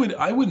 I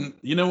wouldn't.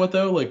 You know what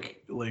though?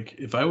 Like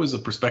if I was a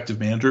prospective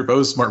manager, if I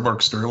was Smart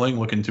Mark Sterling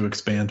looking to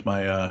expand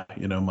my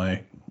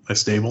my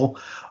stable,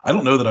 I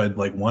don't know that I'd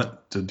like want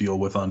to deal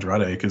with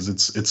Andrade because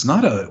it's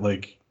not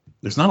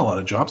there's not a lot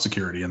of job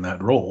security in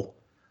that role.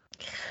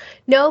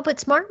 No, but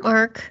Smart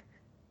Mark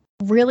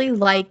really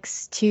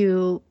likes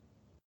to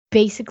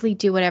basically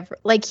do whatever.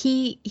 Like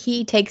he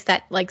takes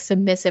that like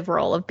submissive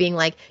role of being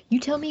like, you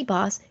tell me,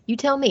 boss, you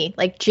tell me.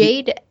 Like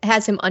Jade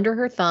has him under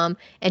her thumb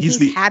and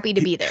he's happy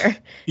to be there.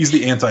 He's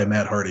the anti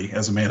Matt Hardy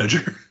as a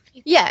manager.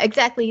 Yeah,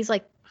 exactly. He's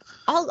like,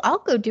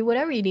 I'll go do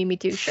whatever you need me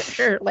to.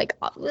 Sure. Like,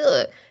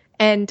 ugh.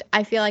 And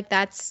I feel like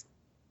that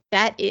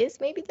is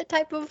maybe the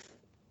type of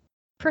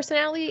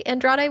personality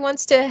Andrade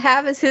wants to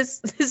have as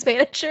his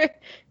manager.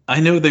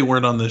 I know they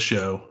weren't on this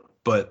show,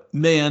 but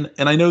man,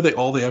 and I know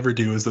all they ever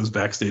do is those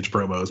backstage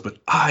promos, but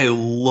I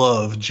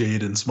love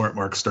Jade and Smart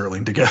Mark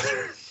Sterling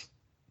together.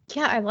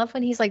 Yeah, I love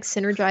when he's like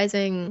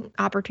synergizing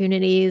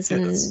opportunities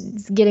and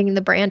getting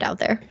the brand out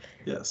there.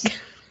 Yes.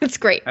 It's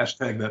great.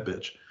 Hashtag that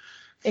bitch.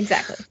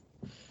 Exactly.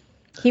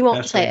 He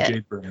won't say it.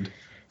 Jade brand.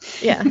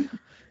 Yeah.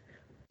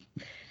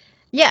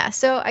 Yeah,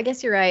 so I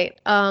guess you're right.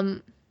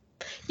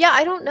 Yeah,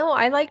 I don't know.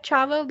 I like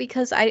Chavo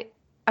because I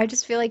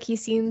just feel like he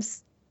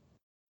seems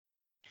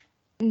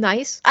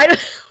nice. I don't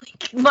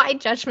like my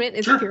judgment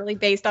is purely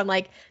based on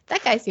like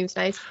that guy seems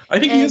nice. I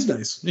think he is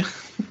nice. Yeah.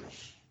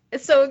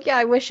 So yeah,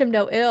 I wish him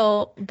no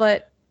ill,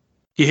 but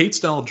he hates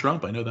Donald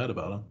Trump. I know that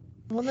about him.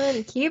 Well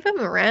then keep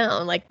him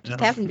around, like just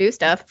have him do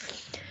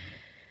stuff.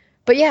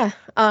 But yeah,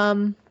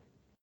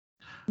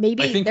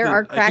 maybe there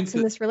are cracks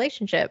in this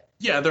relationship.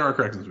 Yeah, there are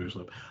cracks in this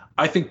relationship.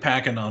 I think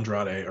Pac and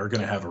Andrade are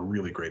going to have a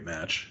really great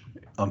match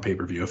on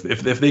pay-per-view.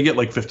 If they get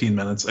like 15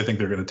 minutes, I think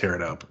they're going to tear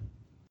it up.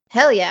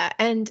 Hell yeah.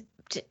 And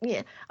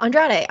yeah,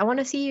 Andrade, I want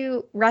to see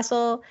you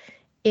wrestle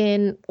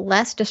in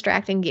less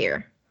distracting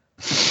gear.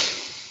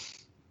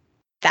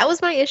 That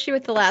was my issue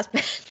with the last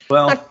match.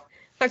 Well,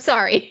 I'm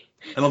sorry.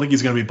 I don't think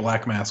he's going to be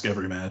Black Mask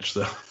every match,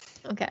 so.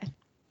 Okay.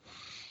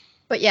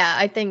 But yeah,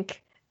 I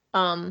think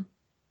the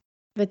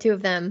two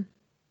of them,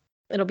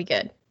 it'll be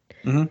good.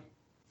 Mm-hmm.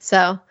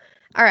 So,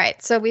 all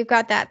right. So we've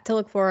got that to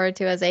look forward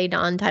to as a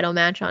non-title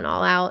match on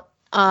All Out.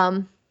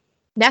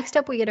 Next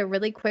up, we get a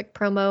really quick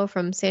promo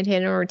from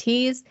Santana and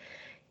Ortiz.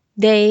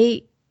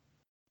 They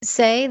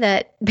say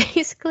that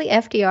basically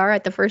FTR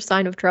at the first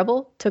sign of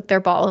trouble took their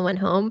ball and went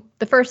home.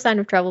 The first sign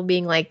of trouble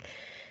being like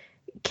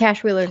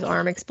Cash Wheeler's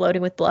arm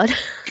exploding with blood.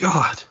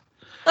 God,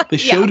 they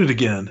showed it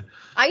again.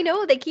 I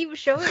know, they keep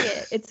showing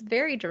it. It's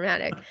very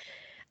dramatic.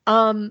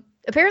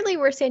 Apparently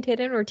where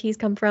Santana and Ortiz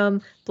come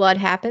from, blood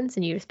happens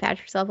and you just patch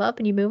yourself up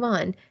and you move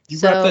on. You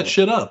wrap that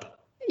shit up.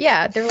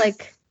 Yeah, they're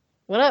like,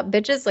 what up,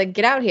 bitches? Like,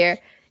 get out here.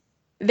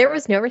 There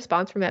was no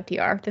response from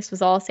FTR. This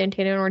was all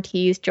Santana and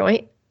Ortiz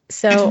joint.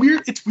 So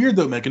it's weird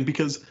though, Megan,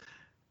 because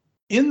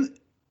in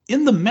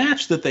the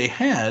match that they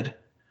had,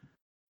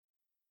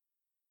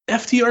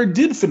 FTR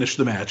did finish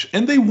the match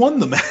and they won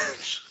the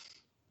match.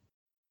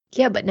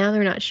 Yeah, but now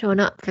they're not showing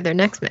up for their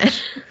next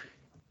match.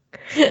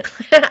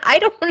 I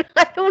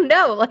don't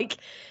know. Like,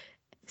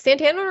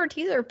 Santana and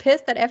Ortiz are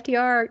pissed that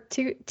FTR,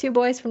 two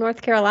boys from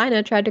North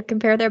Carolina, tried to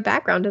compare their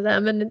background to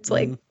them, and it's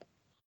like,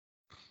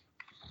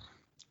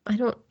 I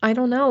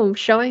don't know.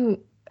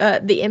 Showing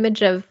the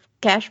image of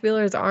Cash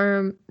Wheeler's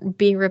arm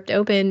being ripped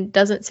open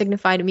doesn't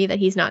signify to me that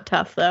he's not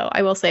tough, though.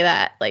 I will say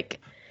that.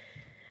 Like,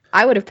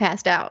 I would have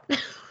passed out. I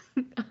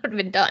would have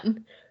been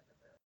done.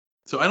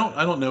 So I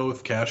don't know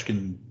if Cash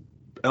can.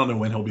 I don't know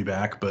when he'll be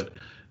back, but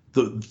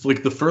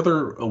the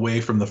further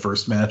away from the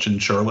first match in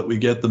Charlotte we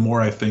get, the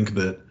more I think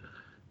that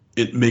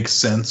it makes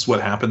sense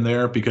what happened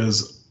there,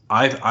 because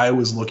I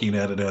was looking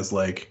at it as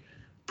like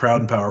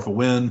proud and powerful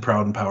win,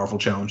 proud and powerful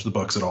challenge the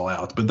Bucks at All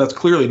Out, but that's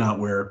clearly not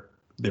where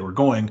they were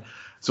going.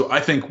 So I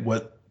think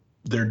what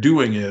they're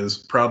doing is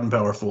proud and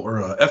powerful, or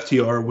a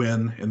FTR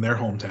win in their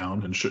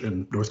hometown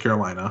in North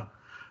Carolina,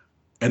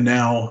 and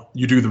now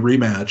you do the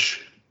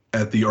rematch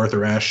at the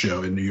Arthur Ashe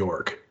show in New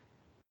York.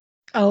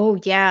 Oh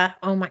yeah!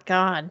 Oh my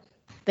God!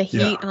 the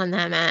heat on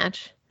that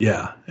match.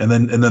 Yeah, and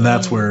then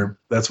that's Damn.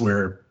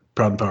 where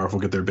Proud and Powerful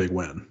get their big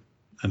win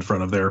in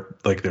front of their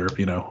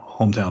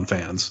hometown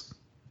fans.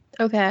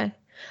 Okay.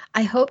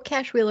 I hope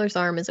Cash Wheeler's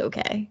arm is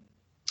okay.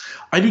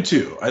 I do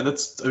too.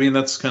 That's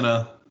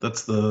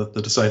the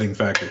deciding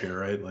factor here,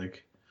 right?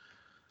 Like,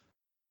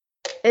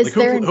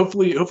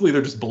 hopefully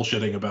they're just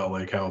bullshitting about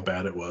like how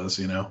bad it was,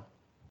 you know?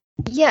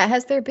 Yeah,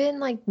 has there been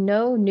like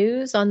no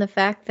news on the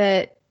fact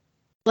that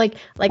like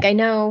I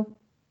know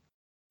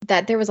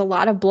that there was a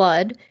lot of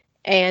blood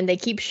and they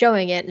keep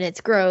showing it and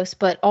it's gross,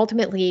 but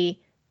ultimately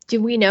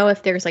do we know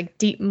if there's like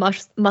deep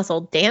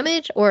muscle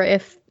damage or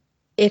if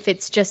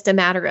it's just a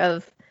matter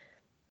of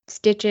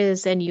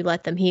stitches and you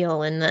let them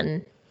heal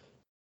and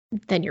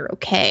then you're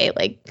okay?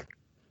 Like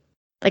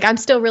I'm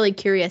still really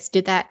curious,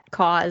 did that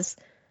cause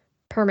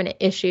permanent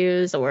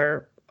issues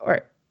or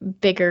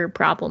bigger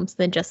problems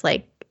than just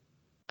like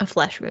a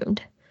flesh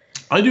wound?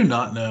 I do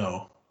not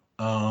know.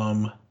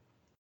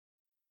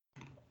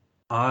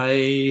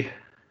 I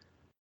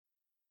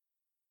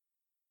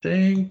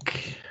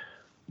think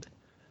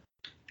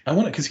I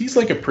want it because he's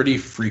like a pretty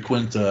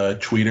frequent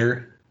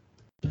tweeter.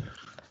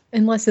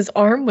 Unless his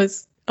arm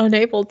was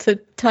unable to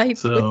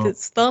type with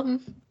his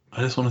thumb.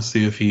 I just want to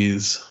see if he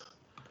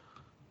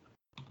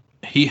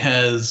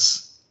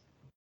has.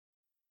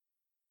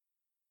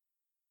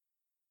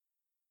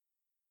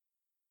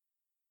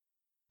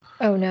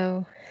 Oh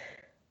no.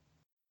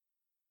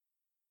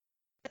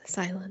 The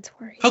silence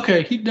worries.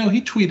 Okay, he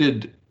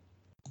tweeted.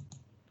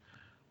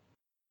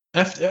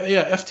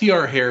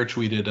 FTR Hair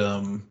tweeted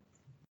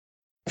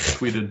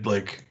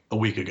like a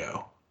week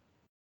ago.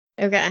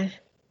 Okay.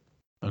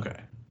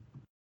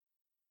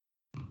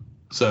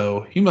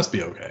 So he must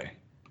be okay.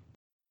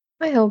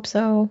 I hope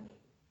so.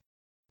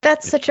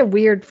 That's such a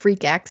weird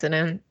freak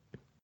accident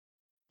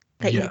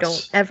that you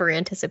don't ever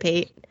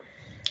anticipate.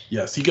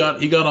 Yes, he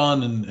got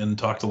on and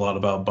talked a lot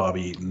about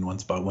Bobby Eaton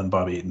when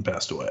Bobby Eaton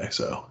passed away.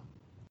 So.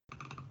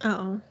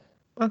 Oh.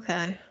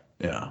 Okay.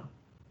 Yeah.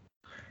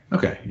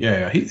 Okay.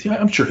 Yeah.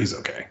 I'm sure he's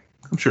okay.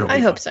 I'm sure. I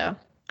hope so.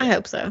 I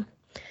hope so.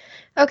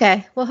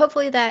 Okay. Well,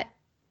 hopefully that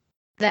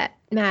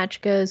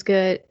match goes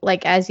good,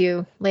 like as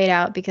you laid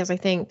out, because I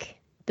think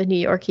the New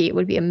York Heat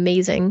would be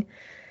amazing.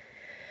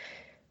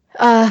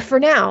 For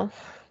now,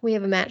 we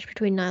have a match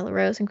between Nyla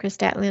Rose and Chris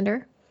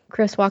Statlander.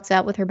 Chris walks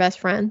out with her best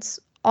friends,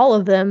 all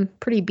of them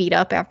pretty beat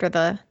up after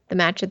the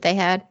match that they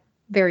had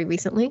very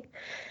recently.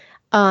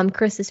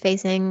 Chris is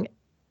facing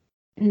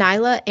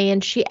Nyla,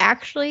 and she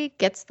actually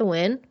gets the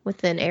win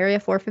with an Area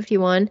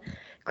 451.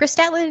 Chris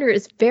Statlander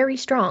is very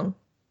strong.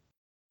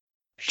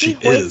 She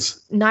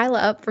hoists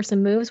Nyla up for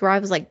some moves where I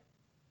was like,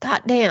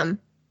 God damn.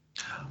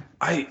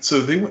 So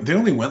they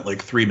only went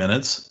like 3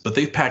 minutes, but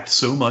they packed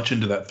so much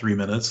into that 3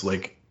 minutes.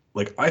 Like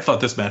I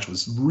thought this match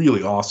was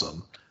really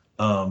awesome.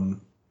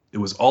 It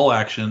was all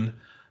action.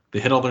 They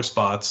hit all their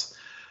spots.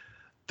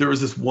 There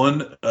was this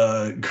one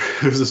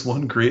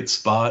great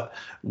spot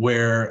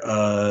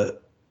where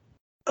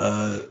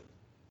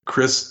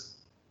Chris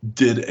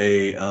did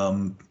a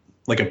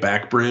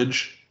back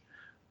bridge.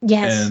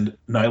 Yes. And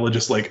Nyla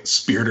just like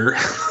speared her.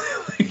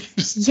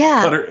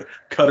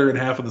 Cut her in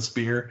half with a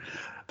spear.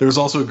 There was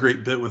also a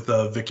great bit with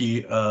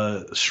Vicky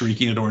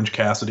shrieking at Orange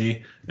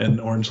Cassidy, and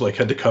Orange like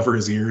had to cover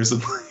his ears,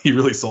 and he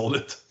really sold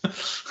it.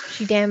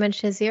 She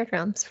damaged his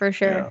eardrums for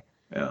sure.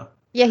 Yeah.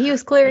 Yeah, he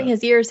was clearing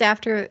his ears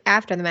after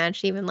the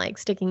match, even like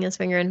sticking his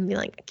finger in and be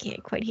like, I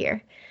can't quite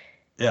hear.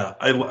 Yeah,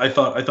 I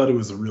thought it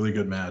was a really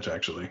good match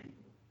actually.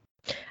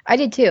 I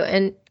did too,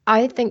 and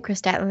I think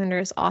Chris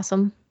Statlander is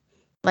awesome.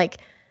 Like,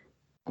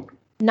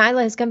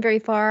 Nyla has come very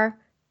far.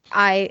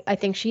 I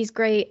think she's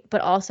great, but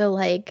also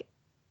like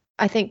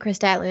I think Chris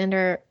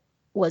Statlander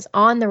was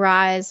on the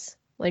rise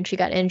when she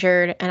got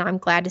injured, and I'm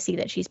glad to see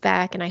that she's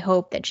back, and I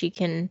hope that she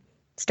can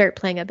start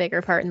playing a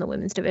bigger part in the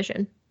women's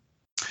division.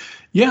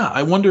 Yeah,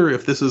 I wonder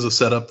if this is a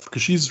setup,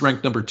 because she's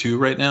ranked number 2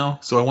 right now,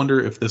 so I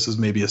wonder if this is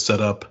maybe a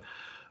setup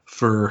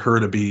for her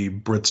to be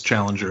Britt's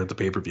challenger at the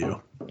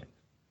pay-per-view.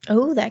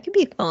 Oh, that could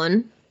be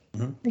fun.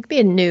 Mm-hmm. It could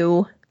be a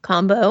new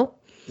combo.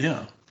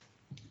 Yeah.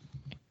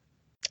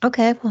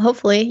 Okay, well,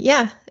 hopefully.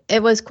 Yeah,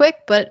 it was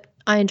quick, but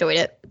I enjoyed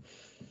it.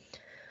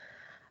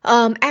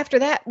 After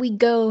that, we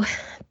go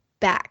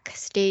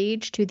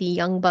backstage to the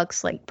Young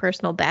Bucks like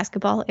personal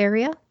basketball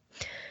area.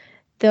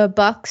 The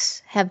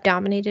Bucks have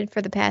dominated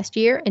for the past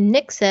year, and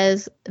Nick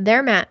says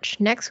their match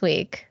next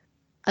week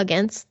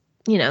against,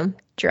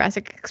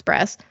 Jurassic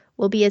Express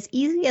will be as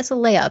easy as a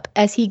layup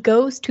as he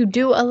goes to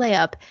do a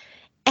layup.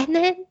 And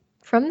then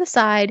from the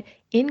side,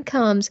 in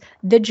comes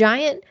the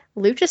giant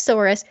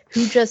Luchasaurus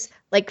who just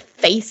like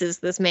faces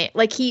this man.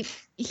 Like he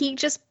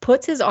just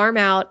puts his arm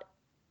out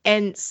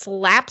and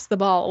slaps the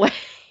ball away.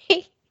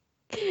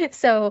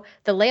 So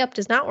the layup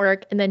does not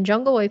work. And then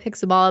Jungle Boy picks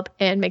the ball up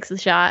and makes the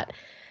shot.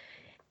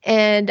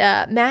 And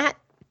Matt,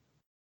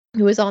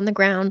 who is on the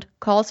ground,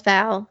 calls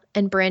foul.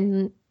 And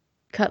Brandon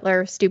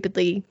Cutler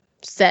stupidly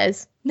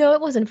says, no, it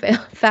wasn't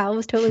foul. It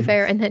was totally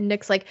fair. And then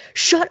Nick's like,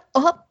 shut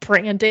up,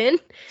 Brandon.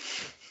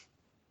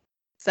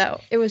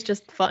 So it was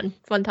just fun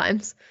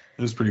times.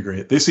 It was pretty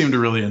great. They seemed to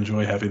really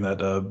enjoy having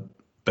that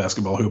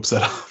basketball hoop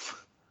set up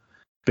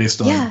based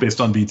on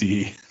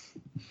BTE.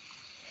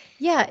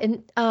 Yeah,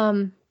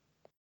 and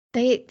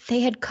they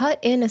had cut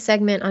in a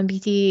segment on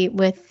BTE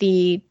with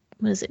the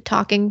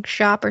Talking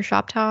Shop or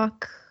Shop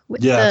Talk?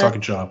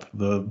 Talking Shop,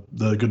 the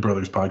Good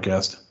Brothers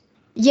podcast.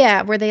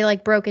 Yeah, where they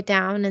like broke it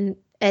down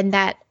and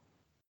that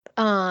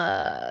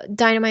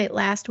Dynamite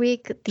last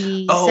week,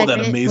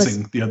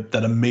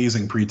 that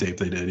amazing pre-tape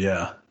they did,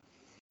 yeah.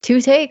 2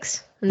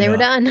 takes and they were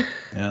done.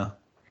 Yeah.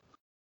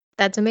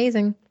 That's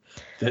amazing.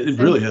 It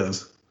really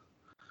is.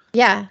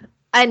 Yeah.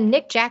 And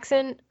Nick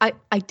Jackson,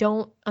 I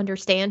don't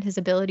understand his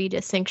ability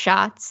to sink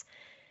shots.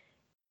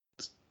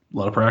 A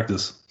lot of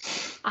practice.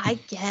 I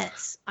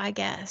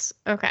guess.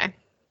 Okay.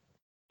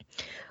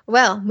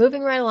 Well,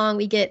 moving right along,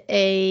 we get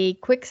a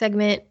quick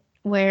segment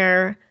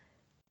where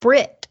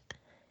Britt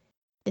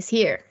is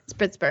here. It's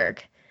Brittsburgh.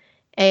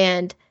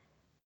 And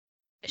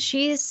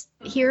she's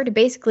here to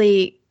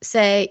basically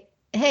say,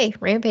 hey,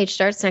 Rampage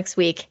starts next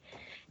week.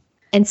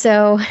 And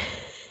so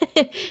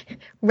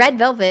Red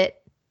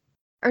Velvet,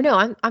 or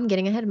no, I'm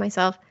getting ahead of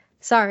myself.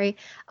 Sorry.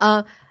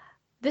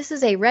 This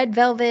is a Red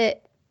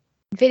Velvet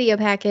video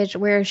package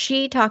where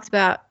she talks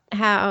about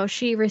how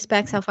she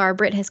respects how far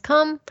Britt has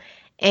come,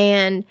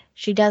 and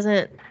she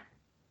doesn't,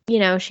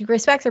 she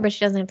respects her, but she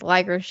doesn't have to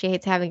like her. She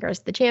hates having her as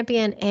the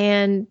champion,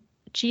 and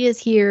she is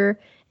here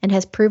and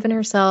has proven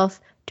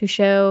herself to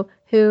show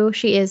who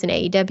she is in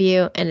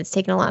AEW, and it's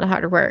taken a lot of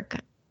hard work.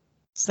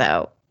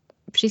 So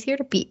she's here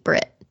to beat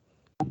Britt.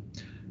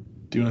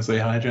 Do you want to say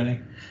hi, Jenny?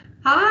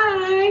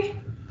 Hi.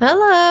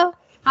 Hello.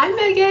 Hi,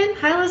 Megan.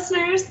 Hi,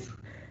 listeners.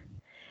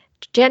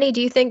 Jenny,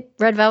 do you think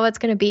Red Velvet's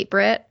going to beat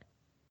Britt?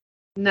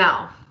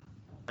 No.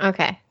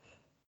 Okay.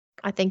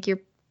 I think you're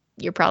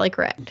probably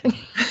correct.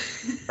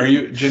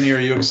 Jenny, are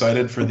you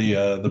excited for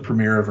the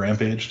premiere of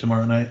Rampage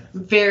tomorrow night?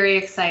 Very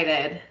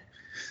excited.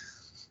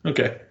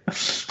 Okay.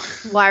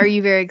 Why are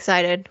you very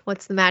excited?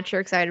 What's the match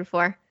you're excited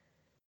for?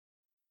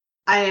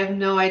 I have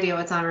no idea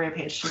what's on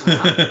Rampage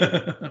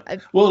tomorrow.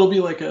 Well, it'll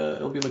be like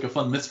a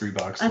fun mystery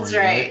box. That's for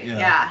you, right.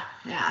 Yeah.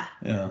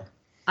 Yeah.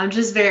 I'm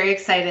just very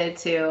excited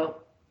to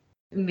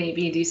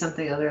maybe do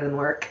something other than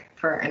work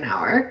for an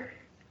hour.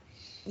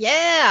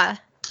 Yeah.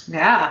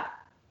 Yeah.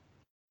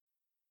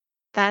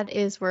 That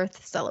is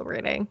worth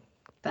celebrating.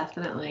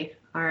 Definitely.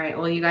 All right.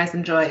 Well, you guys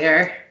enjoy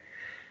your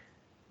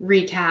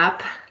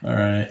recap. All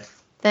right.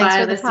 Thanks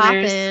Bye, for the listeners.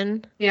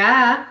 pop-in.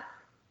 Yeah.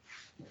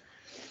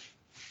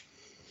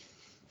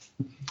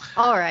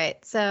 All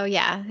right. So,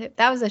 yeah,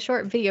 that was a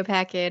short video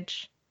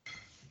package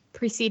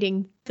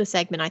preceding the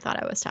segment I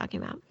thought I was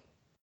talking about.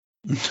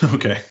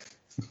 Okay.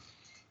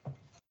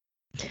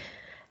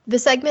 The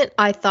segment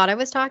I thought I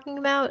was talking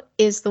about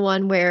is the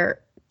one where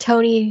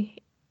Tony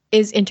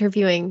is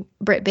interviewing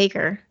Britt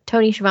Baker,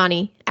 Tony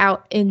Schiavone,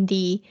 out in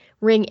the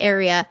ring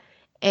area,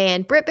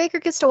 and Britt Baker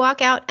gets to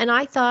walk out, and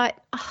I thought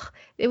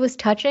it was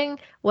touching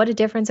what a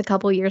difference a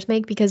couple years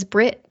make, because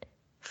Britt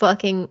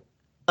fucking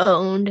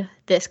owned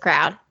this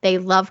crowd. They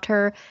loved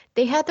her.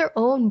 They had their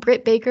own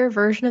Britt Baker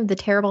version of the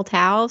Terrible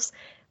Towels,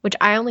 which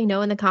I only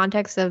know in the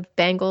context of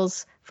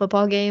Bengals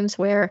football games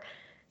where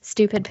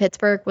stupid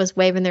Pittsburgh was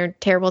waving their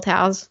terrible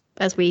towels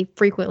as we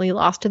frequently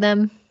lost to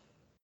them.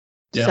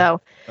 Yeah.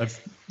 So,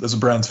 as a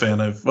Browns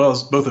fan, as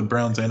both a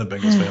Browns and a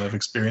Bengals fan, I've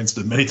experienced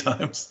it many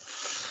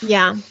times.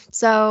 Yeah.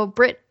 So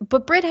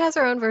Britt has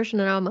her own version,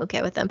 and I'm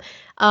okay with them.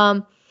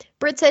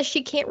 Britt says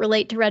she can't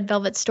relate to Red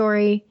Velvet's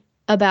story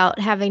about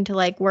having to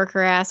like work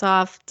her ass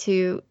off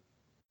to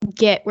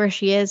get where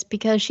she is,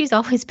 because she's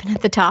always been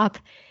at the top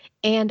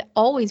and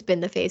always been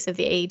the face of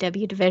the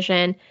AEW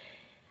division.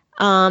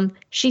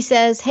 She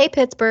says, "Hey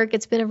Pittsburgh,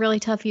 it's been a really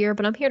tough year,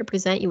 but I'm here to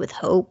present you with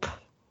hope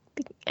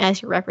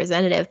as your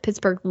representative.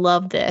 Pittsburgh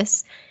loved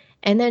this."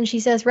 And then she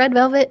says, "Red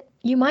Velvet,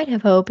 you might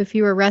have hope if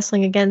you were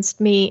wrestling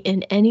against me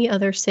in any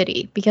other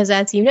city, because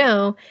as you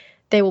know,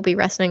 they will be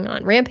wrestling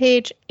on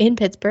Rampage in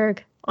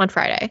Pittsburgh on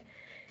Friday."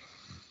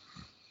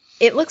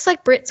 It looks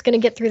like Britt's going to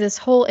get through this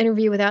whole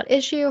interview without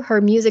issue. Her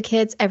music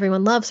hits.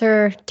 Everyone loves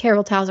her.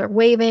 Terrible Towels are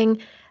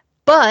waving.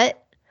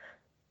 But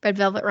Red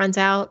Velvet runs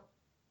out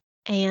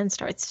and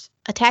starts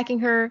attacking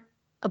her.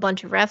 A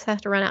bunch of refs have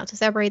to run out to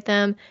separate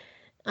them.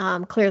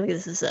 Clearly,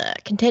 this is a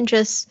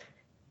contentious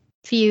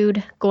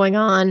feud going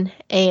on,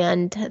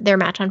 and their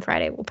match on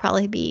Friday will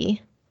probably be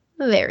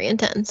very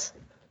intense.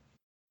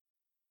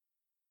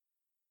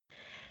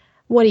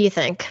 What do you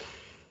think?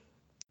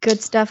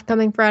 Good stuff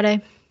coming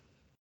Friday?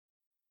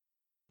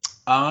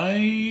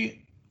 I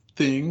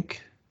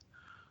think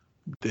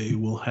they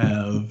will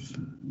have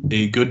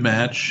a good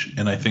match,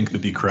 and I think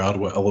that the crowd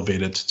will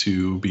elevate it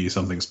to be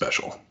something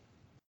special.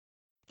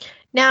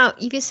 Now,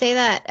 you say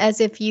that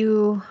as if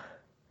you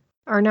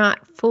are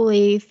not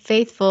fully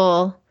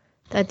faithful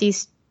that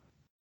these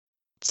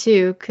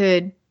two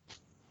could,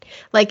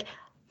 like,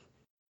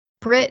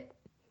 Britt,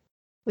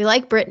 we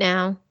like Britt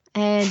now,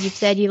 and you've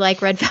said you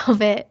like Red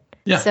Velvet.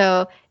 Yeah.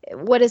 So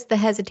what is the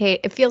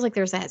hesitate? It feels like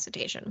there's a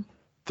hesitation.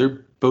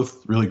 They're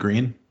both really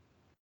green.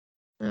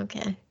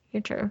 Okay.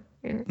 You're true.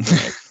 You're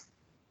right.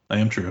 I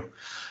am true.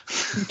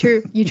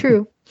 You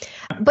true.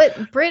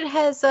 But Britt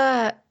has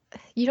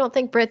you don't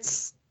think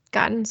Britt's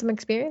gotten some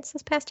experience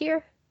this past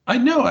year? I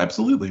know,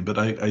 absolutely, but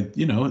I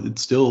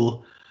it's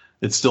still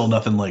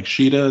nothing like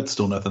Sheeta. It's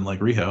still nothing like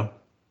Riho.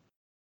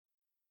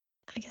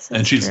 I guess that's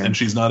And true.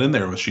 she's not in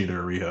there with Sheeta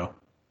or Riho. Or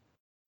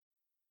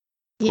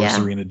Yeah.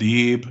 Serena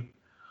Deeb.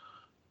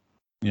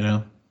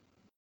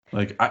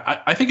 Like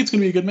I think it's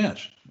gonna be a good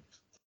match.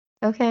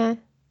 Okay.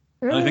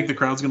 And I think the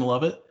crowd's gonna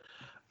love it.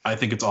 I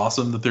think it's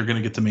awesome that they're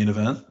gonna get to main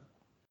event.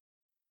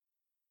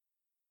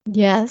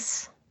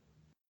 Yes.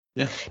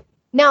 Yeah.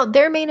 Now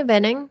they're main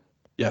eventing.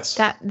 Yes.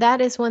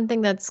 That is one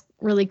thing that's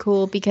really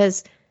cool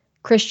because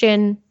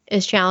Christian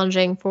is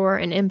challenging for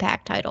an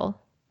Impact title.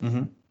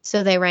 Mm-hmm.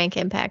 So they rank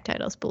Impact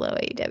titles below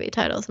AEW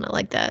titles, and I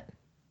like that.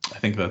 I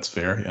think that's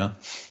fair, yeah.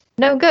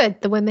 No,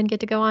 good. The women get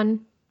to go on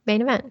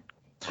main event.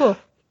 Cool.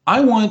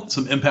 I want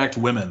some Impact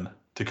women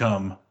to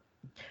come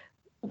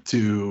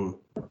to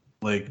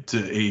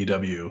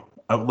AEW.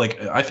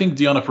 I think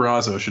Deonna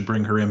Purrazzo should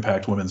bring her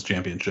Impact Women's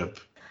Championship.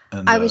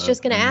 And I was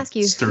just going to ask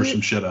you, stir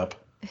some shit up.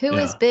 Who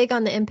is big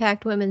on the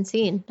Impact women's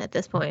scene at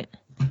this point?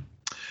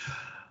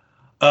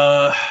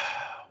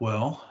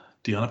 Well,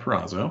 Deonna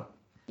Purrazzo.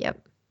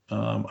 Yep.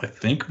 I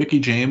think Mickie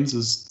James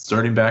is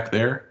starting back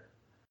there.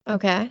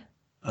 Okay.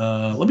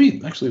 Let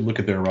me actually look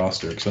at their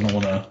roster because I don't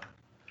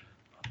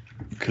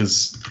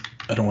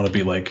want to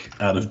be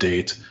out of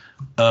date.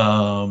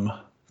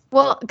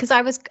 Well, because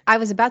I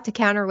was about to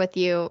counter with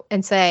you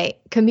and say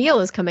Camille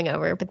is coming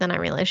over, but then I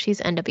realized she's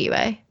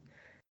NWA.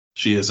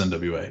 She is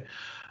NWA.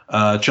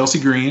 Chelsea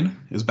Green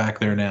is back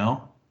there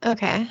now.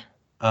 Okay.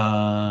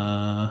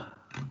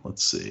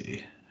 Let's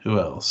see. Who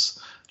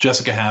else?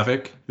 Jessica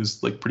Havoc, who's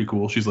pretty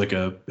cool. She's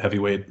a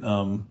heavyweight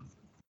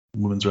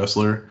women's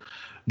wrestler.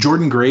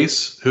 Jordan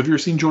Grace. Have you ever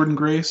seen Jordan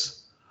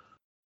Grace?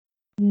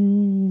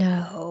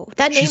 No.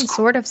 That name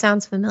sort of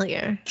sounds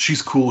familiar.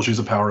 She's cool. She's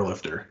a power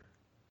lifter.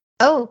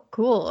 Oh,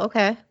 cool.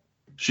 Okay.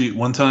 She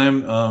one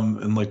time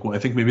in I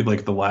think maybe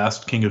the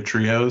last King of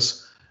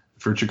Trios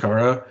for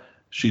Chikara,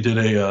 she did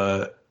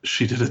a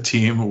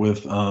team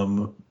with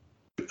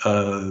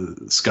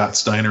Scott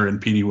Steiner and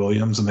Petey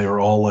Williams, and they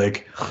were all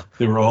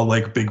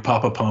Big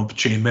Papa Pump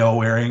chainmail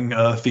wearing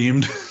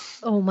themed.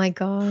 Oh my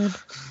god.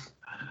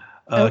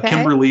 Okay.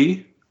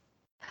 Kimberly.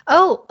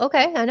 Oh,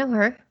 okay. I know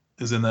her.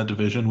 Is in that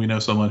division. We know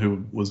someone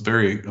who was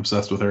very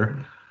obsessed with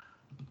her.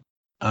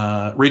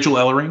 Rachel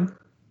Ellering.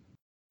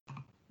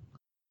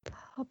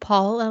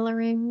 Paul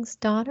Ellering's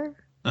daughter?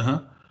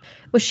 Uh-huh.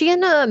 Was she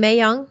in a Mae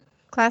Young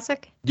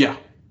Classic? Yeah.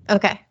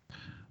 Okay.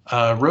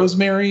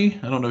 Rosemary.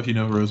 I don't know if you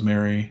know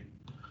Rosemary.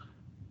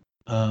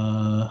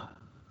 Taylor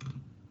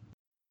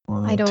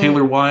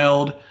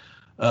Wilde.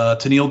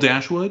 Tennille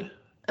Dashwood.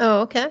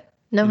 Oh, okay.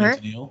 Know her.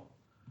 Tennille.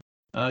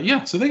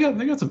 Yeah, so they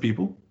got some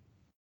people.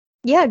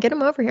 Yeah, get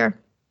them over here.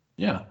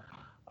 Yeah.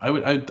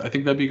 I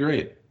think that'd be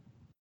great.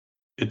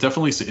 It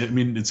definitely,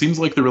 it seems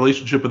like the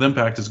relationship with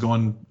Impact is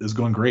going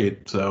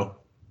great, so.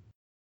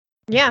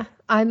 Yeah,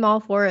 I'm all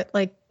for it.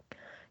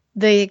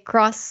 The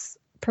cross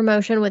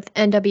promotion with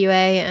NWA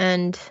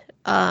and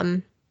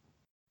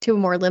to a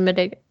more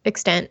limited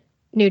extent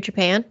New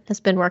Japan has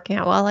been working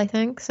out well, I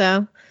think.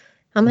 So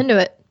I'm into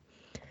it.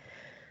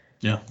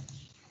 Yeah.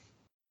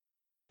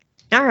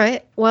 All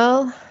right.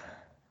 Well,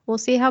 we'll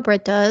see how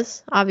Britt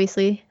does.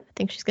 Obviously, I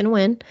think she's going to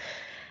win.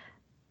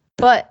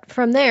 But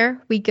from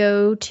there, we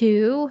go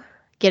to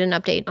get an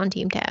update on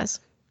Team Taz.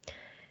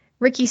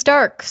 Ricky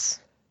Starks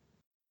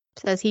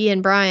says he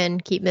and Brian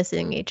keep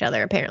missing each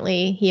other.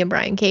 Apparently, he and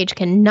Brian Cage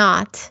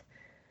cannot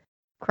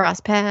cross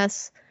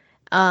paths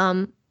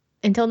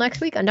until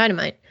next week on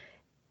Dynamite.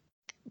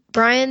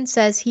 Brian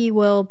says he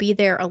will be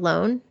there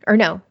alone. Or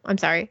no, I'm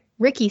sorry.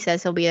 Ricky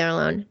says he'll be there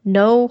alone.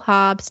 No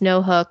Hobbs,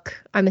 no Hook.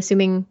 I'm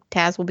assuming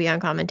Taz will be on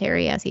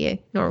commentary as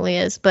he normally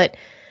is. But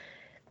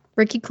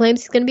Ricky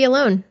claims he's going to be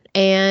alone.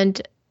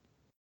 And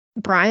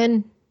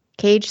Brian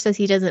Cage says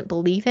he doesn't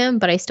believe him,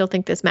 but I still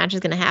think this match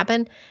is going to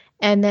happen.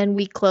 And then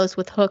we close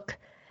with Hook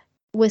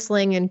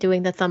whistling and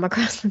doing the thumb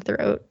across the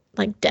throat,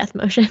 death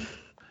motion.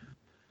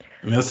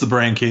 I mean, that's the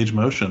Brian Cage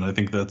motion. I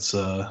think that's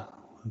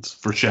it's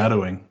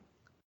foreshadowing.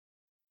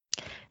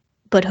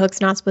 But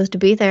Hook's not supposed to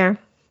be there.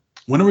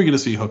 When are we going to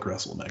see Hook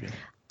wrestle, Megan?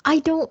 I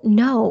don't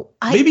know.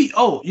 Maybe,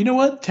 you know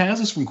what? Taz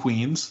is from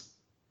Queens.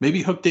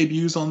 Maybe Hook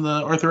debuts on the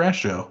Arthur Ashe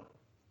show.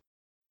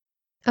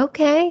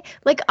 Okay.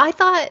 I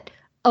thought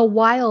a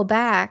while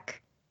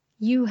back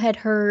you had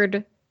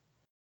heard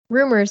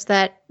rumors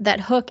that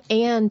Hook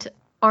and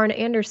Arn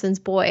Anderson's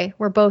boy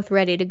were both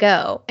ready to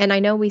go. And I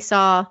know we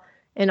saw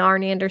an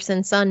Arn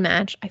Anderson son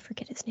match. I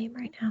forget his name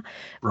right now.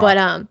 Brock.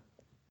 But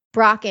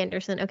Brock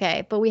Anderson.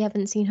 Okay. But we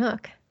haven't seen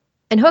Hook.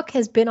 And Hook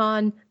has been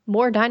on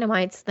more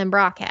Dynamites than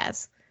Brock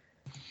has.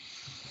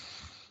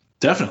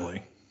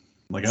 Definitely.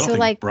 I don't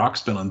think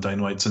Brock's been on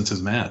Dynamite since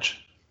his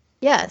match.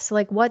 Yeah, so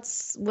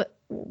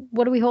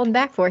what are we holding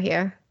back for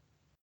here?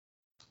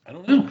 I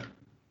don't know.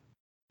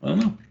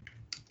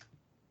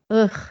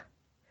 Ugh.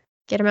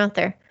 Get him out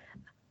there.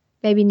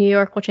 Maybe New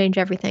York will change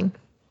everything.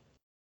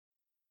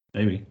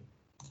 Maybe.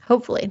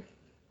 Hopefully.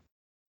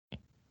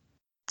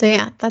 So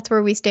yeah, that's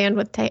where we stand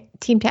with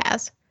Team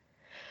Taz.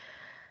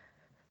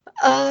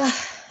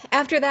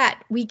 After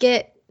that, we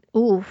get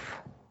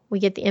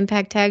the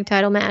Impact Tag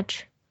Title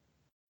match.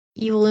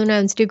 Evil Luna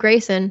and Stu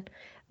Grayson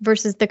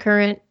versus the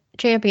current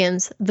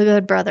champions, the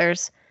Good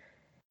Brothers.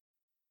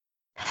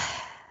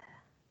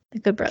 The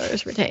Good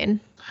Brothers retain.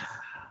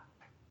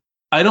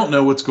 I don't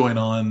know what's going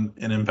on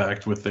in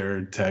Impact with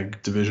their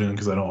tag division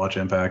because I don't watch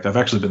Impact. I've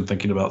actually been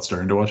thinking about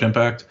starting to watch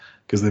Impact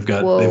because they've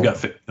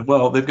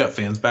got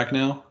fans back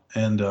now,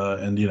 and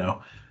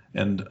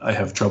I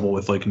have trouble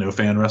with like no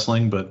fan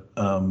wrestling, but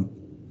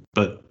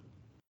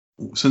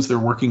since they're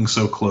working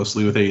so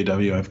closely with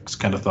AEW, I've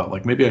kind of thought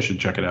like maybe I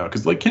should check it out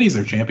because like Kenny's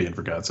their champion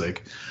for God's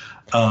sake.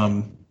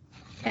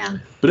 Yeah.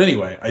 But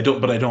anyway, I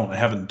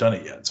haven't done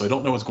it yet, so I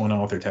don't know what's going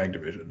on with their tag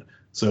division.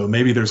 So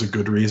maybe there's a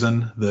good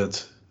reason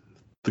that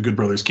the Good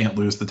Brothers can't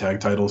lose the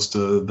tag titles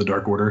to the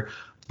Dark Order.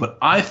 But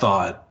I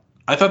thought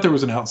there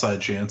was an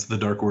outside chance the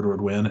Dark Order would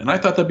win, and I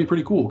thought that'd be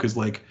pretty cool because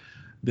like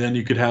then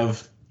you could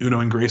have Uno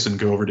and Grayson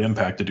go over to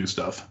Impact to do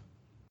stuff.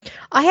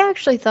 I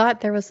actually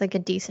thought there was like a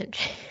decent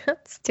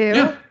chance too.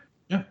 Yeah.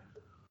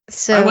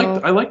 So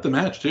I liked the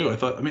match too. Like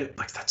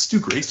that Stu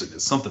Grayson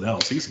is something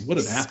else. What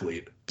an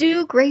athlete.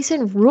 Stu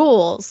Grayson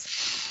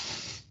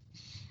rules.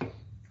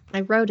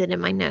 I wrote it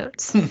in my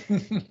notes. No,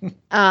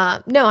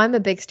 I'm a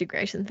big Stu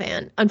Grayson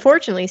fan.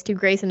 Unfortunately, Stu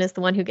Grayson is the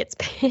one who gets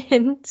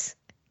pinned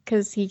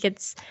because he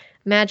gets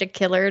magic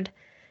killered.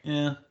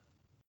 Yeah.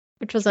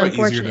 Which was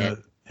unfortunate. Easier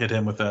to hit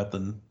him with that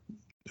than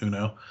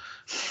Uno.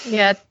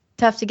 Yeah,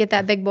 tough to get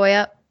that big boy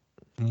up.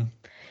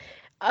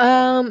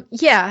 Mm.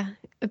 Yeah.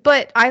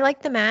 But I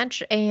liked the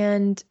match,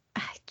 and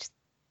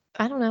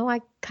I don't know,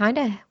 I kind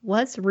of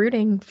was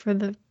rooting for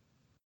the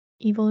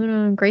Evil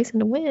Uno and Grayson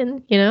to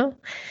win, you know?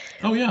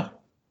 Oh, yeah.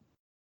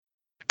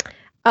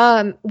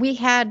 We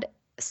had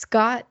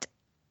Scott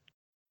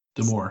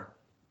D'Amore.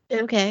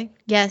 Okay,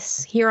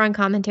 yes, here on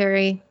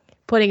commentary,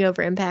 putting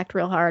over Impact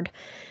real hard.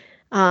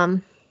 I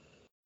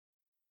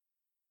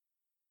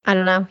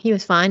don't know, he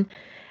was fine.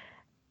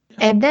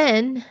 And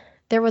then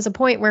there was a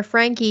point where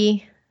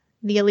Frankie,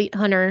 the Elite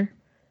Hunter,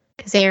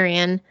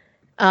 Kazarian,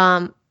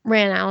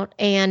 ran out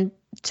and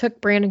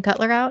took Brandon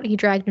Cutler out. He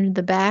dragged him to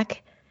the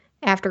back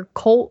after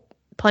Colt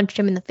punched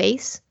him in the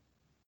face.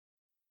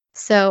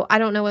 So I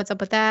don't know what's up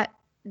with that,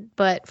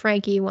 but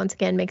Frankie once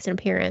again makes an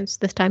appearance.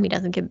 This time he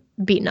doesn't get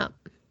beaten up.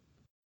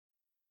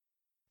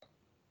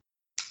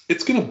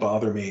 It's going to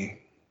bother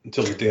me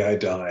until the day I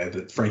die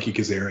that Frankie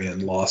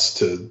Kazarian lost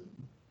to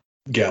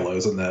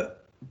Gallows in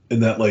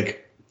that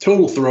like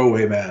total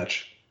throwaway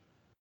match.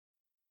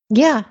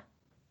 Yeah,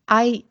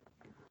 I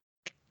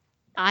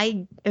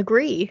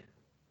agree.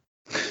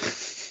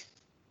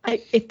 I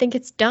think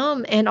it's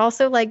dumb. And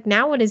also, like,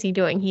 now what is he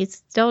doing?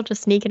 He's still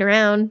just sneaking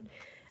around.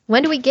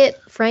 When do we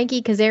get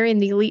Frankie Kazarian,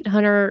 the Elite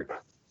Hunter,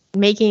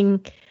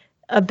 making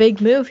a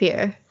big move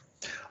here?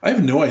 I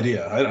have no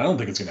idea. I don't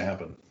think it's going to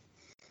happen.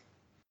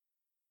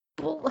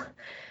 Well,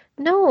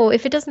 no.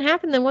 If it doesn't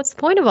happen, then what's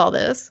the point of all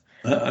this?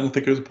 I don't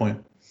think there's a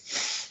point.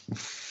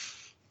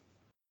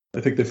 I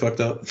think they fucked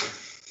up.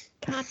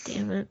 God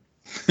damn it.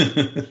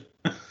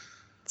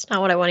 It's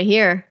not what I want to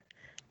hear.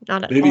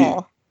 Not at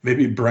all.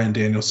 Maybe Bryan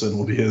Danielson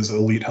will be his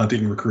elite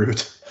hunting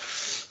recruit.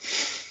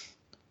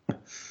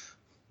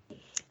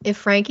 If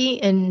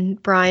Frankie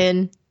and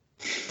Bryan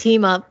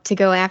team up to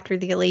go after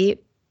the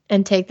Elite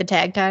and take the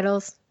tag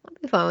titles, I'll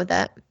be fine with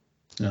that.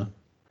 Yeah.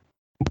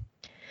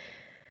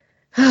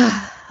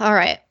 All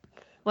right.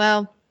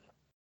 Well,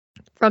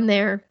 from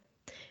there,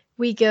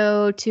 we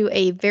go to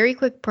a very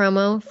quick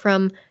promo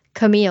from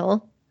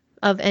Camille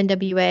of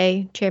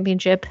NWA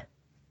Championship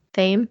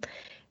fame.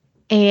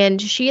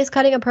 And she is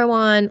cutting a promo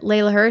on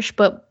Layla Hirsch,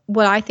 but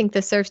what I think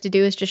this serves to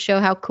do is just show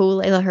how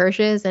cool Layla Hirsch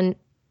is. And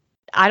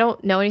I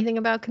don't know anything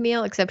about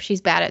Camille except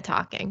she's bad at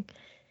talking.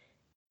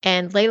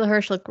 And Layla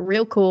Hirsch looked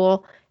real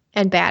cool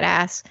and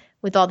badass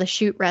with all the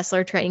shoot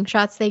wrestler training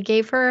shots they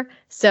gave her.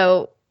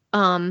 So,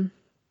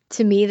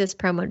 to me, this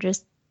promo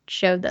just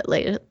showed that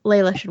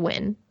Layla should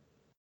win.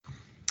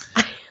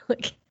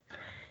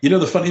 You know,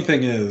 the funny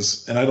thing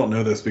is, and I don't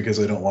know this because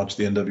I don't watch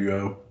the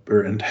NWO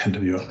or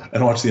NWO. I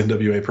don't watch the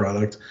NWA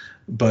product,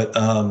 but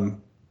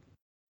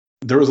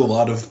there was a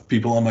lot of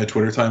people on my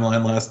Twitter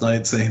timeline last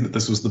night saying that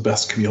this was the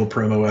best Camille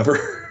promo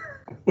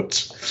ever,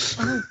 which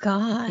oh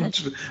god,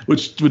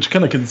 which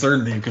kind of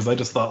concerned me because I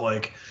just thought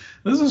like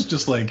this is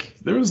just like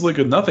there was like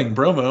a nothing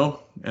promo,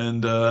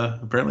 and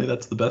apparently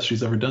that's the best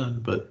she's ever done.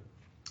 But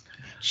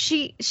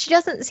she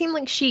doesn't seem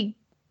like she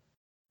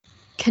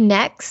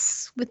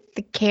connects with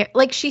the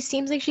like she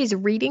seems like she's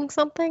reading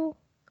something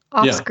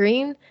off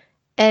screen,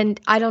 and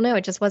I don't know,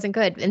 it just wasn't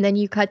good. And then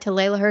you cut to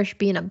Layla Hirsch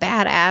being a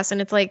badass, and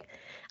it's like,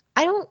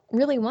 I don't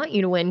really want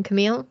you to win,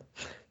 Camille.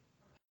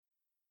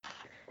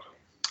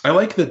 I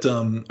like that.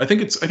 I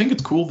think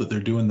it's cool that they're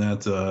doing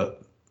that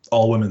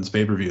all women's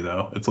pay-per-view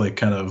though. It's like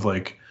kind of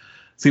like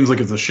seems like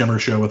it's a shimmer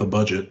show with a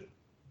budget.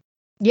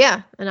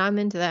 Yeah, and I'm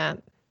into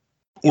that.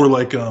 Or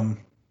like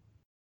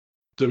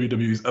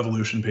WWE's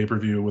Evolution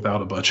pay-per-view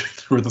without a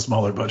budget, with a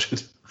smaller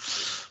budget.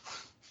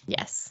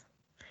 Yes.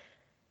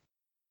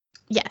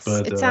 Yes,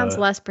 But, it sounds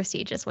less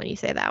prestigious when you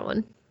say that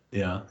one.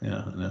 Yeah, I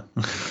know.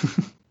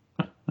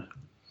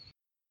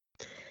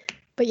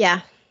 But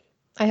yeah,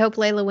 I hope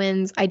Layla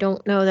wins. I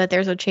don't know that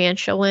there's a chance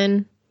she'll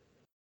win.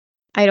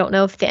 I don't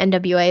know if the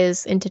NWA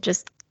is into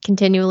just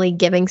continually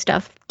giving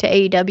stuff to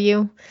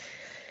AEW.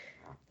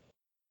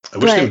 I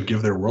wish they would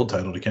give their world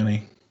title to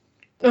Kenny.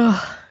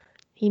 Ugh,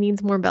 he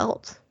needs more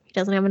belts. He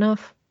doesn't have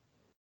enough.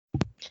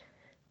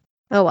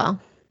 Oh well.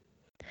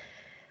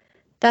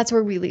 That's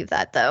where we leave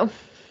that, though.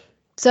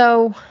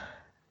 So,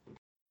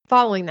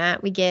 following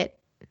that, we get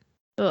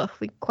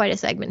quite a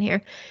segment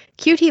here.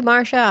 QT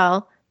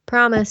Marshall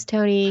promised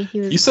Tony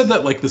he was. You said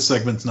that like the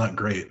segment's not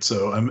great,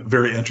 so I'm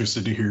very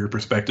interested to hear your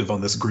perspective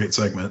on this great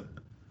segment.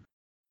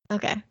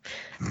 Okay.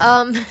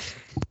 I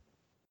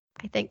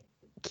think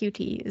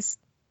QT is.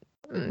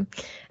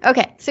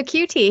 Okay, so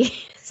QT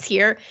is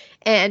here,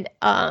 and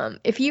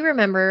if you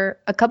remember,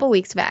 a couple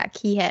weeks back,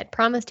 he had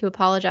promised to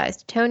apologize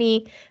to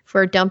Tony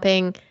for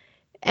dumping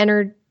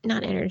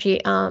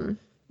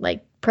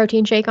like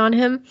protein shake on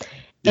him,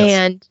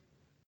 Yes.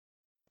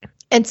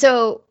 and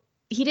so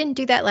he didn't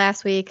do that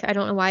last week. I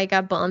don't know why he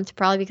got bumped,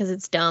 probably because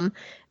it's dumb,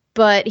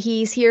 but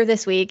he's here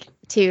this week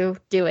to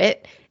do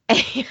it, and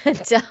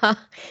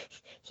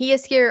he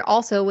is here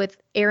also with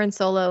Aaron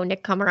Solo,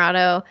 Nick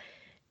Camarado,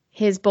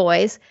 his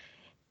boys.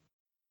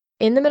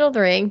 In the middle of the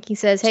ring, he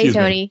says, "Hey,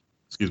 Tony."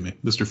 Excuse me,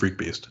 Mr. Freak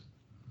Beast.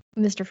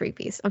 Mr. Freak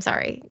Beast. I'm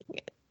sorry.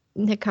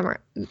 Nick Camarado,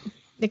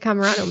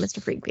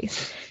 Mr. Freak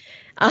Beast.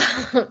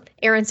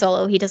 Aaron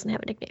Solo, he doesn't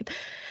have a nickname.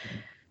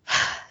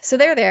 So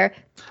they're there.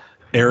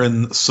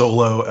 Aaron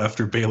Solo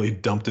after Bailey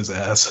dumped his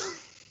ass.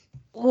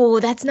 Oh,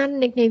 that's not a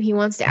nickname he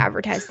wants to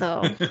advertise,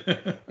 though.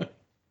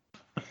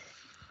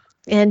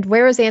 And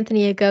where is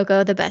Anthony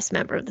Ogogo, the best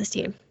member of this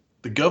team?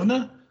 The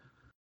governor?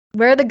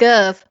 Where the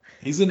gov?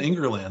 He's in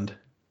Ingerland.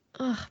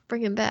 Ugh,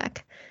 bring him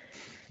back.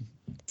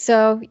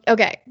 So,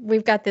 okay,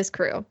 we've got this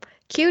crew.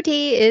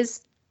 QT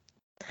is...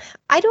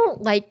 I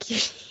don't like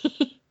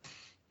QT.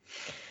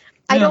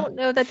 I don't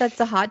know that that's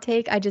a hot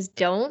take. I just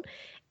don't.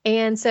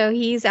 And so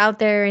he's out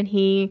there and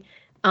he's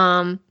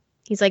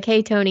like,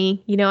 "Hey,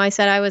 Tony, I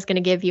said I was going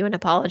to give you an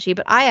apology,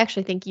 but I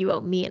actually think you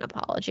owe me an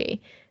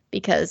apology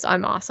because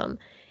I'm awesome."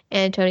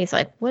 And Tony's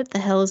like, "What the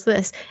hell is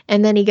this?"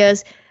 And then he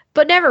goes,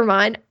 "But never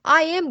mind.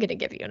 I am going to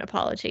give you an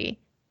apology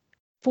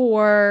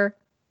for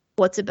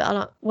what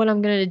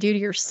I'm going to do to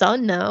your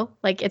son, though.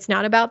 Like, it's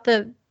not about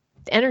the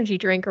energy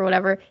drink or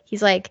whatever."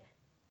 He's like,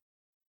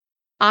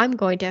 "I'm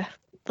going to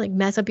like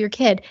mess up your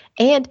kid."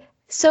 And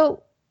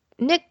so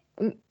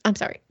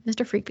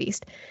Mr. Freak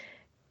Beast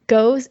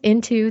goes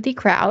into the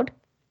crowd,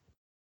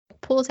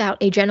 pulls out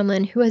a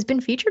gentleman who has been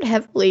featured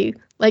heavily,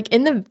 like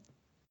in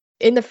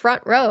the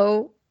front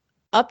row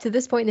up to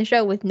this point in the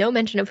show with no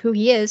mention of who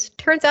he is.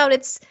 Turns out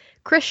it's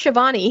Chris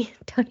Schiavone,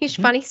 Tony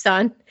Schiavone's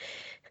son.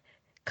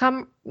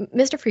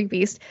 Mr. Freak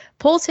Beast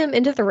pulls him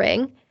into the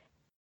ring,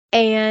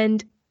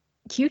 and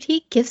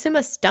QT gives him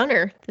a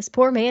stunner. This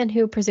poor man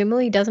who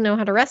presumably doesn't know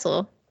how to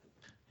wrestle.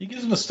 He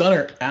gives him a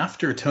stunner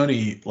after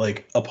Tony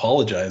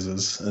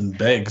apologizes and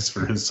begs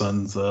for his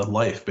son's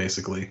life,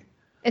 basically.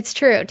 It's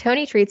true.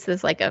 Tony treats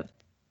this like a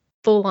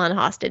full-on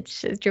hostage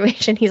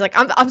situation. He's like,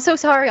 I'm so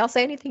sorry. I'll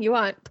say anything you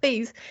want,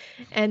 please.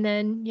 And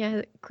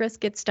then, Chris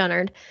gets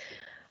stunnered.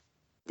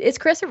 Is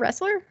Chris a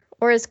wrestler?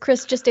 Or is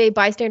Chris just a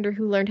bystander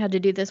who learned how to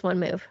do this one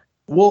move?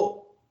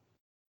 Well,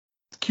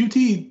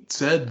 QT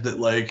said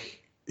that,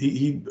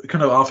 he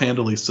kind of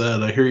offhandedly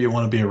said, "I hear you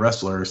want to be a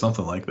wrestler," or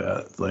something like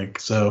that.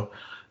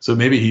 So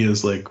maybe he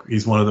is,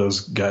 he's one of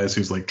those guys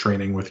who's,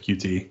 training with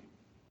QT.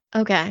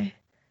 Okay.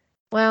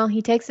 Well,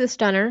 he takes the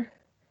stunner.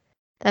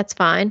 That's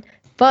fine.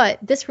 But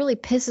this really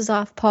pisses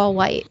off Paul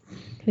White,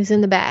 who's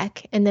in the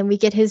back. And then we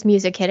get his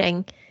music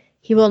hitting.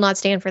 He will not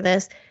stand for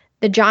this.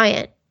 The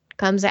Giant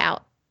comes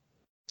out.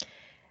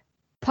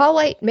 Paul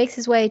White makes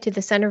his way to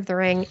the center of the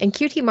ring, and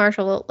QT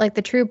Marshall, like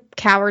the true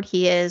coward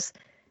he is,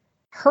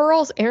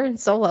 hurls Aaron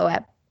Solo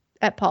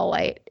at Paul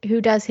White,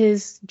 who does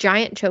his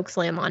giant choke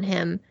slam on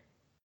him,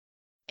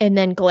 and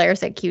then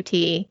glares at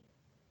QT.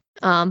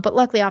 But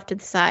luckily off to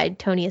the side,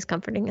 Tony is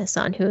comforting his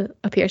son, who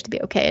appears to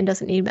be okay and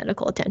doesn't need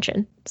medical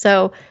attention.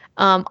 So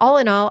all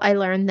in all, I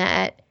learned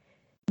that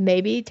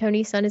maybe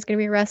Tony's son is going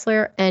to be a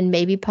wrestler, and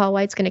maybe Paul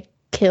White's going to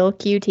kill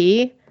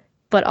QT,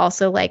 but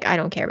also, I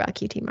don't care about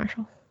QT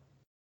Marshall.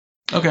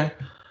 Okay.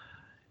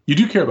 You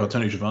do care about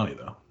Tony Schiavone,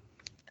 though.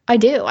 I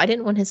do. I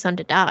didn't want his son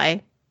to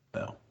die.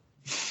 No.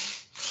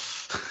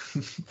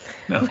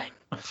 No.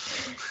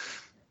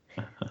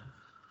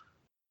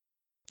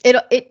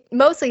 It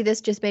mostly this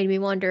just made me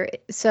wonder.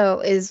 So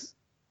is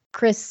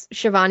Chris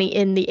Schiavone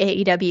in the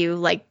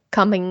AEW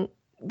coming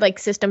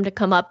system to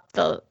come up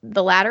the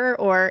ladder,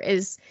 or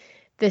is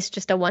this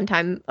just a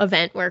one-time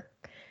event where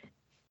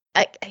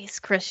is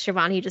Chris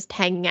Schiavone just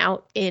hanging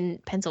out in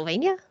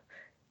Pennsylvania?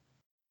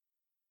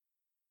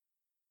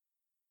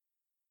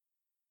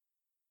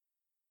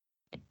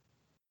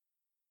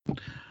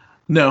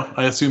 No,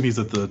 I assume he's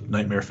at the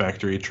Nightmare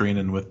Factory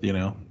training with,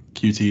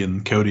 QT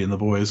and Cody and the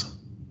boys.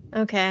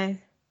 Okay.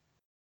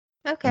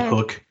 And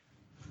Hook.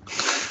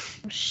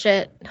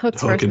 Shit.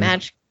 Hook's Hook first and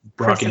match.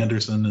 Brock Chris-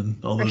 Anderson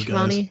and all those Chris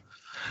guys. Shimoni.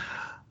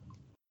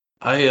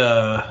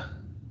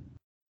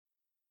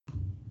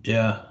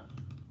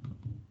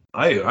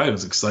 I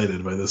was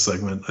excited by this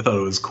segment. I thought it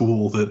was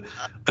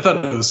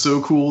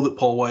so cool that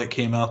Paul White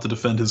came out to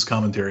defend his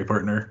commentary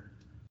partner.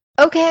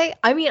 Okay,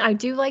 I mean, I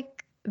do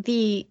like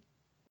the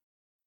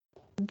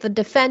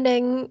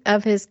defending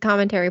of his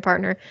commentary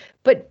partner,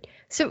 but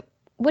so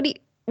what do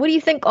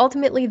you think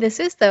ultimately this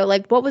is though?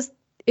 Like,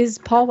 is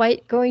Paul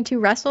White going to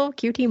wrestle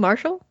QT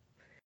Marshall?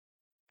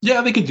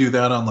 Yeah, they could do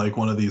that on like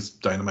one of these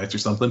Dynamites or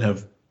something.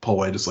 Have Paul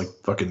White just like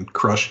fucking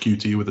crush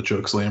QT with a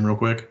choke slam real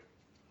quick.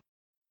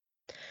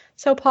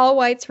 So Paul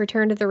White's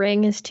return to the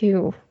ring is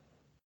to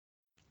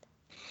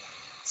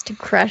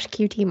crush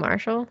QT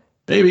Marshall.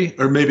 Maybe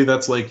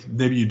that's like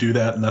maybe you do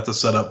that and that's a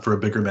setup for a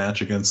bigger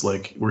match against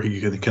like where he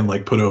can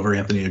like put over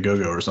Anthony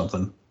Ogogo or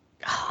something,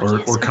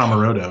 or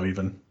Kamaroto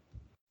even.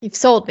 You've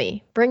sold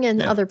me. Bring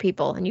in other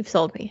people, and you've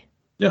sold me.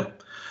 Yeah.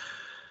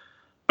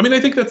 I mean,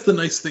 I think that's the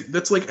nice thing.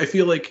 That's like I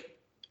feel like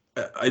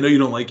I know you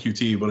don't like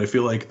QT, but I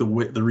feel like the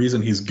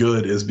reason he's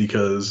good is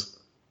because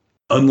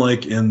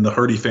unlike in the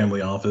Hardy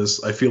family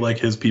office, I feel like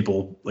his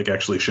people like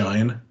actually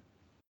shine.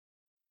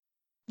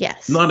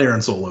 Yes. Not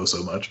Aaron Solo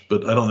so much,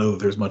 but I don't know that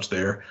there's much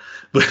there.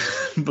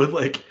 But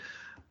like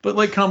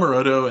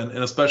Kamaroto and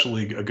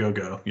especially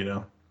Ogogo, you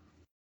know.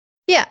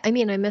 Yeah, I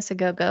mean, I miss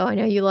Ogogo. I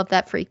know you love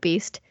that freak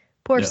beast.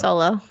 Poor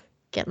Solo,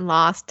 getting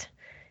lost.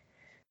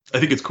 I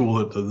think it's cool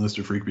that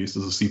Mr. Freak Beast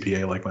is a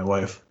CPA like my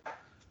wife.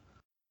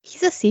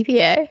 He's a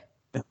CPA.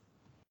 Yeah.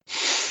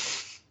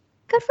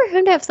 Good for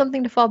him to have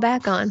something to fall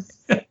back on.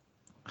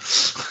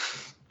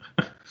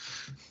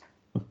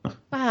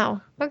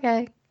 Wow.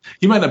 Okay.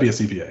 He might not be a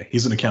CPA.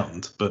 He's an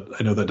accountant, but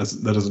I know that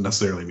doesn't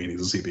necessarily mean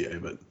he's a CPA.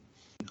 But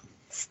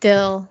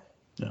still,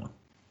 yeah.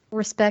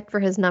 Respect for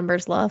his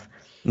numbers, love.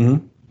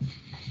 Mm-hmm.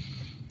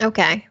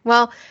 Okay.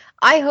 Well,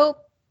 I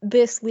hope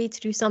this leads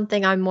to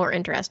something I'm more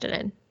interested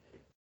in.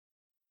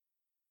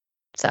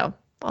 So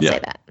I'll say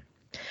that.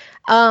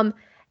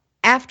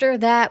 After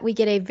that, we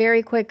get a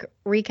very quick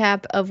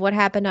recap of what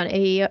happened on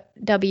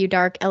AEW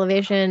Dark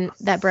Elevation.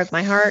 That broke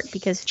my heart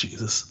because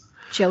Jesus.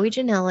 Joey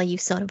Janela, you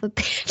son of a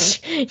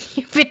bitch.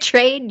 You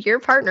betrayed your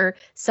partner,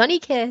 Sonny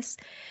Kiss,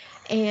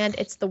 and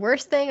it's the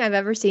worst thing I've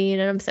ever seen,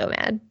 and I'm so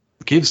mad.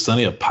 Gave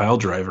Sonny a pile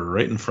driver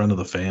right in front of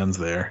the fans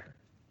there.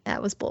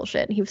 That was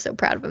bullshit. He was so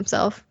proud of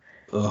himself.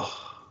 Ugh.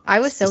 I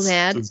was so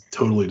mad. It was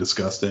totally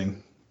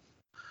disgusting.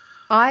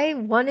 I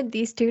wanted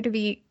these two to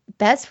be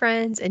best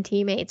friends and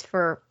teammates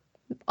for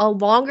a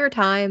longer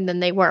time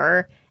than they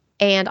were,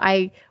 and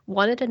I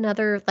wanted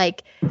another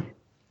like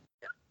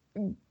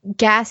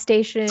gas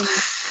station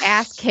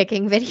ass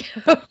kicking video.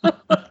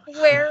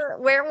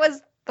 Where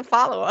was the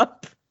follow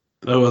up?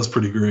 That was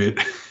pretty great.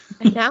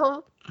 And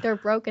now they're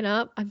broken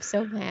up. I'm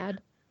so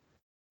mad.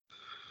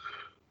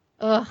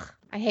 Ugh,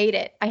 I hate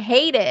it. I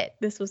hate it.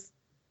 This was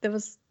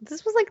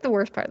like the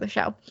worst part of the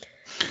show.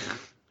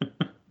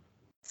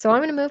 So I'm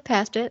going to move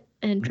past it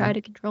and try to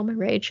control my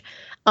rage.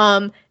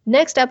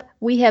 Next up,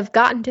 we have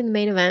gotten to the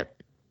main event.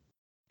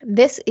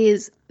 This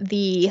is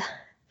the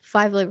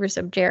Five Livers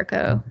of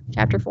Jericho,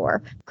 Chapter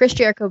 4. Chris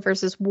Jericho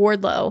versus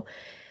Wardlow.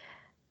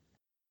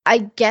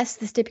 I guess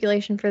the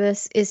stipulation for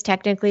this is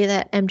technically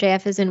that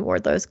MJF is in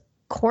Wardlow's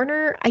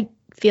corner. I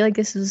feel like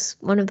this is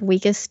one of the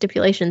weakest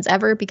stipulations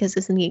ever because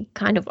isn't he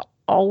kind of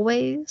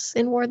always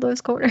in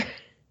Wardlow's corner?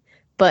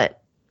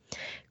 But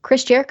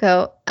Chris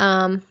Jericho,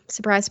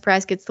 surprise,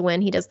 surprise, gets the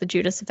win. He does the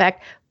Judas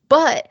effect.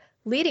 But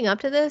leading up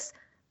to this,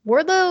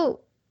 Wardlow,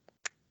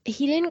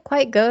 he didn't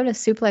quite go to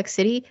Suplex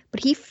City,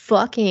 but he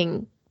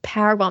fucking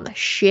powerbombed the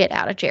shit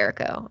out of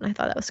Jericho. And I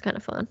thought that was kind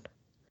of fun.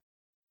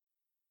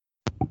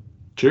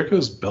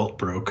 Jericho's belt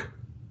broke.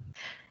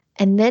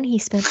 And then he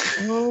spent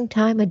a long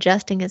time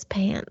adjusting his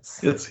pants.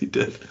 Yes, he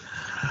did.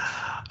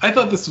 I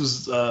thought this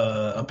was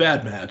a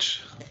bad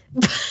match.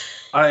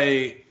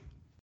 I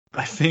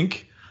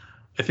think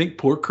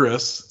poor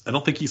Chris, I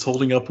don't think he's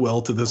holding up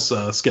well to this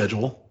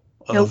schedule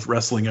of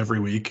wrestling every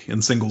week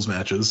in singles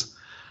matches.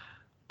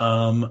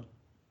 And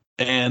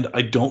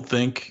I don't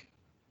think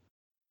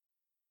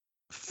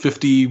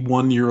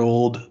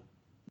 51-year-old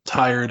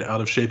tired,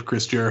 out of shape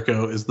Chris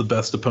Jericho is the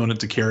best opponent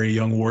to carry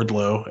young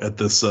Wardlow at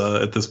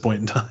this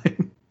point in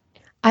time.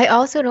 I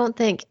also don't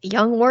think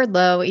young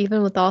Wardlow,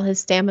 even with all his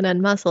stamina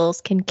and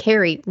muscles, can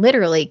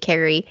literally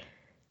carry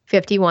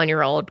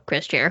 51-year-old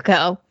Chris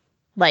Jericho.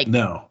 Like,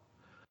 no.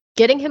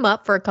 Getting him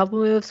up for a couple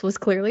moves was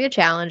clearly a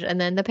challenge, and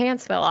then the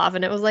pants fell off,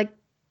 and it was like,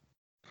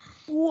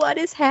 what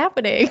is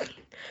happening?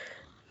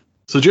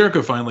 So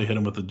Jericho finally hit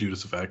him with the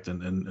Judas effect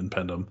and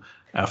pinned him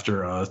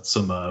after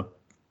some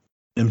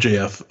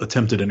MJF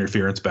attempted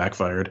interference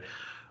backfired.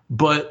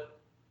 But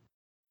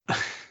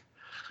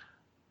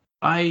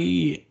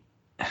after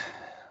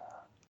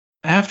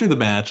the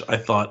match, I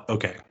thought,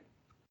 okay,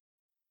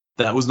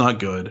 that was not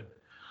good.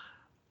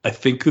 I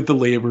think that the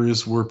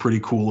labors were pretty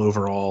cool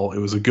overall. It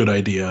was a good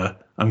idea.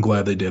 I'm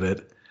glad they did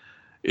it.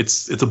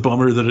 It's a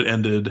bummer that it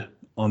ended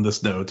on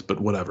this note, but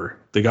whatever.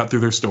 They got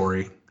through their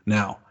story.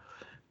 Now,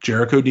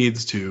 Jericho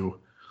needs to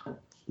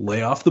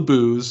lay off the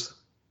booze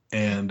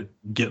and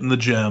get in the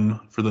gym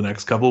for the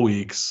next couple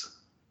weeks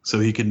so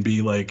he can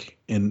be like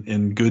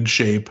in good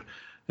shape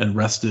and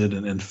rested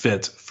and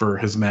fit for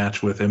his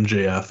match with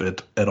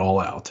MJF at All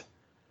Out.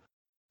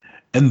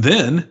 And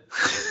then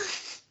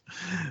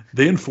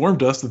they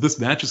informed us that this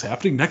match is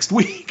happening next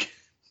week.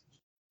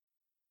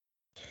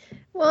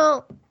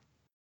 Well,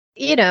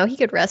 you know, he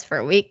could rest for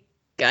a week,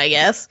 I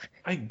guess.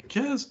 I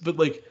guess, but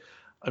like,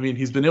 I mean,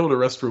 he's been able to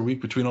rest for a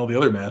week between all the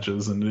other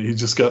matches, and he's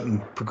just gotten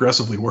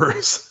progressively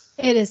worse.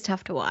 It is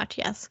tough to watch,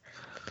 yes.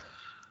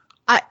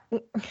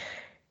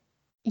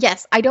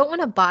 Yes, I don't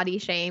want to body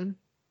shame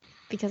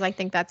because I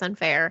think that's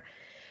unfair.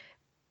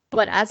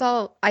 But as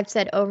I've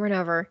said over and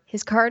over,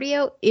 his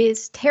cardio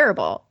is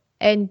terrible.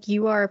 And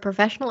you are a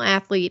professional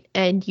athlete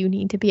and you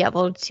need to be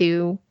able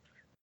to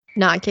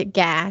not get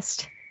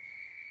gassed.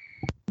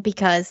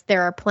 Because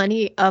there are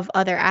plenty of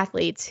other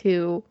athletes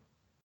who,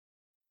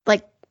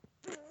 like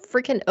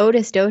freaking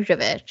Otis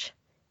Dojovich,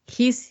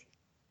 he's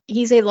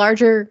a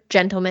larger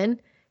gentleman,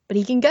 but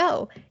he can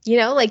go. You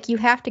know, like you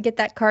have to get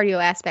that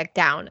cardio aspect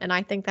down. And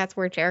I think that's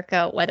where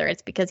Jericho, whether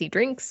it's because he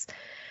drinks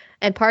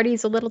and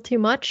parties a little too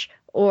much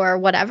or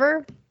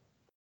whatever,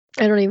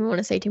 I don't even want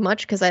to say too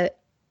much because I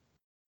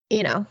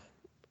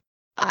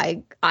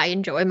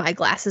enjoy my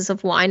glasses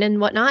of wine and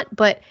whatnot,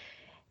 but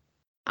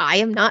I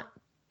am not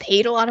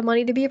paid a lot of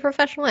money to be a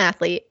professional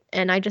athlete.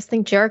 And I just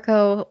think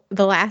Jericho,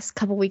 the last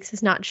couple weeks,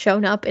 has not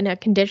shown up in a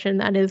condition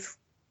that is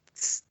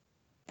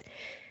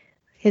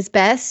his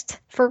best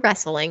for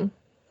wrestling.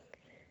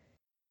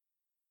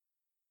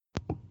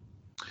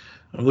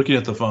 I'm looking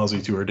at the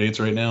Fozzy tour dates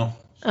right now.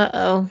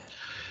 Uh-oh.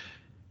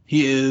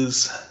 He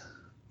has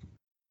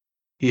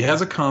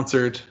a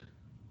concert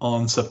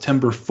on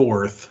September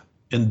 4th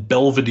in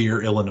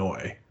Belvedere,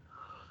 Illinois.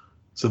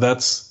 So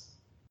that's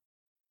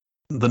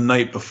the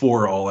night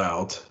before All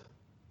Out.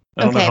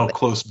 I don't know how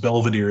close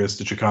Belvedere is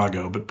to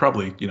Chicago, but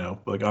probably, you know,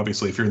 like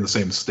obviously if you're in the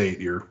same state,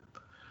 you're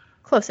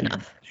close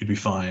enough. You'd be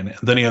fine. And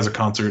then he has a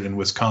concert in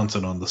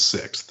Wisconsin on the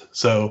 6th.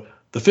 So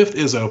the 5th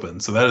is open.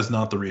 So that is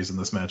not the reason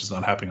this match is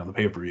not happening on the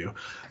pay-per-view.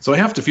 So I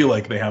have to feel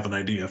like they have an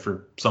idea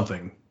for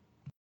something,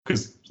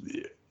 because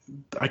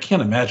I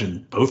can't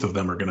imagine both of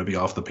them are going to be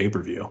off the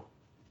pay-per-view.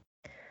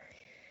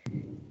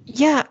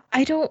 Yeah,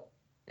 I don't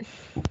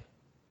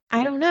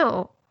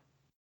know.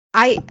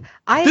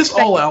 This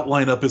All Out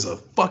lineup is a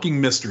fucking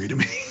mystery to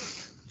me.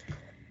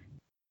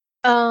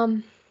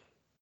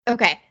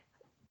 Okay.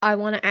 I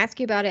want to ask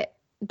you about it,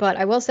 but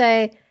I will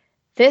say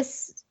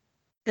this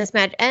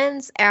match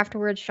ends.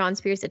 Afterwards, Shawn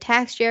Spears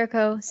attacks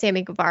Jericho.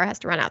 Sammy Guevara has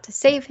to run out to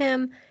save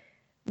him.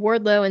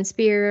 Wardlow and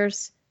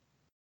Spears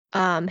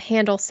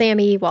handle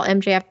Sammy while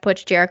MJF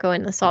puts Jericho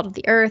in the salt of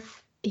the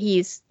earth.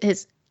 His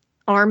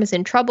arm is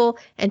in trouble,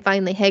 and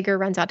finally Hager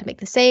runs out to make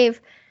the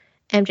save.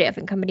 MJF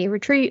and company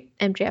retreat.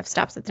 MJF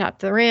stops at the top of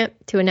the ramp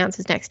to announce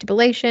his next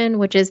stipulation,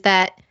 which is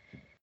that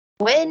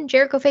when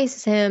Jericho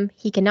faces him,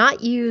 he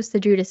cannot use the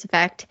Judas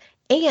effect,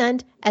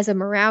 and as a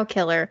morale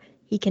killer,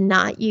 he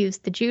cannot use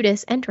the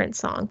Judas entrance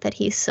song that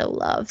he so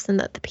loves and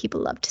that the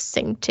people love to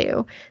sing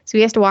to. So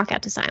he has to walk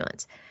out to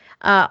silence.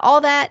 All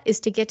that is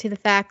to get to the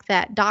fact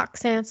that Doc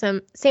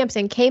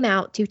Samson came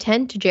out to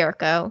tend to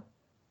Jericho.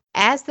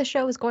 As the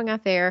show was going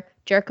off air,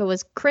 Jericho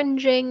was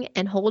cringing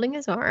and holding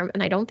his arm,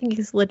 and I don't think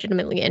he's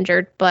legitimately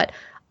injured, but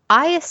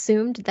I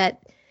assumed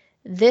that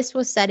this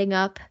was setting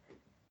up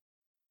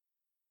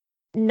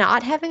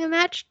not having a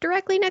match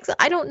directly next.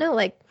 I don't know,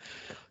 like,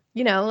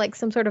 you know, like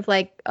some sort of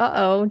like,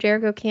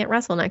 Jericho can't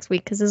wrestle next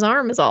week because his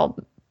arm is all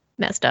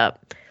messed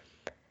up.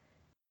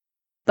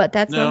 But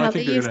that's not how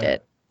they used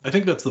it. I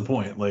think that's the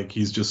point. Like,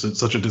 he's just at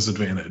such a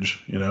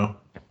disadvantage, you know?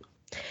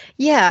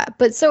 Yeah,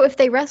 but so if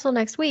they wrestle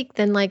next week,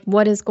 then like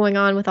what is going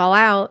on with All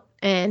Out?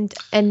 And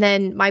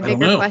then my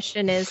bigger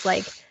question is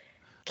like,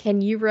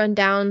 can you run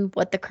down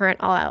what the current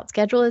All Out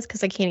schedule is?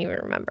 Because I can't even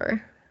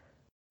remember.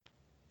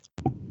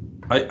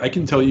 I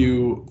can tell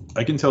you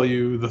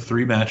the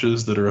 3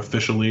 matches that are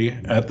officially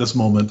at this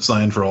moment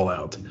signed for All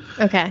Out.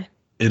 Okay.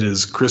 It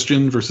is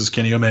Christian versus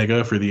Kenny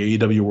Omega for the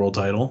AEW World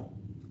Title.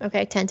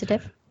 Okay,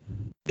 tentative.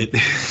 It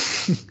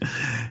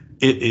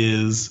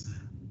is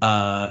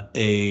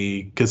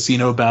a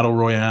casino battle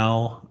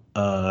royale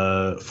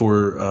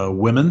for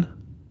women.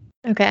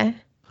 Okay.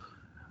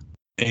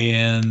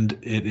 And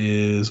it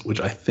is,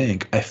 which I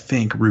think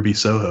Ruby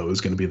Soho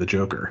is going to be the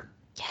Joker.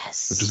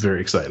 Yes. Which is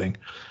very exciting.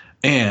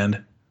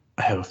 And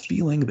I have a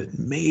feeling that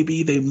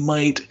maybe they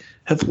might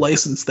have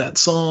licensed that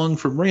song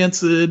from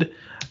Rancid.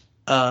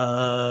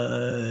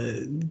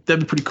 That'd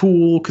be pretty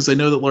cool, because I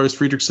know that Lars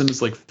Friedrichsen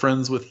is like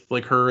friends with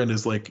like her and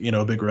is like, you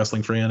know, a big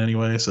wrestling fan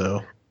anyway.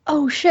 So.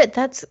 Oh shit,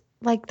 that's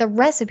like the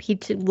recipe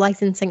to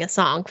licensing a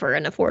song for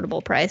an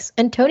affordable price.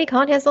 And Tony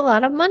Khan has a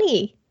lot of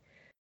money.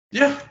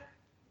 Yeah.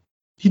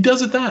 He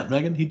does it that,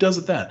 Megan. He does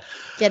it that.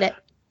 Get it.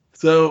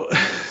 So,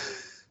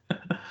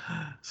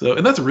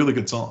 and that's a really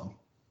good song.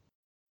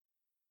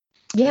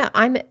 Yeah,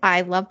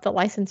 I love the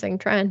licensing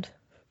trend.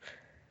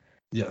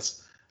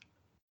 Yes.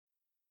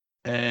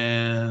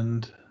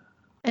 And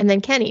then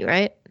Kenny,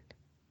 right?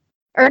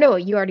 Or no,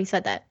 you already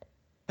said that.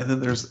 And then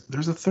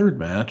there's a third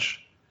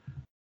match.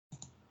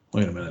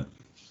 Wait a minute.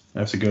 I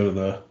have to go to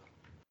the...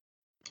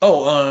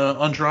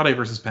 Andrade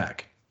versus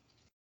Pac.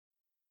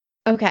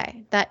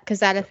 Okay, because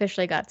that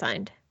officially got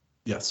signed.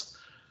 Yes.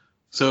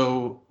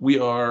 So we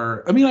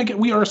are... I mean,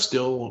 we are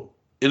still...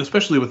 And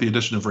especially with the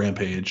addition of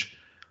Rampage,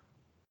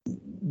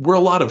 we're a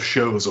lot of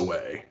shows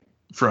away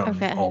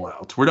from All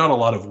Out. We're not a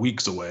lot of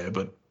weeks away,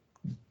 but,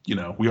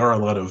 we are a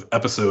lot of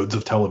episodes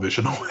of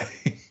television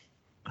away.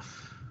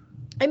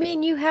 I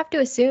mean, you have to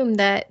assume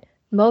that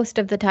most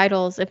of the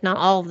titles, if not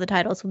all of the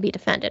titles, will be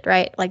defended,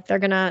 right? Like, they're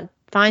going to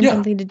find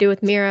something to do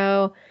with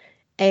Miro,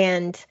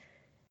 and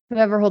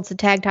whoever holds the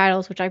tag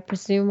titles, which I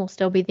presume will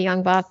still be the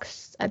Young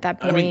Bucks at that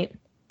point. I mean,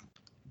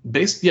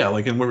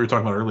 like in what we were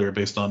talking about earlier,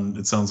 based on,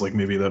 it sounds like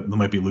maybe that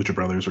might be Lucha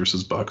Brothers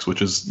versus Bucks,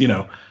 which is,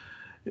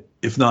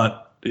 if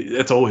not,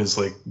 it's always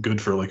like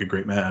good for like a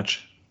great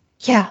match.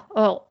 Yeah.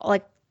 Oh,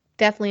 like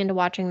definitely into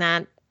watching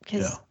that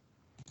because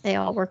they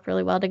all work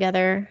really well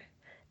together.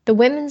 The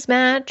women's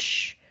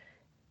match,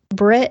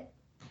 possibly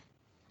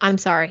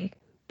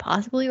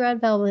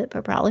Red Velvet,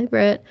 but probably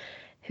Britt.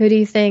 Who do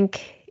you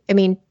think? I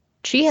mean,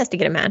 she has to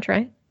get a match,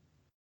 right?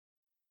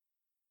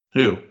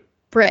 Who?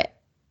 Britt.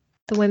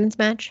 The women's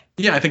match?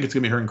 Yeah, I think it's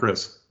going to be her and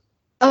Chris.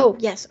 Oh,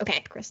 yes.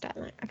 Okay, Chris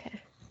Statler.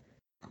 Okay.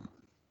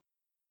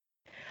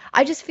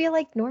 I just feel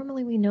like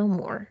normally we know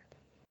more.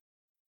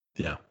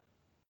 Yeah.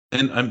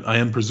 And I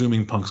am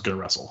presuming Punk's going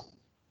to wrestle.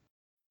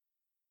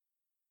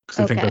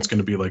 Because I think that's going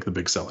to be like the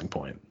big selling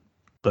point.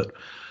 But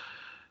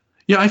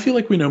yeah, I feel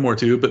like we know more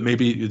too, but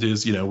maybe it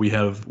is,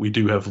 we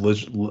do have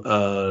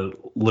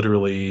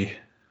literally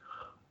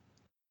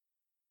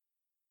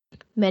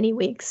many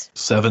weeks.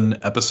 7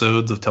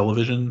 episodes of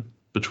television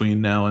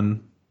between now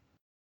and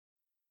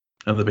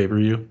the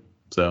pay-per-view.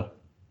 So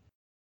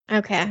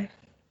okay.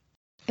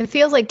 It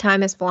feels like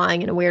time is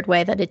flying in a weird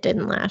way that it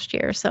didn't last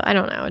year. So I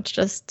don't know.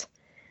 It's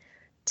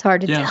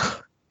hard to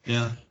tell.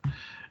 Yeah,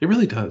 it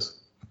really does.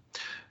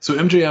 So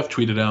MJF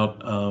tweeted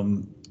out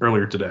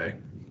earlier today.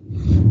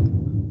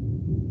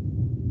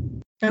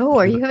 Oh,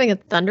 are you having a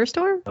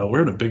thunderstorm? Oh,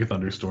 we're in a big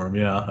thunderstorm.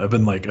 Yeah, I've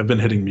been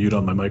hitting mute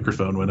on my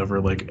microphone whenever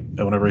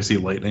I see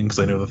lightning because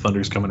I know the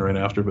thunder's coming right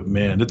after. But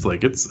man, it's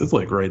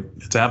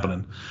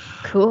happening.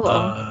 Cool.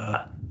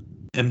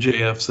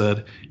 MJF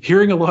said,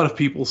 hearing a lot of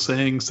people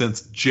saying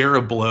since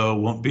Jarrah Blow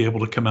won't be able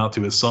to come out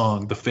to his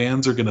song, the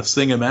fans are gonna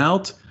sing him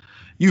out.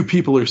 You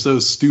people are so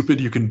stupid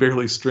you can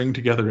barely string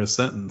together a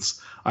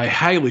sentence. I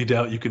highly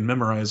doubt you can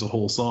memorize a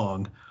whole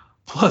song.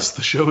 Plus,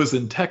 the show is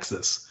in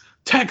Texas.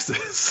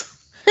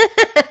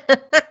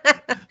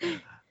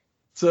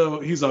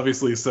 So he's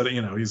obviously said,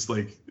 he's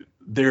like,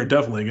 they're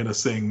definitely going to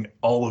sing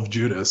all of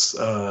Judas.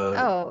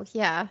 Oh,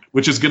 yeah.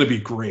 Which is going to be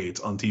great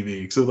on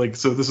TV. So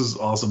this is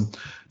awesome.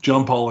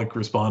 John Pollock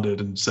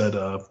responded and said,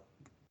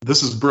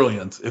 this is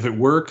brilliant. If it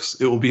works,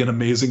 it will be an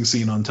amazing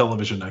scene on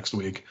television next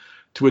week.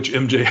 To which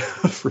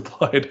MJF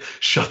replied,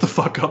 shut the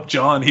fuck up,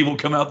 John. He will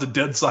come out to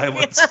dead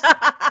silence.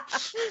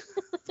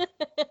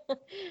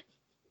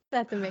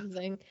 That's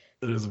amazing.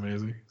 It is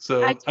amazing.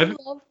 So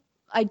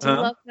I do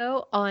love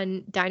though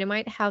on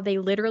Dynamite how they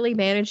literally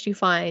managed to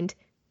find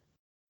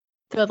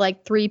the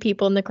 3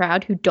 people in the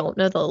crowd who don't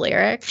know the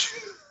lyrics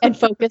and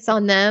focus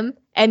on them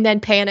and then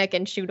panic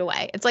and shoot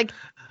away. It's like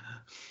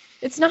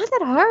it's not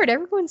that hard.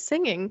 Everyone's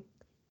singing.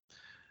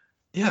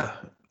 Yeah.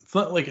 It's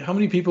not like how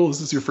many people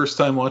is this your first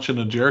time watching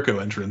a Jericho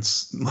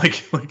entrance?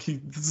 Like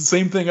it's the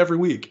same thing every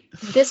week.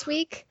 This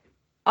week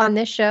on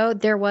this show,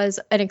 there was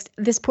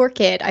this poor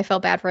kid. I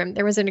felt bad for him.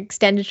 There was an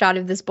extended shot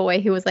of this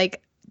boy who was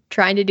like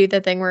trying to do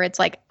the thing where it's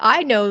like,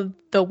 I know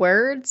the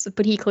words,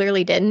 but he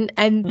clearly didn't.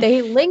 And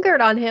they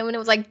lingered on him and it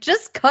was like,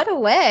 just cut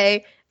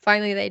away.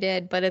 Finally they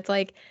did. But it's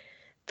like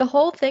the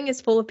whole thing is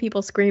full of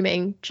people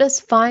screaming.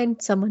 Just find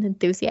someone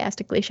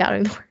enthusiastically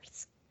shouting the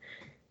words.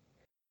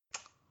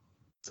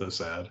 So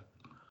sad.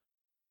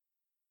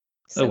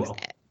 So well.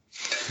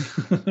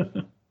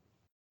 Sad.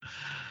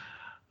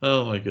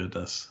 Oh my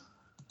goodness.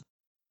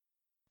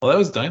 Well, that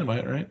was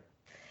Dynamite, right?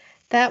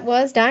 That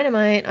was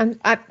Dynamite.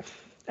 I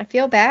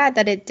feel bad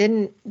that it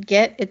didn't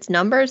get its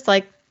numbers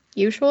like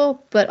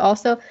usual, but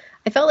also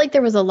I felt like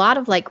there was a lot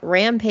of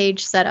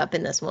Rampage setup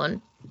in this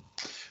one.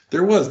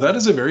 There was. That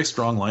is a very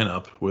strong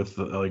lineup with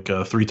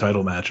 3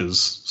 title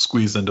matches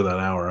squeezed into that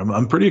hour.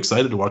 I'm pretty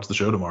excited to watch the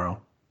show tomorrow.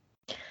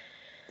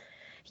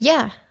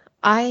 Yeah,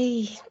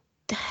 I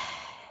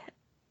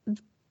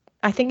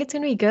think it's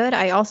going to be good.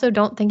 I also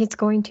don't think it's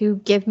going to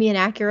give me an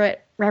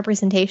accurate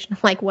representation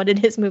of what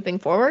it is moving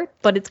forward,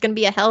 but it's going to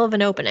be a hell of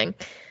an opening.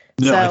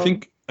 No, so,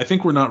 I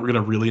think we're not going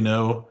to really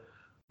know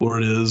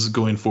what it is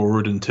going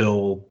forward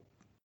until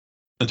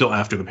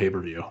after the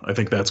pay-per-view. I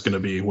think that's going to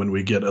be when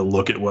we get a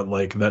look at what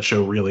that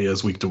show really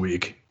is week to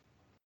week.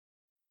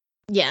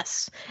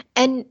 Yes.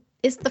 And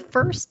is the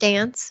first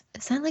dance,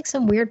 is that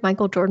some weird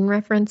Michael Jordan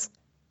reference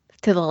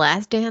to The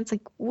Last Dance?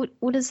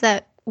 What is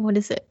that? What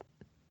is it?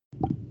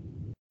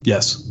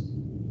 Yes.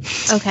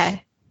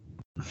 Okay.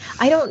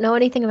 I don't know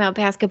anything about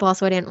basketball,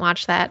 so I didn't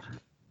watch that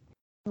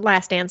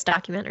Last Dance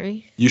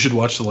documentary. You should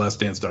watch the Last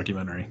Dance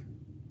documentary.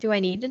 Do I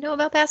need to know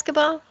about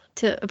basketball?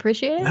 to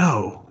appreciate it?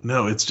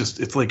 No, it's just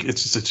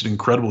such an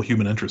incredible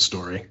human interest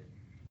story.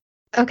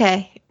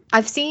 Okay.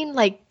 I've seen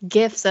like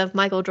gifs of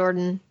Michael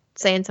Jordan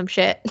saying some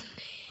shit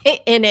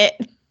in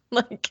it.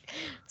 Like,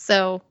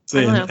 so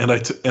I don't know. And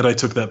I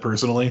took that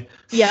personally.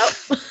 Yep.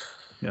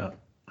 Yeah.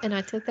 And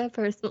I took that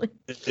personally.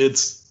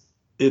 It's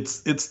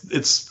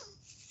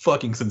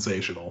fucking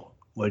sensational.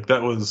 Like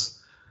that was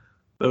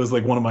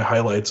like one of my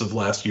highlights of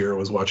last year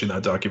was watching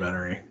that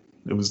documentary.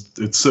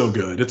 It's so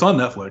good. It's on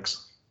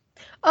Netflix.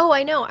 Oh,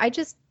 I know. I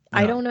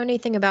don't know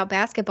anything about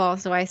basketball,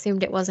 so I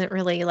assumed it wasn't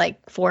really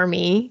like for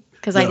me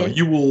because I didn't.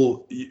 You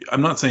will.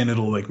 I'm not saying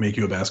it'll like make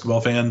you a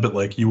basketball fan, but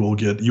like you will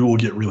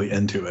get really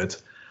into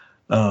it.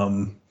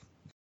 And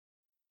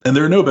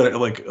there are no better,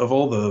 like of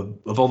all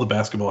the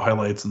basketball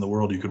highlights in the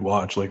world you could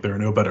watch, like there are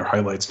no better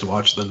highlights to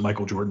watch than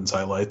Michael Jordan's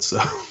highlights.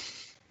 So.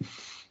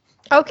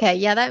 Okay,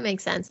 yeah, that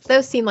makes sense.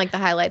 Those seem like the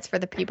highlights for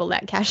the people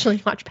that casually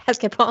watch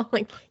basketball.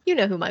 Like, you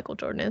know who Michael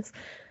Jordan is.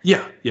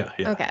 Yeah.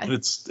 Okay. And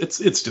it's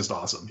just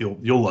awesome.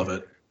 You'll love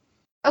it.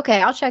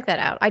 Okay, I'll check that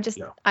out.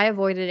 I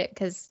avoided it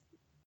because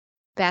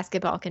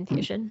basketball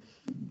confusion.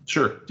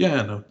 Sure.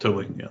 Yeah. No.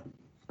 Totally. Yeah.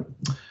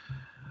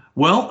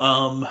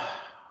 Well,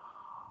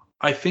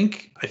 I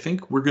think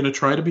we're gonna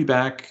try to be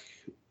back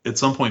at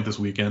some point this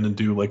weekend and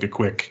do like a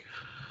quick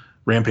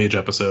Rampage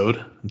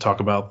episode and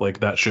talk about like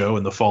that show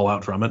and the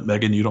fallout from it.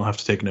 Megan, you don't have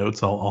to take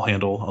notes. I'll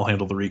handle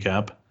the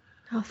recap.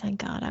 Oh, thank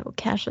God! I will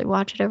casually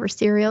watch it over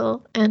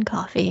cereal and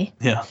coffee.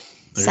 Yeah.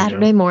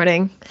 Saturday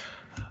morning.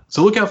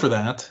 So look out for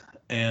that,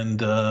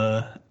 and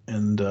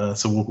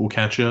so we'll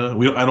catch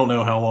you. I don't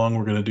know how long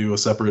we're gonna do a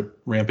separate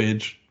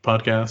Rampage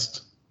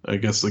podcast. I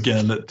guess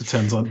again that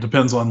depends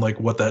on like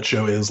what that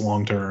show is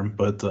long term.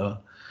 But for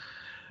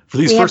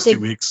these first 2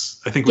 weeks,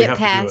 I think we have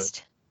to do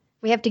it.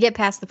 We have to get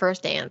past the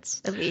first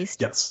dance, at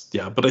least. Yes,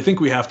 yeah, but I think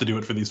we have to do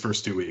it for these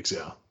first 2 weeks,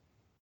 yeah.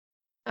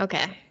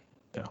 Okay.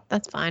 Yeah.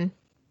 That's fine.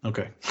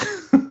 Okay.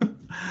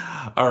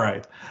 All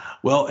right.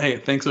 Well, hey,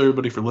 thanks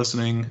everybody for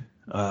listening.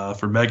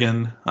 For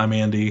Megan, I'm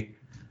Andy.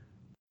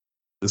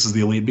 This is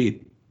the Elite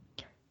Beat.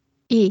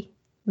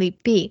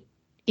 Elite Beat.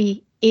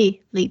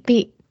 Elite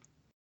Beat.